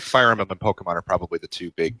 I think Fire Emblem and Pokemon are probably the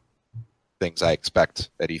two big things I expect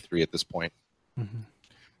at E3 at this point. Mm-hmm.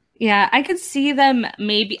 Yeah, I could see them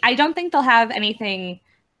maybe. I don't think they'll have anything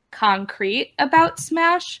concrete about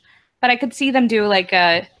Smash, but I could see them do like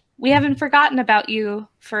we haven't forgotten about you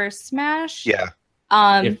for Smash. Yeah.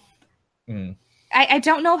 I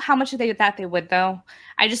don't know how much that they would though.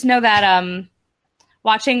 I just know that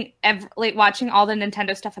watching all the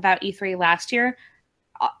Nintendo stuff about E3 last year,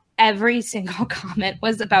 every single comment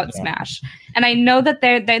was about Smash. And I know that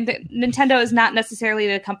Nintendo is not necessarily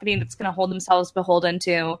the company that's going to hold themselves beholden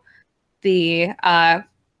to the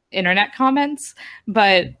internet comments,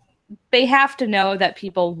 but they have to know that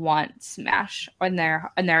people want Smash when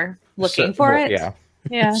they're looking for it. Yeah.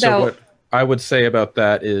 Yeah. So what I would say about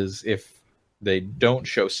that is if they don't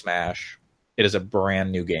show Smash, it is a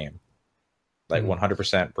brand new game. Like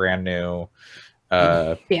 100% brand new.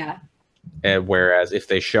 Yeah. And whereas if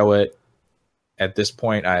they show it at this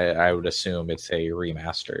point, I would assume it's a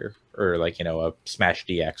remaster or like, a Smash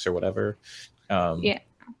DX or whatever. Yeah.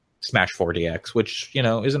 Smash 4DX, which,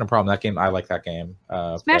 isn't a problem. That game, I like that game.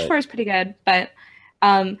 Smash 4 is pretty good, but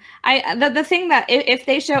the thing that if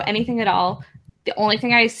they show anything at all, the only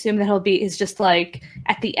thing I assume that he'll be is just like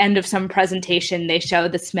at the end of some presentation they show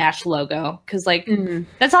the Smash logo, because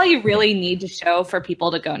that's all you really need to show for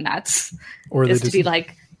people to go nuts, or just to be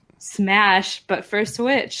like Smash but for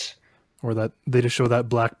Switch, or that they just show that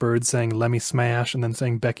Blackbird saying "Let me smash" and then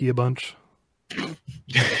saying Becky a bunch.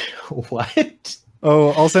 What? Oh,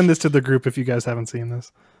 I'll send this to the group if you guys haven't seen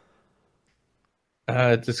this.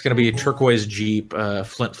 It's going to be a turquoise Jeep.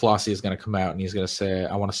 Flint Flossie is going to come out and he's going to say,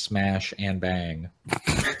 "I want to smash and bang.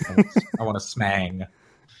 I want to smang."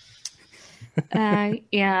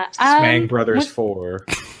 Yeah. Smang Brothers 4.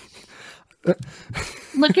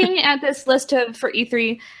 Looking at this list for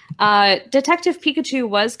E3, Detective Pikachu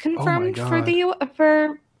was confirmed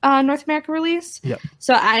for North America release. Yep.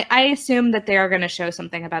 So I assume that they are going to show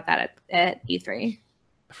something about that at E3.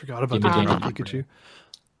 I forgot about Detective Pikachu.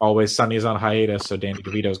 Always Sunny's on hiatus, so Danny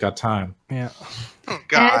DeVito's got time. Yeah. Oh,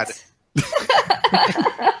 God.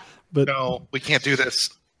 But no, we can't do this.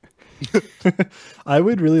 I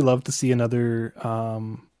would really love to see another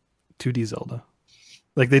 2D Zelda.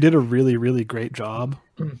 Like, they did a really, really great job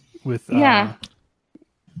with A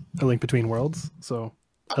Link Between Worlds. So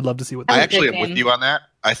I'd love to see what I actually am with you on that.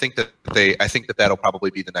 I think that that'll probably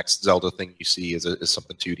be the next Zelda thing you see is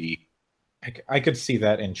something 2D. I could see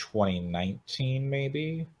that in 2019,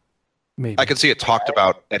 maybe. I could see it talked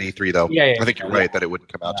about at E3, though. Yeah, I think you're right that it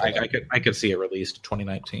wouldn't come out. I could see it released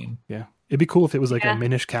 2019. Yeah, it'd be cool if it was like a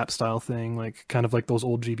Minish Cap style thing, like kind of like those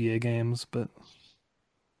old GBA games. But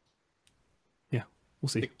yeah, we'll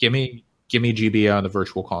see. Give me GBA on the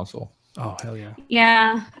Virtual Console. Oh hell yeah!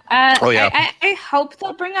 Yeah. I hope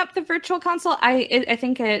they'll bring up the Virtual Console. I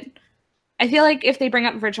feel like if they bring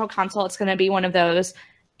up Virtual Console, it's going to be one of those.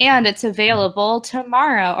 And it's available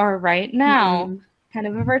tomorrow or right now, kind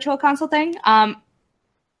of a Virtual Console thing.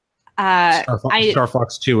 Star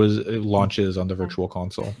Fox 2 launches on the Virtual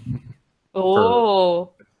Console. Oh,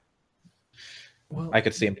 well, I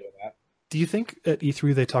could see him doing that. Do you think at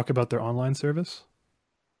E3 they talk about their online service?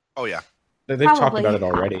 Oh yeah, they've talked about it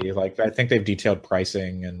already. Like I think they've detailed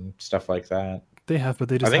pricing and stuff like that. They have, but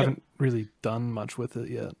they just haven't really done much with it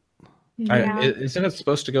yet. Yeah. Isn't it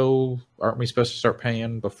supposed to go? Aren't we supposed to start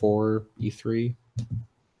paying before E3?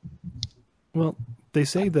 Well, they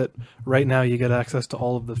say that right now you get access to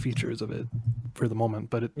all of the features of it for the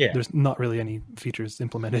moment, but there's not really any features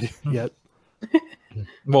implemented yet.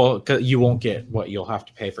 Well, you won't get what you'll have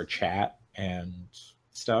to pay for chat and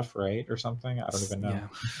stuff, right, or something. I don't even know.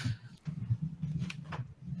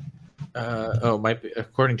 Yeah. Might be,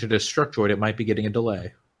 according to Destructoid, it might be getting a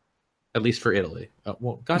delay. At least for Italy.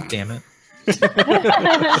 Well, god damn it.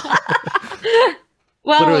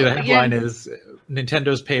 Well, Literally, the headline is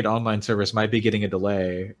Nintendo's paid online service might be getting a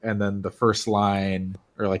delay, and then the first line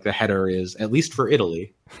or like the header is at least for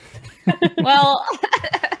Italy. well,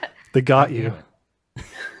 They got you.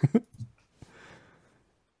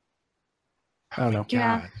 I don't know.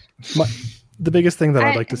 yeah. The biggest thing that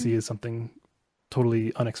I'd like to see is something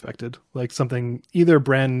totally unexpected, like something either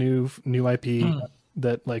brand new IP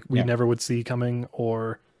that like we never would see coming,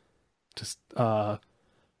 or just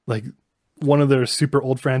like one of their super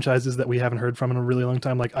old franchises that we haven't heard from in a really long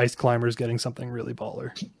time, like Ice Climbers getting something really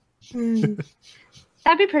baller.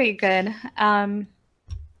 That'd be pretty good.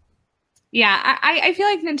 Yeah, I feel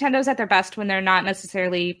like Nintendo's at their best when they're not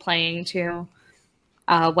necessarily playing to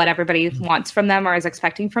what everybody wants from them or is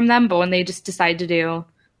expecting from them, but when they just decide to do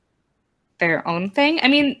their own thing. I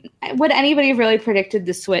mean, would anybody have really predicted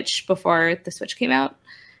the Switch before the Switch came out?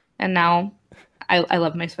 And now I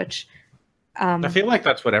love my Switch. I feel like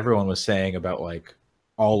that's what everyone was saying about like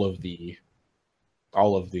all of the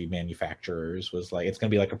manufacturers was like it's gonna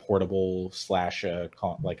be like a portable / like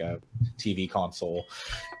a TV console,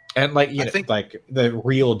 and like I think like the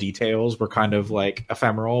real details were kind of like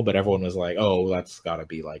ephemeral, but everyone was like, oh, that's gotta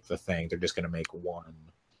be like the thing. They're just gonna make one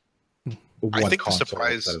I think the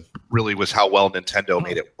surprise really was how well Nintendo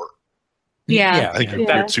made it work. Yeah, I think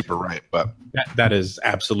you're super right, but that is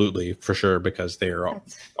absolutely for sure because they're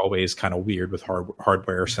always kind of weird with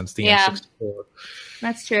hardware since the N64.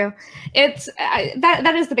 That's true. It's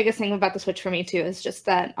that is the biggest thing about the Switch for me too. Is just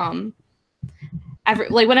that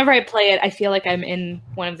whenever I play it, I feel like I'm in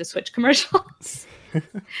one of the Switch commercials.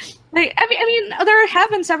 Like I mean, there have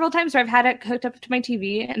been several times where I've had it hooked up to my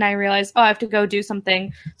TV and I realize, I have to go do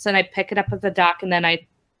something. So then I pick it up at the dock and then I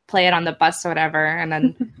play it on the bus or whatever, and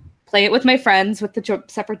then play it with my friends with the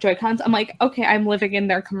separate Joy-Cons. I'm like, okay, I'm living in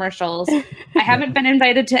their commercials. I haven't been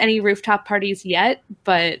invited to any rooftop parties yet,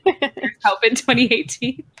 but there's hope in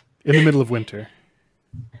 2018. In the middle of winter.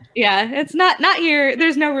 Yeah, it's not here.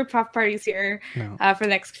 There's no rooftop parties here for the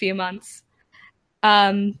next few months.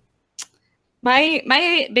 My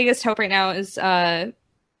biggest hope right now is that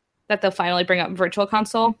they'll finally bring up Virtual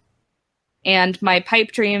Console. And my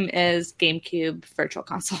pipe dream is GameCube Virtual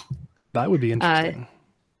Console. That would be interesting.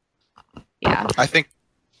 Yeah. I think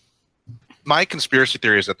my conspiracy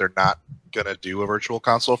theory is that they're not going to do a Virtual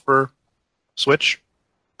Console for Switch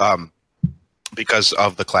because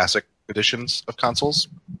of the classic editions of consoles.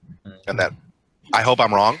 And that I hope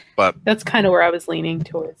I'm wrong, but that's kind of where I was leaning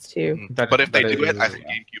towards too. But if they do it, I think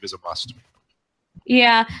GameCube is a must.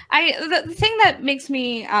 Yeah. The thing that makes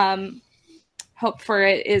me hope for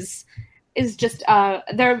it is just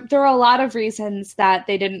there are a lot of reasons that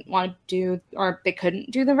they didn't want to do or they couldn't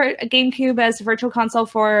do the GameCube as a virtual console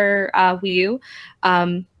for Wii U,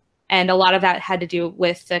 and a lot of that had to do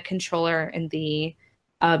with the controller and the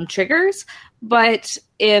triggers. But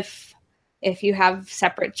if you have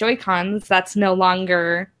separate Joy-Cons, that's no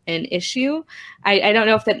longer an issue. I don't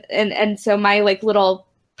know if that and so my like little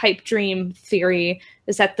pipe dream theory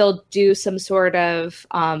is that they'll do some sort of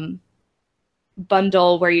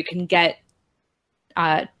bundle where you can get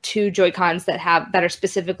 2 Joy-Cons that are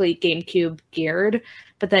specifically GameCube geared,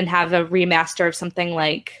 but then have a remaster of something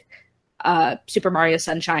like Super Mario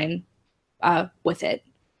Sunshine with it.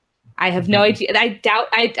 I have no idea.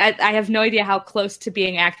 I have no idea how close to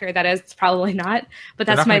being accurate that is. It's probably not, but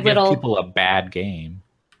that's my little. Give people a bad game.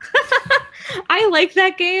 I like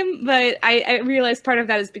that game, but I realize part of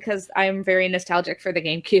that is because I'm very nostalgic for the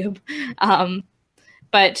GameCube.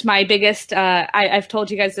 But my biggest, I've told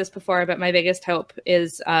you guys this before, but my biggest hope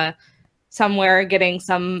is somewhere getting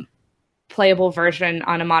some playable version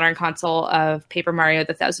on a modern console of Paper Mario: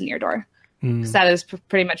 The Thousand Year Door. Because that is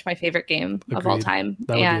pretty much my favorite game of all time.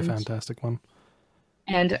 That would be a fantastic one.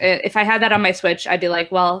 And if I had that on my Switch, I'd be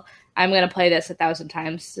like, well, I'm going to play this 1,000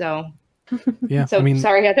 times. So, yeah. So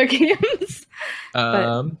sorry, other games.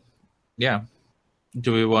 Yeah.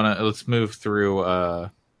 Do we want to? Let's move through.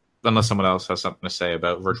 Unless someone else has something to say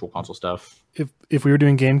about Virtual Console stuff. If we were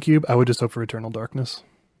doing GameCube, I would just hope for Eternal Darkness.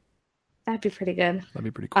 That'd be pretty good. That'd be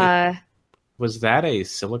pretty cool. Was that a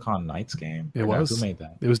Silicon Knights game? It was. Who made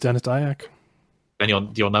that? It was Dennis Dyack. Then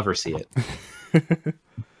you'll never see it.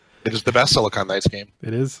 It is the best Silicon Knights game.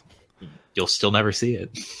 It is. You'll still never see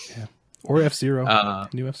it. Yeah. Or F-Zero.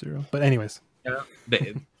 New F-Zero. But anyways. Yeah.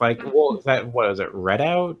 What is it?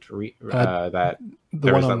 Redout? That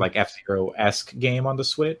there was that like F-Zero-esque game on the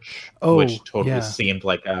Switch, which totally seemed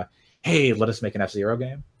like hey, let us make an F-Zero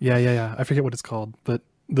game. Yeah. I forget what it's called, but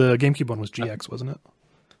the GameCube one was GX, wasn't it?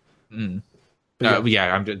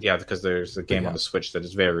 Because there's a game on the Switch that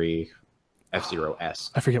is very F-Zero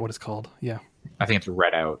S. I forget what it's called. Yeah. I think it's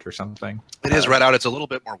Red Out or something. It is Red Out. It's a little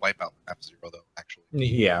bit more Wipeout than F-Zero, though, actually.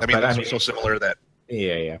 Yeah, I mean, those are so similar that...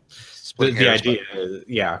 Yeah. splitting The hairs, idea is,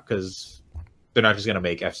 because they're not just going to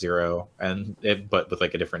make F-Zero, but with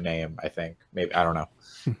like a different name, I think. Maybe, I don't know.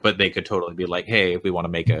 But they could totally be like, hey, we want to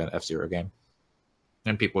make an F-Zero game.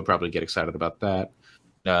 And people would probably get excited about that.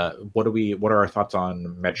 What are our thoughts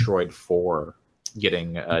on Metroid 4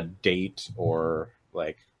 getting a date, or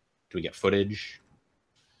like, do we get footage?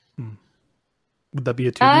 Would that be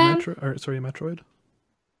a 2D Metroid?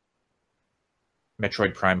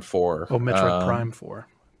 Metroid Prime 4. Oh, Metroid Prime 4.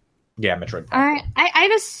 Yeah, Metroid Prime 4.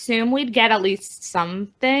 I'd assume we'd get at least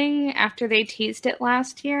something after they teased it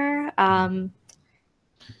last year. How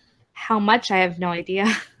much, I have no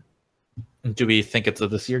idea. Do we think it's a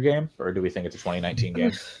this year game, or do we think it's a 2019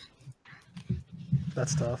 game?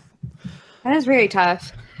 That's tough. That is very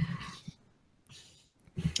tough.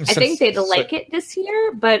 I think they'd like it this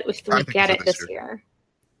year, but if we get it this year.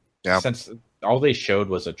 Yeah. Since all they showed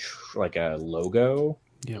was a logo.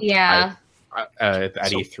 Yeah. At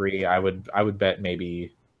E3, I would bet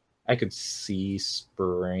maybe I could see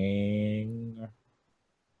spring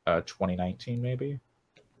 2019 maybe.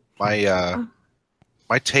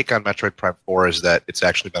 My take on Metroid Prime 4 is that it's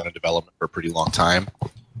actually been in development for a pretty long time,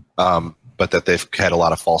 but that they've had a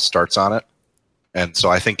lot of false starts on it. And so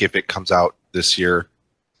I think if it comes out this year,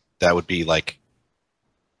 that would be like,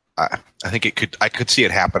 I think I could see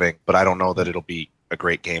it happening, but I don't know that it'll be a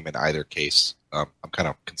great game in either case. I'm kind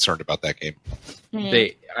of concerned about that game.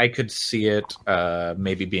 I could see it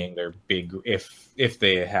maybe being their big, if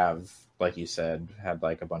they have, like you said, had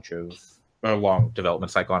like a bunch of a long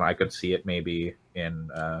development cycle on it, I could see it maybe in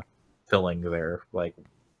filling their like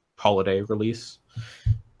holiday release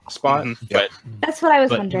spot. Mm-hmm. But that's what I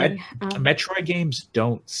was wondering. Metroid games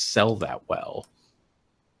don't sell that well.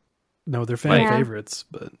 No, they're fan favorites,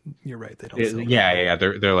 but you're right, they don't sell yeah.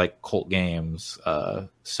 They're like cult games.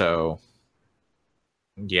 So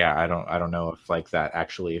yeah, I don't know if like that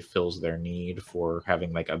actually fills their need for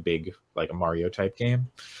having like a big like a Mario type game.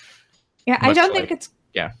 Yeah, I don't think it's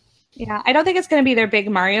I don't think it's going to be their big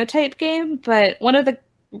Mario type game, but one of the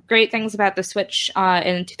great things about the Switch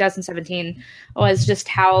in 2017 was just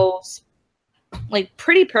how like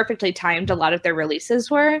pretty perfectly timed a lot of their releases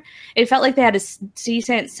were. It felt like they had a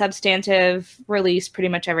decent substantive release pretty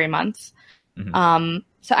much every month. Mm-hmm.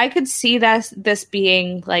 So I could see this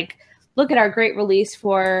being like, look at our great release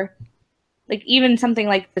for like even something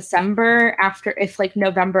like December, after if like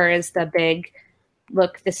November is the big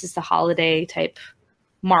look, this is the holiday type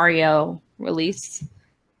Mario release.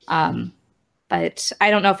 But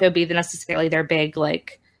I don't know if it would be necessarily their big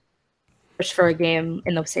like push for a game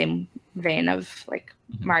in the same vein of like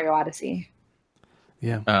Mario Odyssey.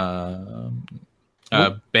 Yeah.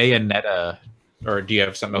 Bayonetta, or do you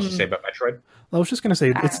have something else to say about Metroid? I was just going to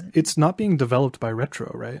say it's not being developed by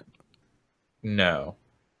Retro, right? No,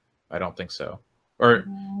 I don't think so. Or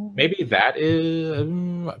maybe that is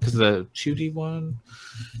because the 2D one.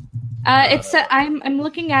 It's I'm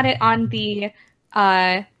looking at it on the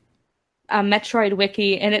Metroid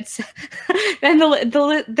wiki, and it's then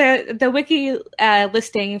the wiki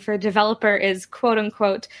listing for developer is quote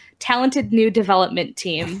unquote talented new development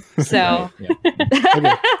team. So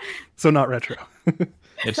okay. So not Retro.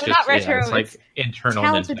 It's so just not Retro. It's like internal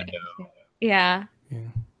Nintendo. Yeah.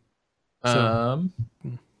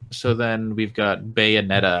 So then we've got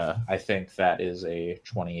Bayonetta. I think that is a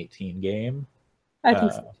 2018 game. I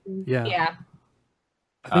think so too. Yeah.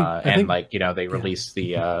 I think, like they released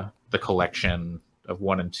the collection of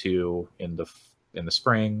 1 and 2 in the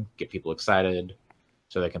spring, get people excited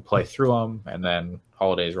so they can play through them, and then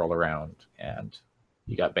holidays roll around and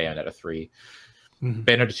you got Bayonetta 3. Mm-hmm.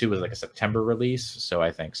 Bayonetta 2 was like a September release, so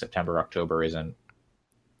I think September, October isn't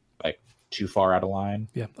like too far out of line.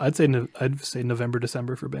 Yeah, I'd say November,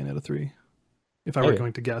 December for Bayonetta 3 if I were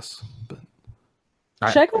going to guess. But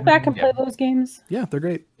should I go back and play those games? Yeah, they're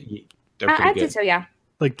great. They're pretty I'd good. say so, yeah.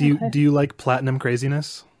 Like, do you like platinum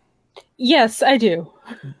craziness? Yes, I do.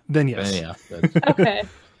 Then yes. Yeah. Okay.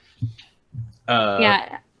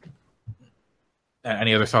 Yeah.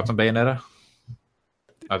 Any other thoughts on Bayonetta?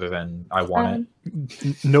 Other than I want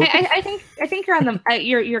it. Nope. I think you're on the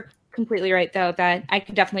you're completely right though, that I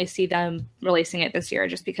could definitely see them releasing it this year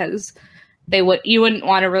just because you wouldn't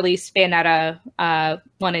want to release Bayonetta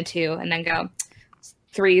 1 and 2 and then go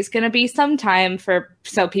 3 is going to be sometime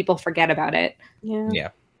so people forget about it. Yeah.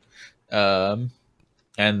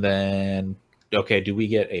 And then do we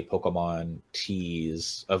get a Pokemon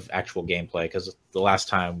tease of actual gameplay? Because the last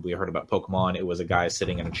time we heard about Pokemon, it was a guy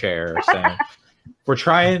sitting in a chair saying, we're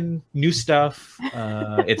trying new stuff.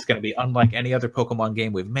 It's going to be unlike any other Pokemon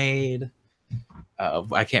game we've made.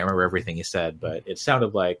 I can't remember everything he said, but it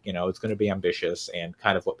sounded like, it's going to be ambitious and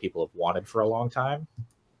kind of what people have wanted for a long time.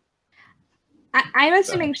 I'm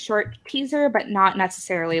assuming short teaser, but not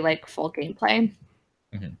necessarily like full gameplay.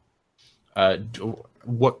 Mm-hmm.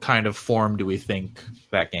 What kind of form do we think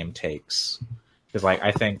that game takes? Because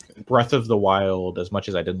I think Breath of the Wild, as much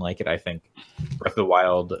as I didn't like it, I think Breath of the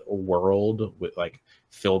Wild world with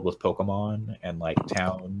filled with Pokemon and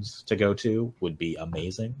towns to go to would be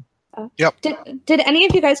amazing. Yep. Did any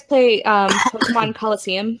of you guys play Pokemon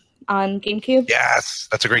Coliseum on GameCube? Yes,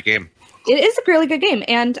 that's a great game. It is a really good game,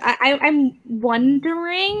 and I'm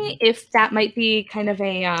wondering if that might be kind of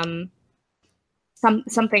a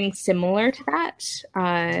something similar to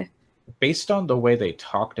that. Based on the way they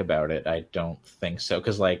talked about it, I don't think so.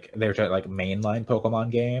 Because they were talking mainline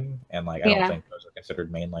Pokemon game, and I don't think those are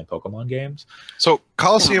considered mainline Pokemon games. So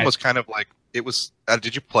Coliseum was kind of it was.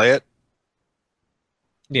 Did you play it?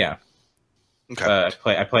 Yeah. Okay.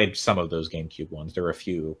 I played some of those GameCube ones. There were a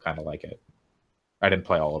few kind of like it. I didn't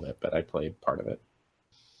play all of it, but I played part of it.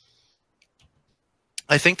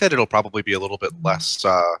 I think that it'll probably be a little bit less.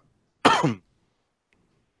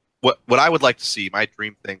 What I would like to see, my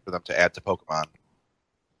dream thing for them to add to Pokemon,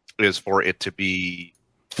 is for it to be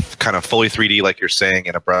kind of fully 3D, like you're saying,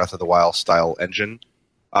 in a Breath of the Wild style engine.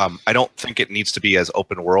 I don't think it needs to be as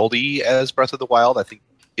open worldy as Breath of the Wild. I think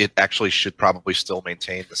it actually should probably still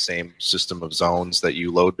maintain the same system of zones that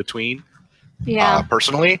you load between. Yeah.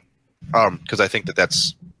 Personally, because I think that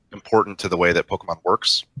that's important to the way that Pokemon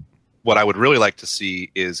works. What I would really like to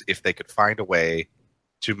see is if they could find a way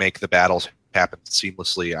to make the battles happen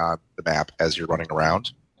seamlessly on the map as you're running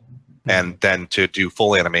around, and then to do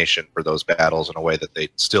full animation for those battles in a way that they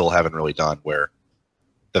still haven't really done, where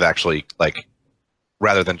they've actually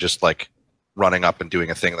rather than just running up and doing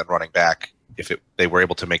a thing and then running back, they were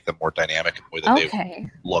able to make them more dynamic in the way that they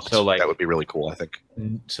looked, so that would be really cool, I think.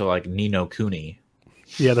 So Ni no Kuni.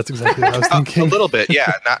 Yeah, that's exactly what I was thinking. A little bit,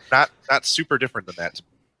 yeah. Not super different than that, to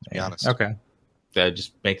be honest. Okay.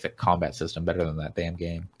 Just make the combat system better than that damn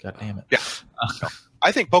game. God damn it. Yeah.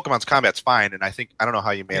 I think Pokemon's combat's fine, and I don't know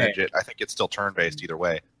how you manage it. I think it's still turn-based either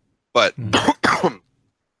way. But I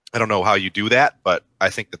don't know how you do that, but I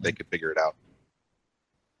think that they could figure it out.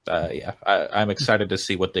 I'm excited to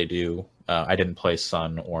see what they do. I didn't play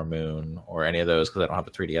Sun or Moon or any of those because I don't have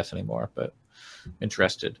a 3DS anymore, but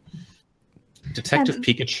interested. Detective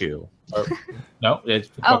Pikachu. No, it's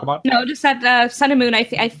Pokemon? No, just that Sun and Moon,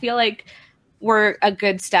 I feel like were a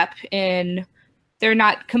good step in. They're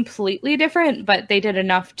not completely different, but they did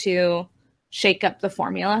enough to shake up the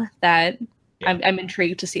formula that I'm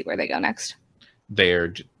intrigued to see where they go next.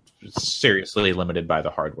 They're seriously limited by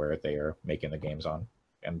the hardware they are making the games on,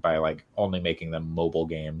 and by only making them mobile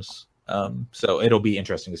games. So it'll be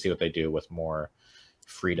interesting to see what they do with more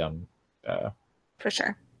freedom. For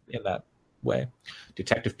sure. In that way.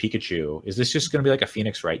 Detective Pikachu. Is this just going to be like a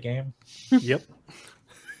Phoenix Wright game? Yep.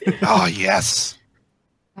 Oh, yes.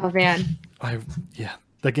 Oh, man.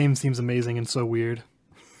 That game seems amazing and so weird.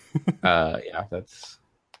 That's...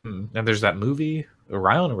 And there's that movie,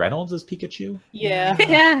 Ryan Reynolds as Pikachu? Yeah.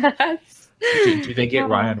 Yes. Do they get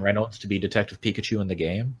Ryan Reynolds to be Detective Pikachu in the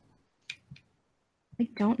game? I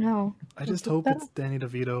don't know. I just hope it's Danny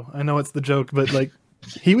DeVito. I know it's the joke, but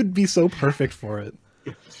he would be so perfect for it.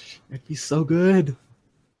 It'd be so good.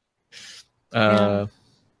 We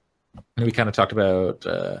kind of talked about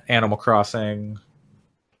Animal Crossing.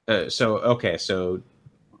 So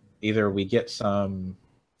either we get some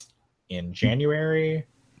in January,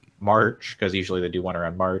 March, because usually they do one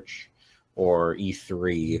around March, or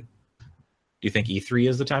E3. Do you think E3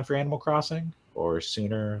 is the time for Animal Crossing, or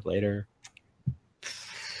sooner, later?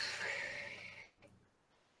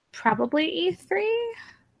 Probably E3.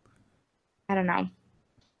 I don't know.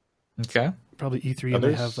 Okay. Probably E3 and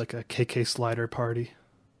they have a KK slider party.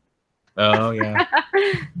 Oh yeah.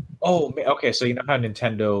 Oh, okay. So you know how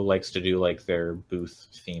Nintendo likes to do their booth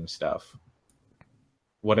theme stuff.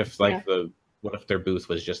 What if what if their booth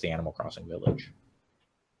was just the Animal Crossing village?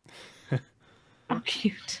 Oh,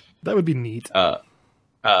 cute. That would be neat.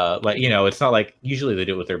 It's not like usually they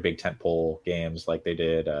do it with their big tentpole games, like they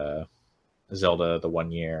did Zelda the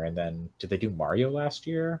one year, and then did they do Mario last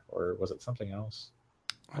year, or was it something else?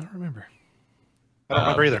 I don't remember. I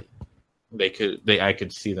don't remember either. I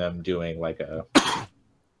could see them doing a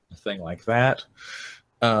thing like that.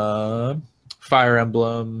 Fire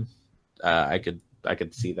Emblem, I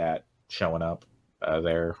could see that showing up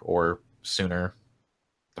there or sooner.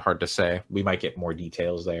 Hard to say. We might get more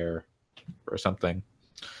details there or something.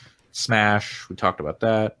 Smash, we talked about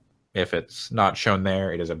that. If it's not shown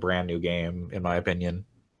there, it is a brand new game, in my opinion.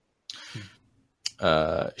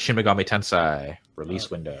 Shin Megami Tensei release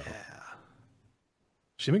window. Yeah.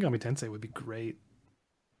 Shin Megami Tensei would be great.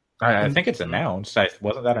 I think it's announced.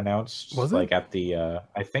 Wasn't that announced? Was it? Like at the?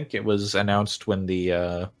 I think it was announced when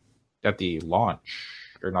the at the launch,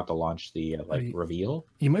 or not the launch, the reveal.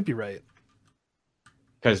 You might be right.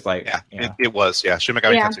 Because it was. Yeah, Shin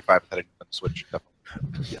Megami Tensei 5 had a Switch.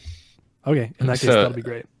 Yeah. Okay, in that case, that'll be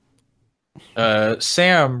great.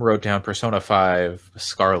 Sam wrote down Persona 5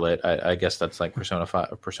 Scarlet. I guess that's like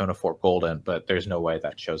Persona 4 Golden, but there's no way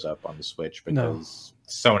that shows up on the Switch because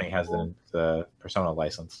Sony has the Persona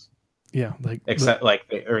license. Yeah, except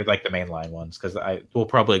the mainline ones, because we'll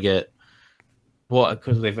probably get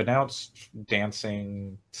because they've announced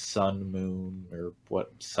Dancing Sun Moon or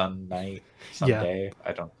what Sun Night Sunday. Yeah.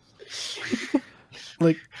 I don't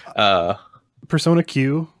Persona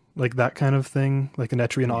Q. Like that kind of thing, like an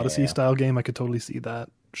Etrian Odyssey style game, I could totally see that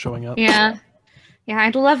showing up. Yeah,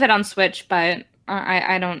 I'd love it on Switch, but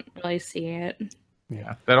I don't really see it.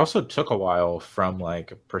 Yeah, that also took a while from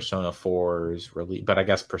like Persona 4's release, but I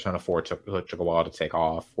guess Persona 4 took a while to take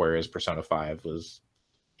off, whereas Persona 5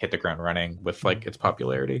 hit the ground running with like its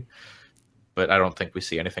popularity. But I don't think we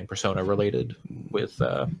see anything Persona related with,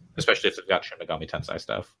 especially if they've got Shin Megami Tensei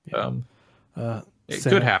stuff. Yeah. It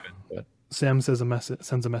could happen, but. Sam sends a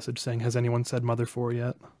message saying, "Has anyone said Mother 4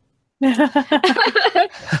 yet?"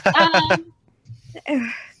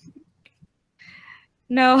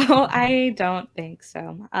 No, I don't think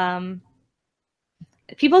so.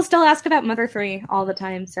 People still ask about Mother 3 all the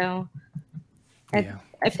time, so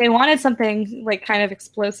if they wanted something like kind of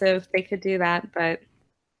explosive, they could do that, but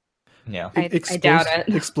I doubt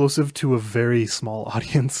it. Explosive to a very small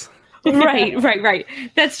audience. Right.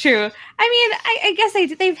 That's true. I mean, I guess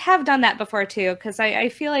they have done that before too, because I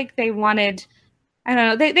feel like they wanted, I don't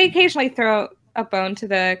know, they occasionally throw a bone to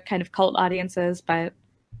the kind of cult audiences, but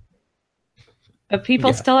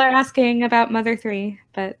people still are asking about Mother 3.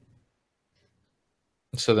 But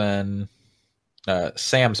so then,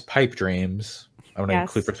 Sam's pipe dreams. I'm going to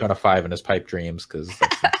include Persona 5 in his pipe dreams because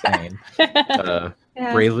that's insane.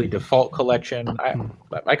 Bravely Default Collection.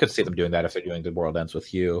 I could see them doing that if they're doing The World Ends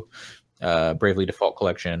With You. Bravely Default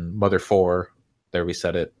Collection, Mother 4, there we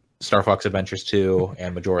said it. Star Fox Adventures 2,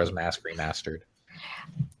 and Majora's Mask Remastered.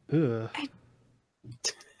 Don't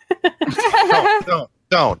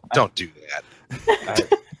do that.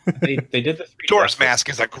 They did the Majora's Mask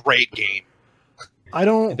is a great game.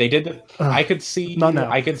 They did the. I could see. Not now.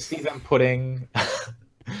 I could see them putting.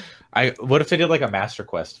 What if they did like a Master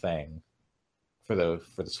Quest thing for the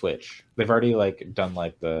Switch? They've already like done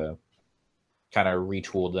like the kind of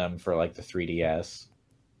retooled them for like the 3DS,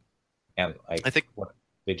 and like I think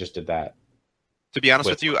they just did that. To be honest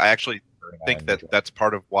with you, I actually think that's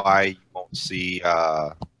part of why you won't see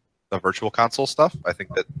the virtual console stuff. I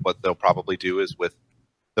think that what they'll probably do is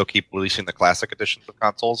they'll keep releasing the classic editions of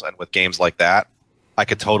consoles, and with games like that, I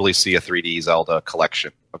could totally see a 3D Zelda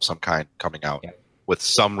collection of some kind coming out with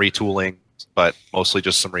some retooling, but mostly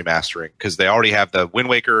just some remastering, because they already have the Wind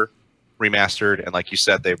Waker remastered, and like you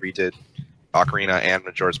said, they redid Ocarina and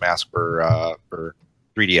Majora's Mask for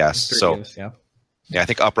 3DS. I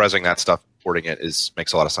think up-resing that stuff, porting it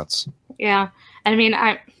makes a lot of sense. Yeah, I mean,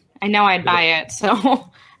 I know I'd buy it, so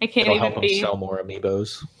I can't It'll even help them sell more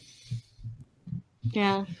amiibos.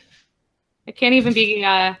 Yeah, I can't even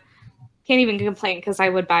complain because I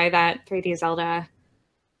would buy that 3D Zelda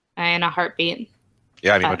in a heartbeat.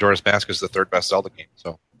 Yeah, I mean, Majora's Mask is the third best Zelda game,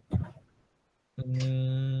 so.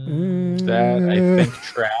 That I think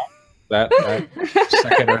that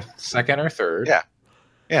second or third. Yeah.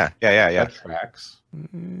 That tracks. I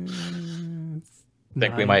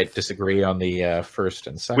think we might disagree on the first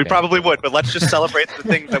and second. We probably would, but let's just celebrate the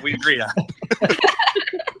things that we agree on.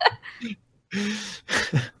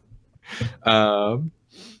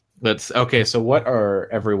 So what are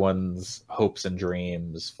everyone's hopes and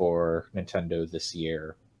dreams for Nintendo this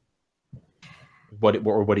year? What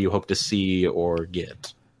do you hope to see or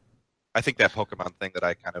get? I think that Pokemon thing that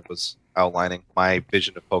I kind of was outlining, my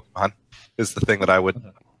vision of Pokemon, is the thing that I would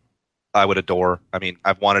adore. I mean,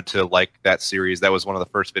 I've wanted to like that series. That was one of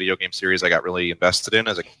the first video game series I got really invested in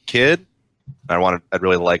as a kid. I'd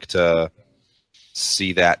really like to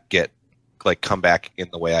see that come back in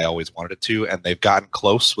the way I always wanted it to. And they've gotten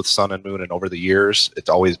close with Sun and Moon, and over the years,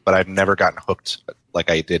 but I've never gotten hooked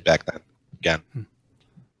like I did back then. Again,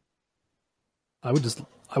 I would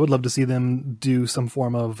love to see them do some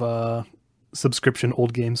form of subscription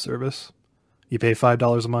old game service. You pay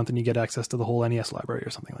 $5 a month and you get access to the whole NES library or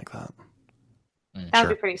something like that. That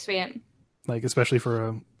would be pretty sweet. Like, especially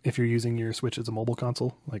for if you're using your Switch as a mobile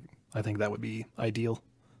console. Like, I think that would be ideal.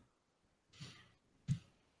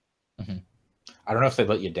 Mm-hmm. I don't know if they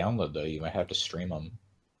let you download though. You might have to stream them.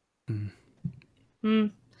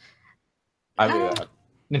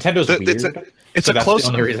 Nintendo's weird. It's so a that's close. The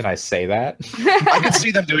only reason I say that. I could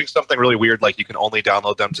see them doing something really weird, like you can only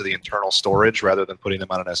download them to the internal storage rather than putting them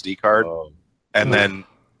on an SD card, and then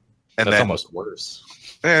that's almost worse.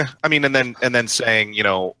 I mean, and then saying, you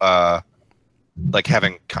know, like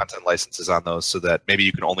having content licenses on those so that maybe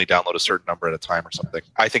you can only download a certain number at a time or something.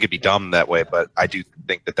 I think it'd be dumb that way, but I do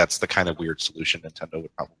think that that's the kind of weird solution Nintendo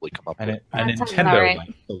would probably come up with. A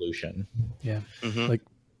Nintendo solution. Yeah. Mm-hmm. Like,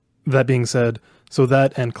 that being said, so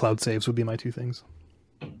that and cloud saves would be my two things.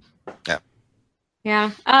 Yeah.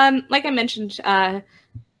 Yeah. Like I mentioned, I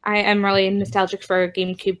am really nostalgic for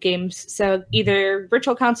GameCube games. So either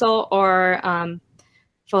Virtual Console or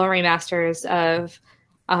full remasters of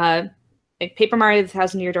like Paper Mario: The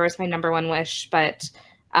Thousand Year Door is my number one wish, but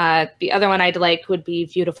the other one I'd like would be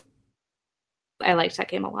Beautiful. I liked that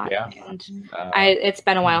game a lot. Yeah. And it's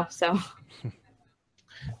been a while, so.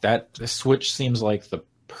 That the Switch seems like the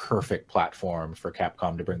perfect platform for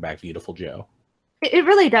Capcom to bring back Beautiful Joe. It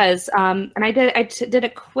really does. And I did a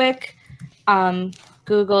quick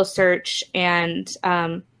Google search, and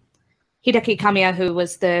Hideki Kamiya,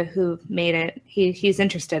 who made it, he's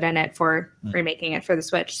interested in it for remaking it for the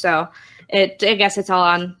Switch. So I guess it's all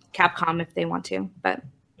on Capcom if they want to. But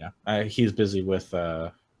yeah, he's busy with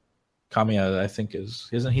Kamiya. I think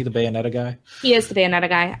isn't he the Bayonetta guy? He is the Bayonetta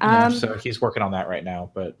guy. So he's working on that right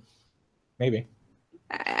now. But maybe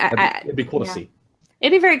it'd be cool to see.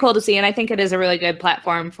 It'd be very cool to see, and I think it is a really good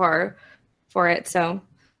platform for it. So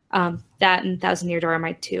that and Thousand Year Door are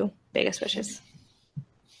my two biggest wishes.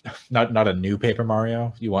 Not a new Paper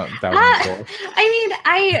Mario. You want Thousand Year Door? I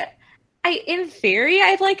mean, in theory,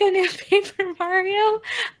 I'd like a new Paper Mario,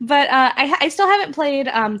 but I still haven't played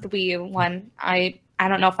the Wii U one. I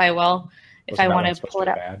don't know if I will if I want to pull it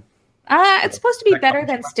up. It's supposed to be better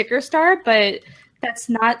than Sticker Star, but that's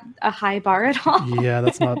not a high bar at all. Yeah,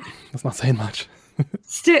 that's not saying much.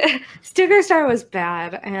 Sticker Star was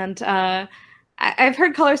bad, and I've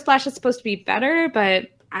heard Color Splash is supposed to be better, but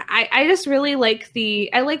I just really like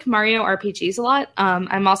I like Mario RPGs a lot.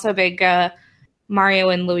 I'm also a big Mario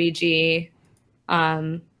and Luigi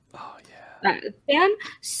fan.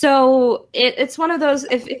 So it's one of those,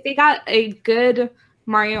 if they got a good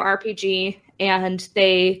Mario RPG and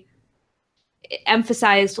they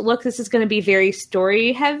emphasized, look, this is going to be very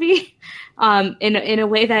story heavy, in a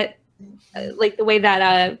way that, like the way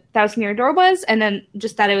that Thousand Year Door was, and then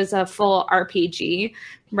just that it was a full RPG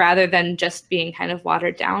rather than just being kind of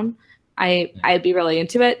watered down, I'd be really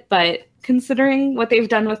into it. But considering what they've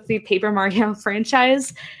done with the Paper Mario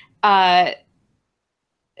franchise,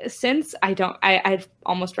 since I'd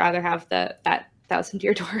almost rather have that Thousand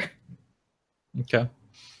Year Door. Okay.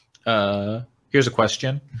 Here's a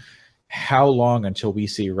question. How long until we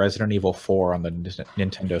see Resident Evil 4 on the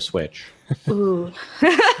Nintendo Switch? Ooh.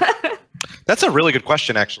 That's a really good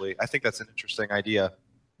question, actually. I think that's an interesting idea.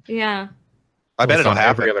 Yeah. I bet it'll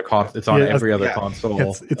happen. It's on every other console.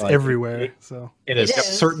 It's like, everywhere. So it is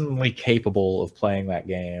certainly capable of playing that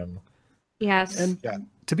game. Yes. And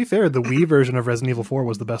to be fair, the Wii version of Resident Evil 4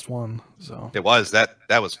 was the best one. So it was. That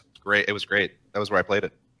was great. It was great. That was where I played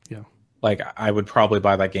it. Yeah. Like, I would probably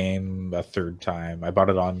buy that game a third time. I bought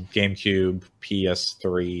it on GameCube,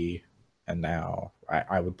 PS3, and now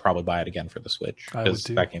I would probably buy it again for the Switch because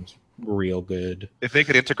that game's real good. If they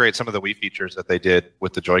could integrate some of the Wii features that they did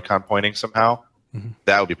with the Joy-Con pointing somehow,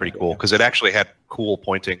 that would be pretty cool, because it actually had cool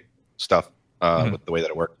pointing stuff with the way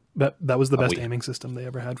that it worked. That was the best aiming system they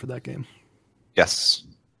ever had for that game. Yes.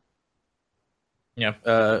 Yeah,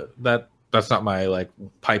 that's not my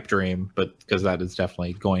pipe dream, but because that is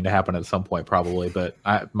definitely going to happen at some point probably. But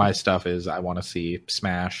my stuff is I want to see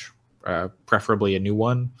Smash, preferably a new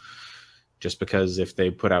one, just because if they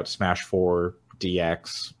put out Smash 4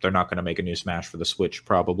 DX, they're not going to make a new Smash for the Switch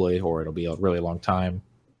probably, or it'll be a really long time.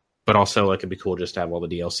 But also, it'd be cool just to have all the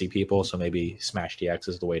DLC people, so maybe Smash DX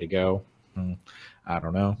is the way to go. I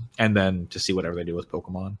don't know. And then to see whatever they do with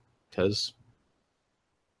Pokemon, because,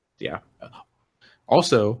 yeah.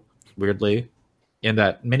 Also, weirdly, in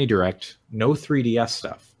that mini direct, no 3DS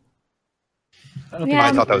stuff.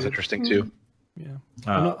 I thought that was interesting too. Yeah,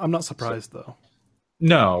 I'm not surprised though.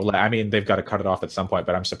 No, I mean they've got to cut it off at some point,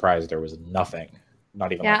 but I'm surprised there was nothing.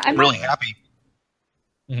 Not even. Yeah, I'm really happy.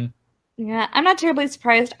 Mm-hmm. Yeah, I'm not terribly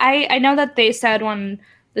surprised. I know that they said when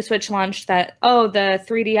the Switch launched that the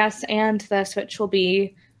 3DS and the Switch will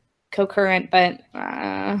be concurrent, but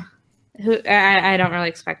I don't really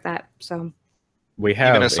expect that. So. We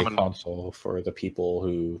have Even a as someone- console for the people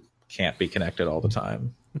who can't be connected all the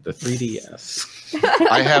time. The 3DS.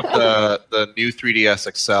 I have the new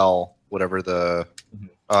 3DS XL, whatever the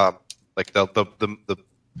like the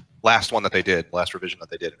last one that they did, last revision that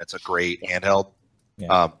they did, and it's a great handheld.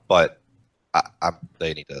 Yeah. But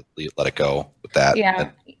they need to let it go with that.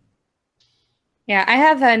 Yeah. Yeah, I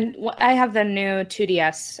have the new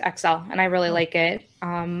 2DS XL, and I really like it.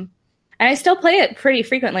 And I still play it pretty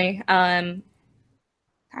frequently. I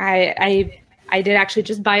did actually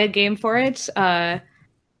just buy a game for it,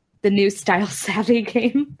 the new Style Savvy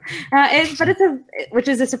game, which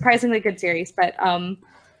is a surprisingly good series. But I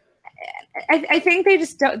think they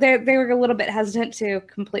just don't. They were a little bit hesitant to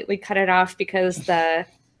completely cut it off because there's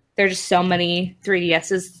just so many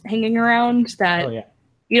 3DSs hanging around that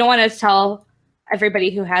you don't want to tell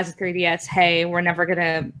everybody who has a 3DS, hey, we're never going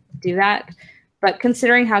to do that. But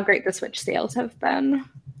considering how great the Switch sales have been,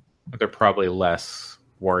 they're probably less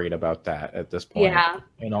worried about that at this point. Yeah.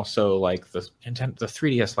 And also, like, the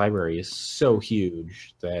 3DS library is so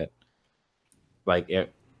huge that, like, you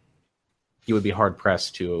would be hard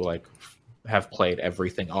pressed to, like, have played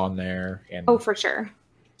everything on there. And oh, for sure.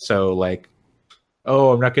 So, like,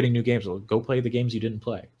 oh, I'm not getting new games. Well, go play the games you didn't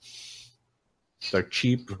play. They're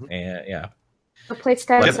cheap, and yeah. Go play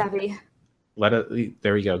Style Savvy.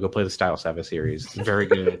 There we go. Go play the Style Savvy series. Very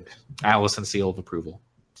good. Allison seal of approval.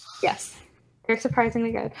 Yes, they're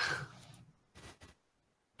surprisingly good.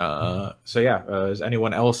 Does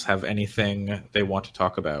anyone else have anything they want to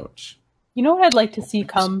talk about? You know what I'd like to see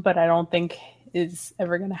come, but I don't think is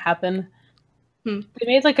ever going to happen? They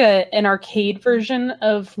made like an arcade version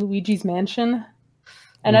of Luigi's Mansion,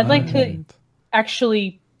 and I'd like to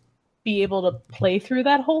actually be able to play through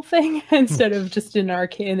that whole thing instead of just in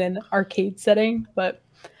an arcade setting. But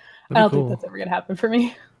I don't think that's ever going to happen for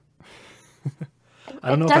me. I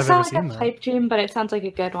don't know if I've ever seen that. It does sound like a pipe dream, but it sounds like a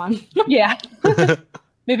good one. Yeah.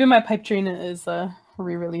 Maybe my pipe dream is a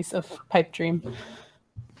re-release of Pipe Dream.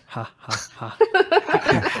 Ha ha ha.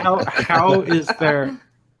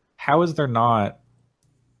 How is there not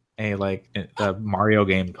a Mario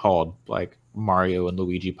game called like Mario and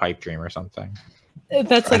Luigi Pipe Dream or something?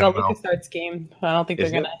 That's like a LucasArts game. I don't think they're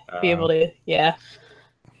gonna be able to. Yeah.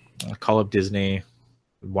 Call up Disney.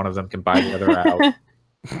 One of them can buy the other out.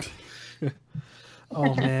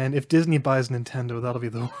 Oh man, if Disney buys Nintendo, that'll be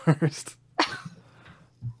the worst.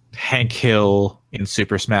 Hank Hill in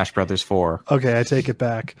Super Smash Bros. 4. Okay, I take it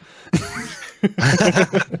back.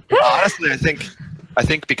 Honestly, I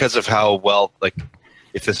think because of how well, like,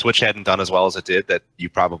 if the Switch hadn't done as well as it did, that you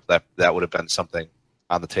probably that would have been something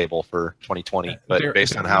on the table for 2020. But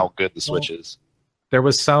based on how good the Switch is, there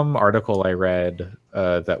was some article I read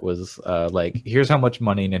that was like, here's how much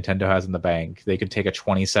money Nintendo has in the bank. They could take a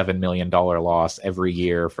 $27 million loss every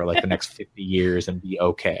year for like the next 50 years and be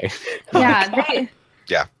okay.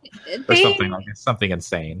 Yeah. Or something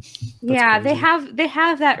insane. That's crazy. they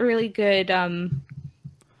have that really good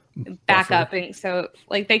backup, and so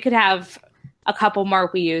like they could have a couple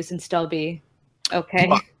more Wii U's and still be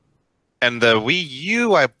okay. And the Wii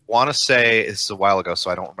U, I want to say, is a while ago,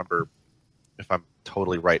 so I don't remember if I'm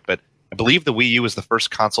totally right, but I believe the Wii U was the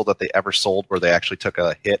first console that they ever sold where they actually took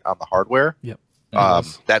a hit on the hardware. Yep.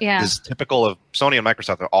 That is typical of Sony and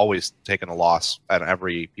Microsoft. They're always taking a loss on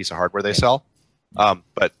every piece of hardware they sell.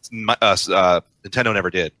 But Nintendo never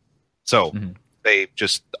did. So they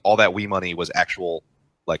just, all that Wii money was actual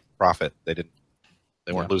like profit. They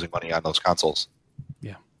weren't losing money on those consoles.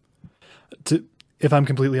 Yeah. If I'm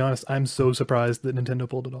completely honest, I'm so surprised that Nintendo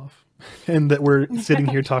pulled it off, and that we're sitting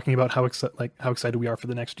here talking about how excited we are for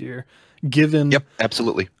the next year, given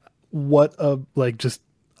absolutely what what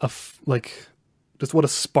a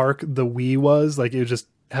spark the Wii was. Like, it just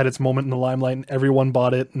had its moment in the limelight, and everyone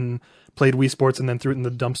bought it and played Wii Sports, and then threw it in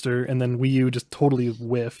the dumpster, and then Wii U just totally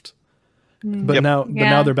whiffed. But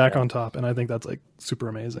now they're back on top, and I think that's like super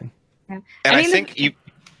amazing. Yeah. And I think you.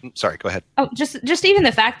 Sorry, go ahead. Oh, just even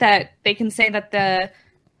the fact that they can say that the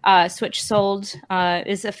Switch sold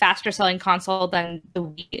is a faster selling console than the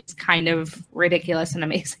Wii is kind of ridiculous and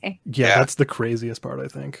amazing. Yeah, that's the craziest part, I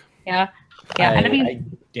think. Yeah.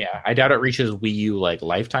 I doubt it reaches Wii U like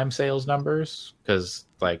lifetime sales numbers, because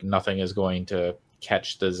like nothing is going to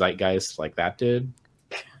catch the zeitgeist like that did.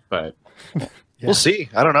 But we'll see.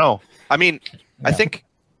 I don't know. I mean, I think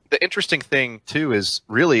the interesting thing too is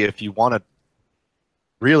really, if you want to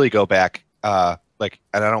really go back, and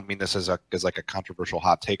I don't mean this as like a controversial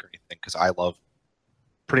hot take or anything, because I love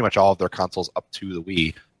pretty much all of their consoles up to the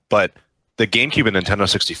Wii, but the GameCube and Nintendo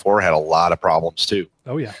 64 had a lot of problems too.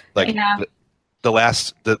 Oh yeah, like the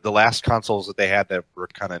last consoles that they had that were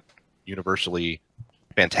kind of universally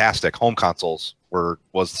fantastic home consoles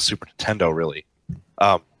was the Super Nintendo, really.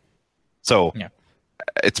 So Yeah.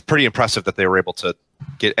 it's pretty impressive that they were able to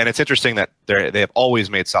get. And it's interesting that they have always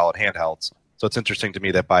made solid handhelds. So it's interesting to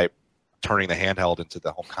me that by turning the handheld into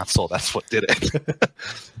the home console, that's what did it.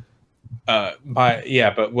 But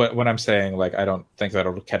what I'm saying, like, I don't think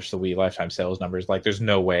that'll catch the Wii lifetime sales numbers. Like, there's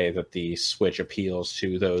no way that the Switch appeals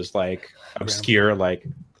to those like obscure, like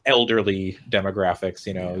elderly demographics.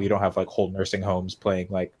 You know, you don't have like whole nursing homes playing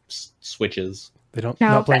like Switches. They don't No,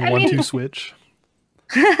 not playing but I mean- 1-2 Switch.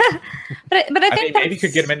 but I think I mean, maybe you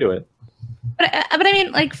could get them into it. But I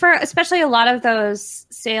mean, like for especially a lot of those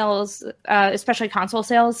sales, especially console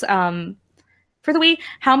sales, for the Wii,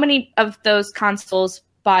 how many of those consoles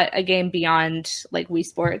bought a game beyond like Wii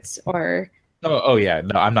Sports or? Oh yeah,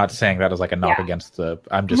 no, I'm not saying that as like a knock Yeah. against the.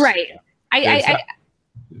 I'm just Right. I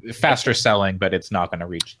faster selling, but it's not going to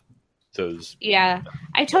reach those. Yeah,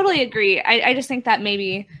 I totally agree. I just think that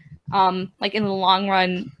maybe, like in the long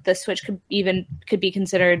run, the Switch could be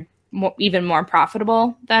considered even more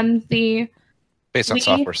profitable than the Based on Wii?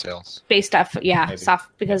 software sales. based off, Maybe.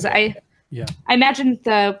 because I imagine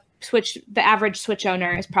the average Switch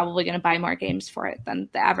owner is probably going to buy more games for it than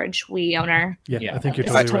the average Wii owner. Yeah, Yeah. I think you're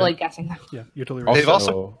Is totally totally right. guessing that. Yeah, you're totally right. They've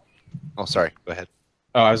also- Oh, sorry. Go ahead.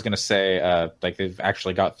 Oh, I was going to say, like they've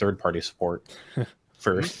actually got third-party support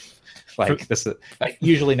for, like this. Like,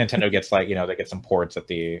 usually Nintendo gets like they get some ports at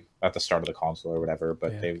the start of the console or whatever,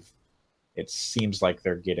 but Yeah. it seems like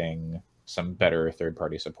they're getting some better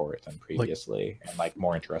third-party support than previously, and like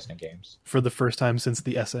more interesting games. For the first time since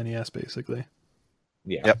the SNES, basically.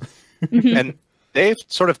 Yeah. Yep. And they've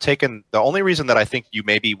sort of taken the only reason that I think you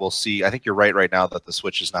maybe will see. I think you're right now that the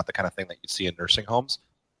Switch is not the kind of thing that you'd see in nursing homes.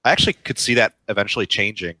 I actually could see that eventually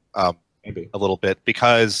changing Maybe. a little bit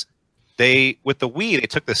because with the Wii they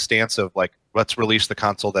took this stance of like, let's release the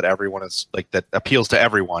console that everyone is like, that appeals to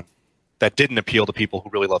everyone, that didn't appeal to people who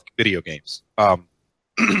really love video games.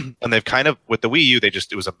 And they've kind of, with the Wii U,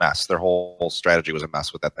 it was a mess. Their whole strategy was a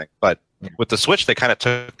mess with that thing. But with the Switch, they kind of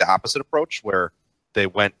took the opposite approach where they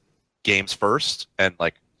went games first and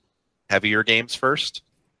like heavier games first.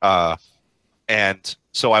 And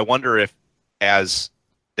so I wonder if as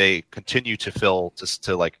they continue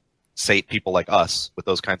to like sate people like us with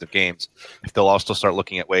those kinds of games, if they'll also start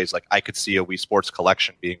looking at ways like I could see a Wii Sports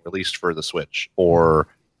collection being released for the Switch, or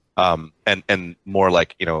and more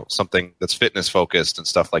like something that's fitness focused and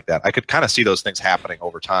stuff like that. I could kind of see those things happening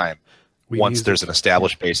over time once there's an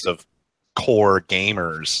established base of core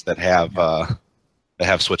gamers that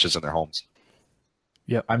have Switches in their homes.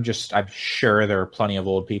 I'm sure there are plenty of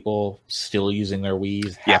old people still using their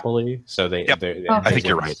Wiis happily, so they I think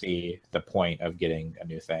you're right. See the point of getting a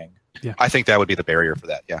new thing. Yeah, I think that would be the barrier for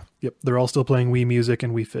that. Yeah. Yep, they're all still playing Wii Music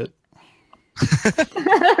and Wii Fit.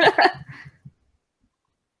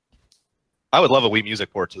 I would love a Wii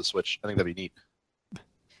Music port to the Switch. I think that'd be neat.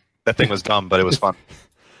 That thing was dumb, but it was fun.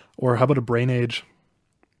 Or how about a Brain Age?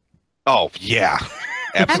 Oh yeah,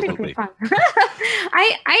 That'd be absolutely. pretty fun.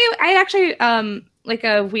 I actually like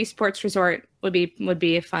a Wii Sports Resort would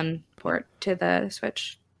be a fun port to the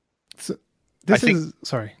Switch. So,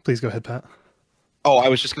 sorry, please go ahead, Pat. Oh, I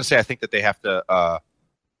was just going to say, I think that they have to,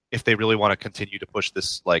 if they really want to continue to push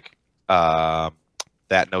this, like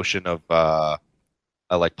that notion of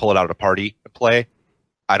like pull it out at a party and play.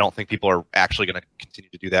 I don't think people are actually going to continue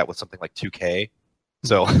to do that with something like 2K.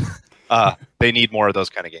 So they need more of those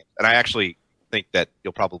kind of games. And I actually think that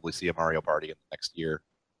you'll probably see a Mario Party in the next year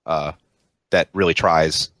that really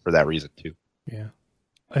tries for that reason too. Yeah,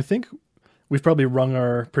 I think we've probably wrung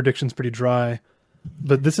our predictions pretty dry,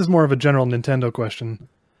 but this is more of a general Nintendo question.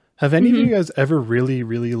 Have any of you guys ever really,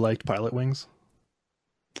 really liked Pilot Wings?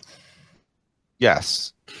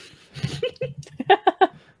 Yes.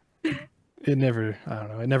 It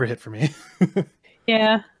never hit for me.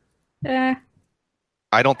 Yeah.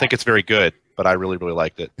 I don't think it's very good, but I really, really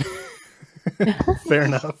liked it. Fair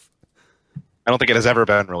enough. I don't think it has ever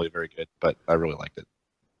been really very good, but I really liked it.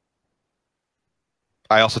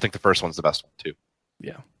 I also think the first one's the best one too.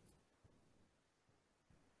 Yeah.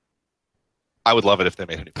 I would love it if they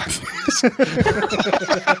made a new Pilot Wings.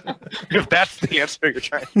 If that's the answer you're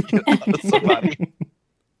trying to get out of somebody.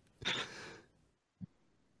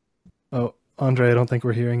 Oh, Andre, I don't think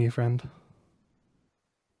we're hearing you, friend.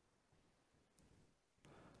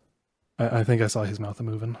 I think I saw his mouth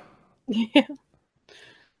moving. Yeah.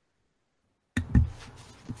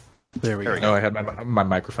 There we go. No, I had my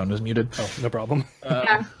microphone was muted. Oh, no problem.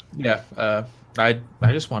 I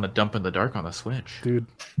just want to dump in the dark on the Switch, Dude.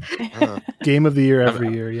 Game of the year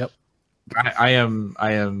every year, yep. I am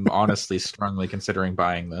honestly strongly considering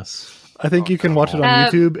buying this. I think you can watch it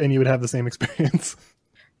on YouTube and you would have the same experience.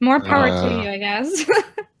 More power to you, I guess.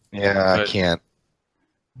 Yeah, I But- can't.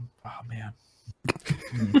 Oh man.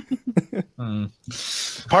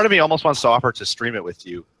 Part of me almost wants to offer to stream it with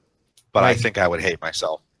you, but I Like- think I would hate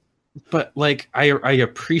myself. But like, I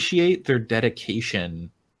appreciate their dedication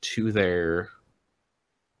to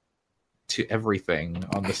everything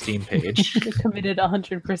on the Steam page. You're committed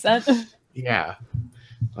 100%. Yeah.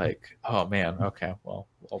 Like, oh man, okay, well,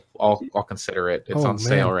 I'll consider it. It's Oh, on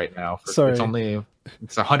sale man. right now. Sorry. It's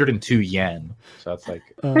 102 yen, so that's like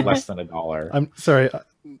less than $1. I'm sorry.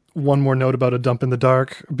 One more note about A Dump in the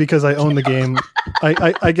Dark. Because I own the game,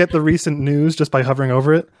 I get the recent news just by hovering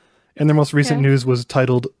over it. And their most recent news was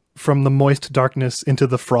titled "From the Moist Darkness into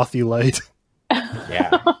the Frothy Light."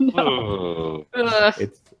 Yeah. Ooh. Ugh.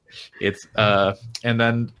 It's and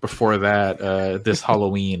then before that, this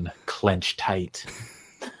Halloween, Clench Tight.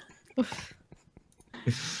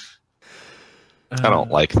 I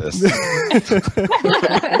don't like this.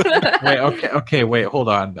 Wait, hold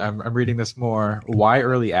on. I'm reading this more. Why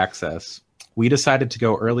early access? We decided to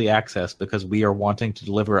go early access because we are wanting to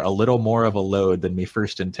deliver a little more of a load than we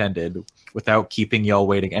first intended, without keeping y'all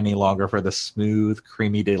waiting any longer for the smooth,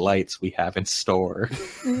 creamy delights we have in store.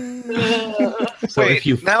 So Wait, if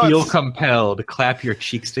you now feel it's- compelled, clap your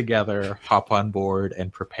cheeks together, hop on board,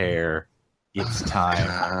 and prepare. It's time.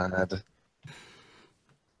 God.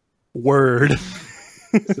 Word.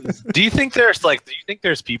 Do you think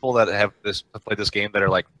there's people that have played this game that are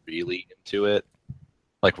like really into it?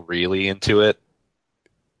 Like really into it?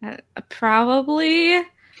 Probably.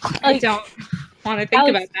 I don't want to think Alex-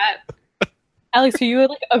 about that. Alex, are you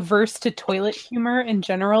like averse to toilet humor in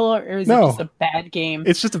general, or is No. it just a bad game?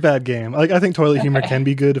 It's just a bad game. Like, I think toilet humor Okay. can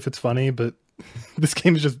be good if it's funny, but this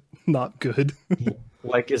game is just not good.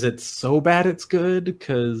 Like, is it so bad it's good?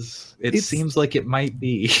 Because it It's- seems like it might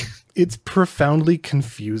be. It's profoundly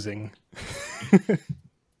confusing.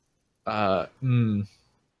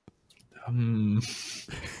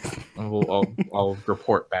 I'll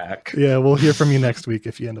report back. Yeah, we'll hear from you next week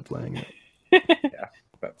if you end up playing it.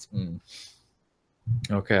 That's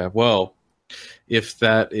okay. Well, if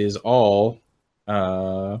that is all,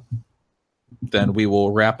 then we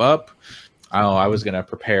will wrap up. I was gonna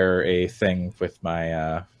prepare a thing with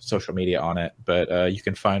my social media on it, but you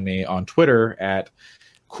can find me on Twitter at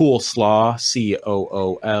Coolslaw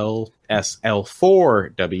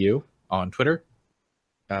COOLSL4W on Twitter.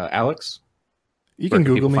 Alex, You where can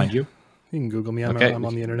Google people me. find you? You can Google me. I'm Okay. on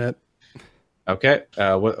the internet. Okay.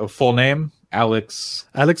 What full name? Alex.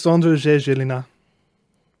 Alexandre G. Gelina.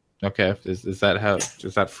 Okay. Is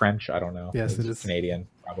that French? I don't know. Yes, It's it is. Canadian,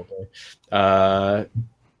 probably. That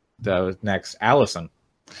was next. Allison.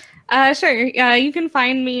 Sure. You can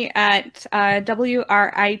find me at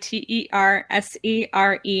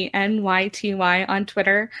WRITERSERENYTY on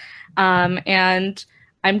Twitter. And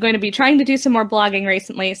I'm going to be trying to do some more blogging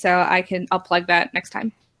recently, so I'll plug that next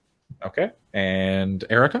time. Okay. And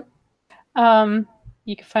Erica? You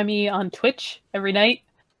can find me on Twitch every night.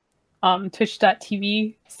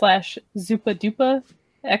 Twitch.tv/Zupadupa,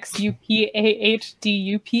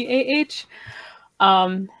 XUPAHDUPAH.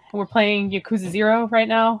 We're playing Yakuza 0 right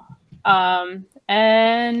now.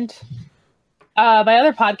 And my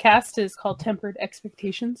other podcast is called Tempered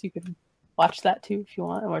Expectations. You can watch that too if you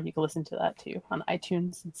want, or you can listen to that too on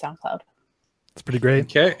iTunes and SoundCloud. It's pretty great.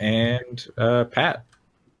 Okay. And Pat?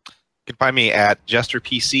 You can find me at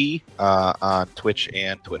JesterPC on Twitch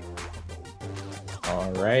and Twitter.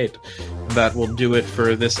 All right. That will do it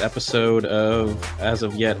for this episode of As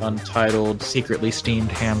of Yet Untitled Secretly Steamed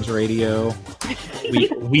Hams Radio.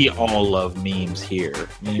 We all love memes here.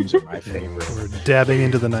 Memes are my favorite. We're dabbing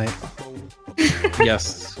into the night.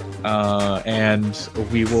 Yes. And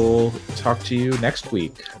we will talk to you next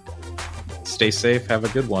week. Stay safe. Have a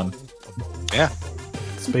good one. Yeah.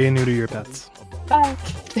 Spay and neuter your pets. Bye.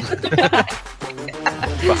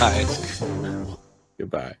 Bye.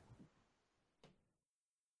 Goodbye.